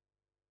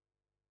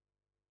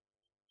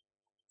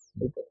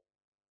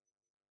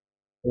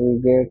 we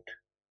get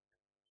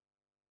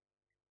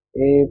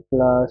A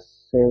plus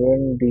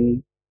 7D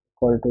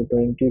equal to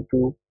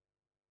 22,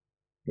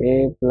 A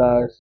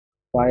plus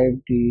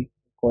 5D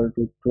equal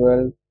to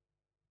 12,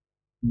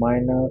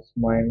 minus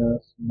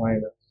minus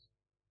minus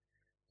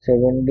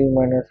 7D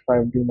minus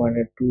 5D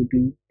মানে 2D,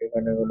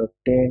 এখানে হলো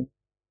 10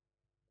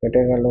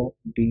 কেটে গেল,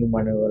 D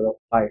মানে হলো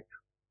 5।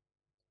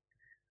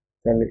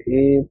 তাহলে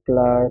A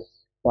plus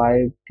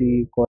 5D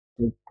equal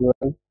to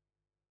 12,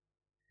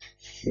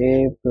 A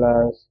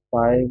plus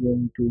 5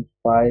 into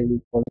 5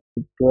 equal to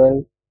 12,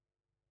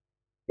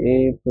 A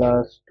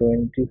plus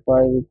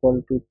 25 equal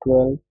to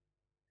 12,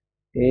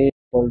 A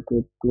equal to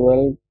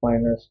 12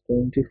 minus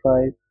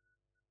 25,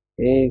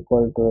 A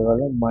equal to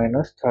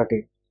minus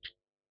 30।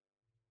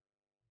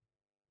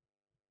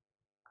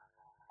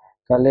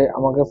 তাহলে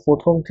আমাকে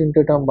প্রথম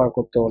তিনটে টার্ম বার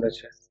করতে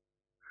বলেছে।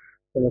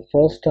 তাহলে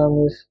first term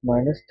is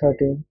minus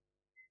 13,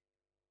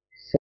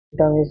 second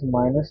term is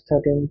minus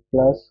 13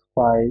 plus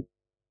 5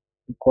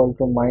 equal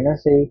to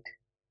minus 8,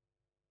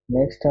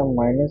 next term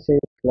minus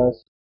 8 plus,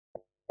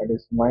 that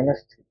is minus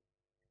 3,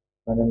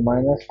 মানে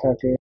minus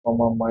 13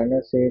 comma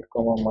minus 8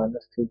 comma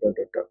minus 3 dot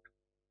dot dot।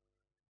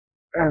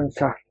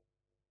 Answer।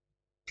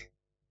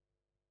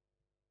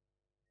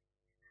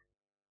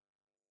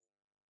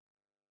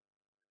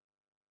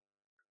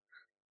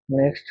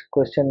 Next,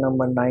 question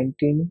number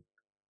 19।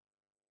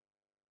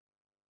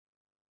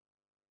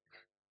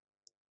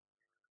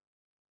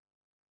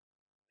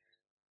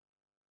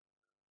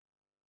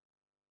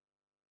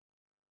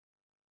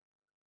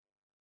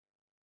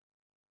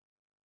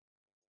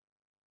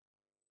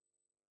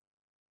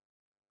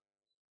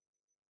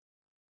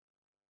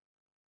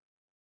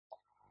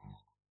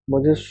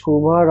 मुझे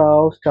Shubha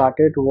Rao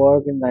started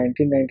work in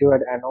 1990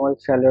 at annual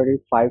salary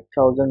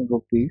 5,000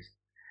 rupees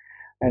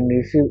and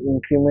received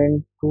increment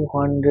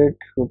 200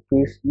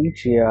 rupees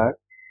each year.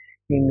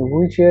 In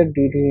which year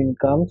did he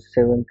income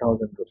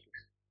 7,000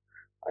 rupees?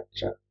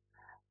 আচ্ছা,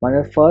 মানে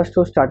first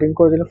ও starting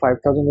করেছিল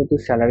 5,000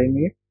 rupees salary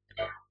নিয়ে,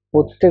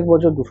 প্রত্যেক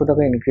বছর 200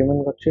 টাকা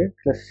increment হচ্ছে,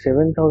 তাহলে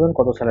 7,000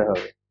 কত সালে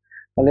হবে?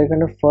 তাহলে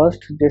এখানে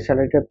ফার্স্ট যে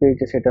স্যালারিটা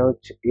পেয়েছে সেটা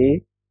হচ্ছে এ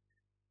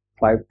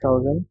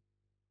 5000,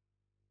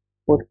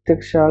 প্রত্যেক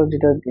সাল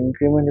যেটা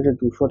ইনক্রিমেন্ট হচ্ছে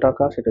 200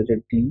 টাকা, সেটা হচ্ছে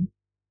ডি।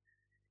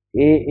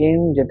 এ এন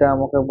যেটা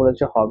আমাকে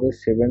বলেছে হবে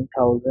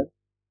 7000,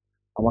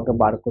 আমাকে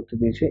বার করতে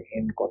দিয়েছে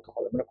এন কত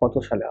হবে, মানে কত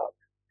সালে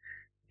হবে।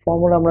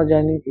 ফর্মুলা আমরা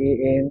জানি, A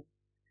N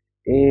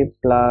A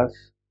plus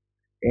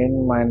N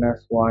minus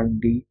one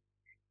D.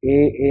 A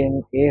N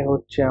A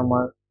হচ্ছে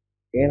আমার,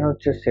 এন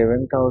হচ্ছে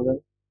 7000,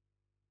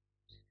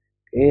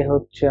 এ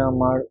হচ্ছে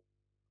আমার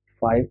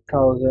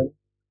 5000,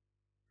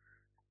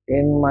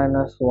 এন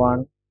মাইনাস ওয়ান,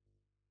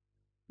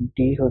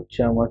 ডি হচ্ছে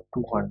আমার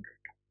 200।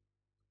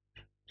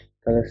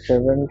 তাহলে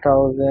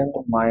 7000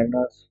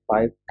 minus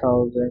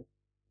 5000,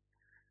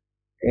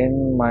 N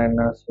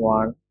minus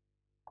one,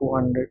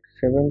 200,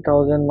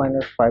 7000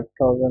 minus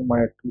 5000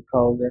 minus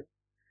 2000,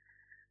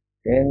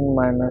 n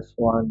minus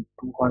 1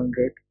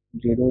 200,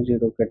 0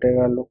 0 কেটে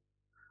গেল,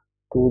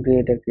 2 দিয়ে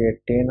এটাকে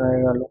 10 হয়ে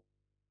গেল।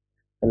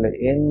 তাহলে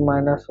n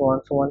minus 1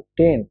 সমান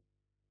 10,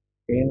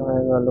 n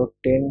হয়ে গেল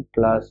 10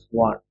 plus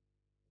 1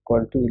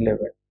 equal to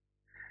 11,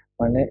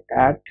 মানে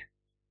at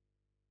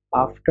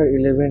after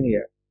 11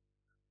 year,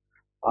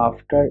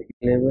 after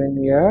 11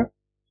 year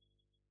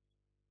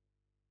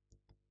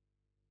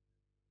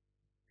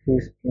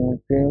his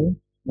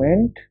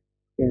increment,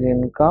 his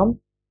income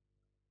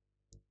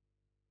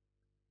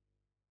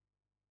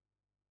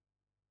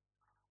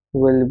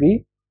will be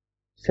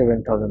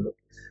 7000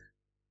 rupees.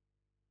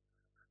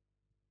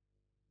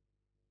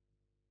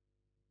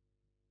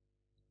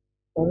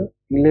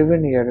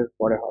 11 ইয়ারের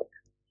পরে হবে।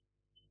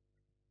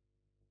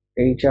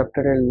 এই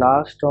চ্যাপ্টারের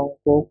লাস্ট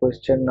অঙ্ক,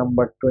 কোয়েশ্চেন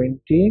নাম্বার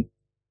 20,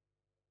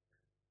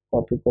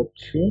 কপি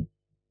করছি।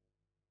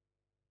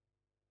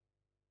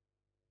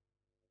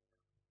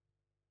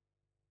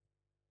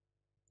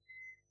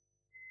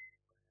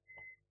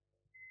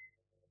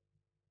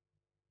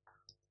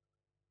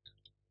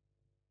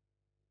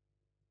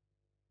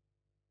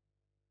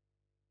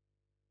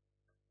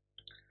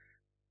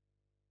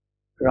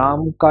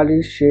 Ramkali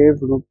save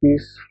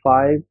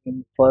 ₹5 in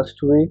first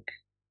week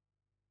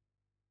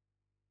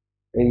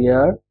a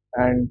year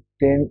and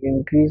then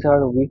increase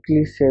her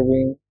weekly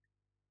saving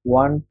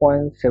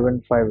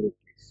 1.75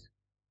 rupees.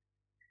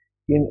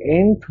 In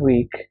nth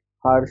week,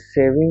 her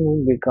saving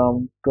will become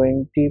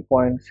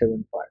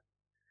 20.75.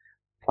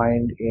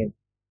 Find n.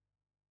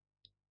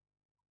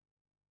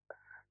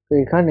 তো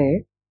এখানে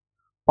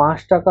 5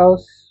 টাকাও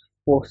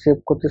সেভ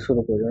করতে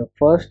শুরু করেছে,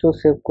 ফার্স্ট ও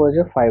সেভ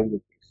করেছে 5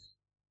 রুপিস,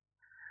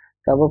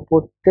 তারপর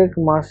প্রত্যেক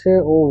মাসে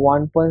ও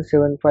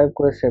 1.75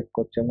 করে সেভ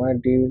করছে, মানে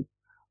ডি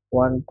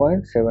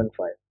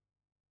 1.75,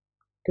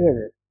 ঠিক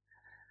আছে।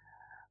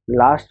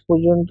 লাস্ট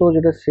পর্যন্ত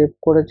যেটা সেভ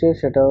করেছে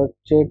সেটা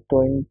হচ্ছে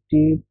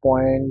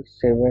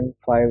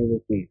 20.75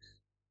 রুপিস।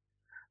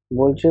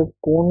 বলছে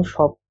কোন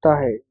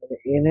সপ্তাহে, মানে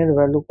এন এর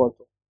ভ্যালু কত,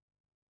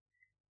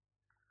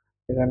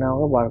 এখানে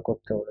আমাকে বার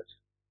করতে বলেছে।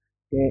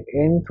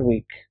 nth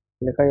উইক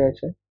লেখা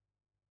যাচ্ছে,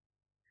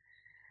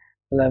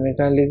 তাহলে আমি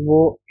এখানে লিখবো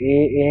A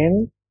N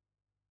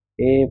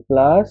A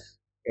plus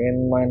N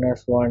minus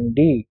one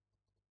D.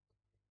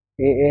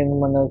 A N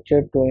মানে হচ্ছে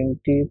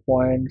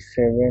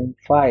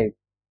 20.75,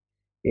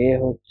 এ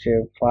হচ্ছে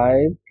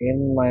 5, n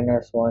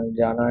মাইনাস 1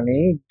 জানা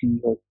নেই, ডি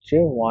হচ্ছে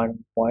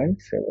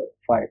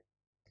 1.75।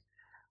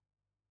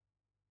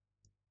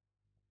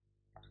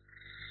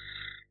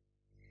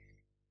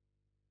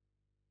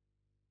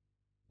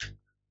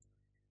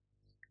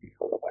 কি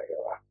হলো ভাই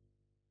বাবা।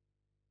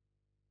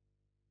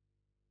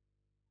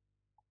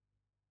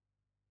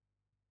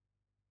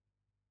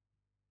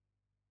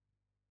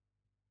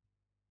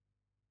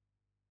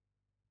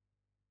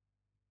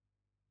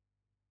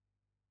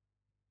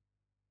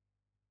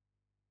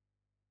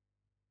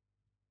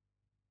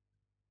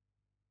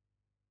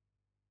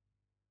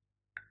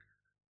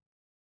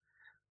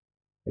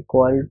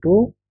 Equal to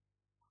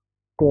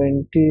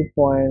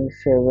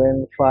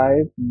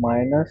 20.75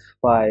 minus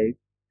 5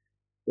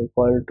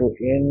 equal to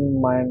n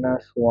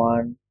minus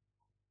 1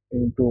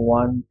 into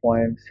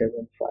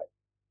 1.75,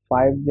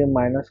 5 দিয়ে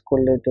মাইনাস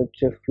করলে এটা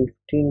হচ্ছে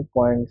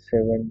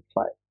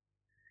 15.75,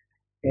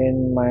 n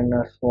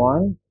minus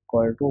 1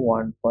 equal to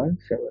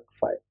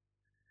 1.75,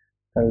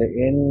 তাহলে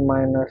n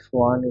minus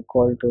 1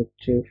 equal to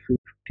হচ্ছে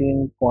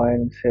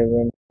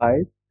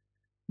 15.75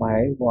 by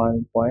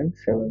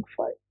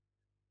 1.75,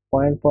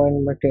 পয়েন্ট পয়েন্ট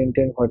বা 10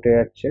 10 ঘটে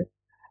যাচ্ছে।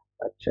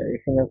 আচ্ছা,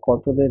 এখানে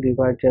কত দিয়ে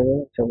ডিভাইড যাবে,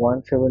 আচ্ছা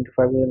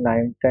 175 দিয়ে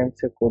 9 টাইমস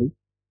এ করি,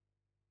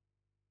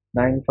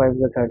 9 5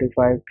 যা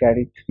 35,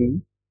 ক্যারি 3,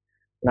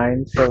 9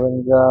 7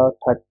 যা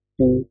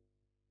 30,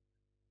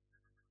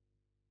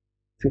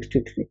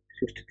 63,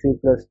 63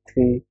 plus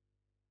 3,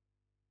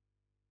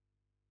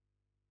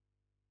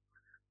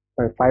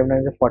 5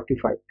 9 যা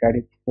 45,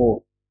 ক্যারি 4,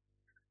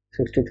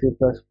 63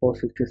 plus 4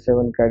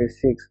 67, ক্যারি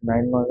 6,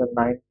 9 1 যা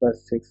 9 plus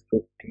 6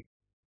 50,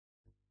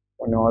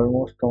 মানে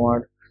অলমোস্ট তোমার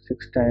 6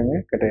 টাইমে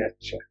কেটে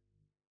যাচ্ছে।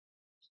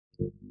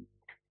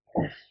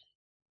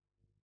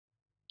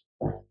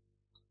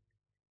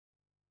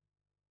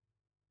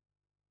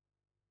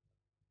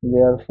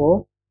 Therefore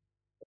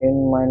n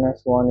minus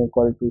 1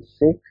 equal to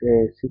 6,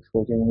 6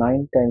 বলছি 9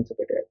 টাইমস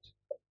কেটে যাচ্ছে,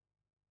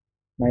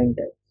 9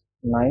 টাইমস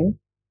 9,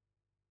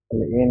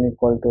 তাহলে n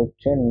equal to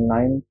হচ্ছে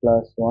 9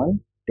 plus 1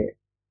 10,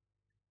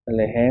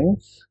 তাহলে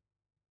hence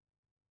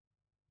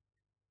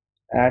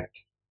at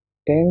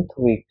 10th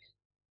week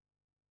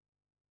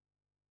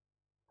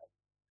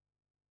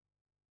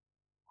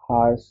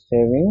her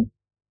saving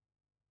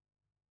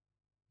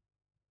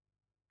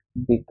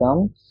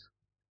becomes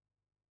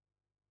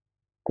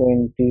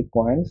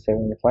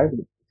 20.75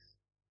 rupees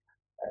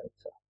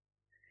answer।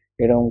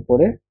 এরকম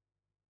করে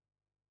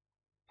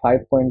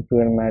 5.2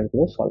 এর ম্যাথ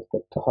গুলো সলভ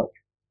করতে হবে।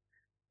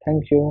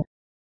 Thank you.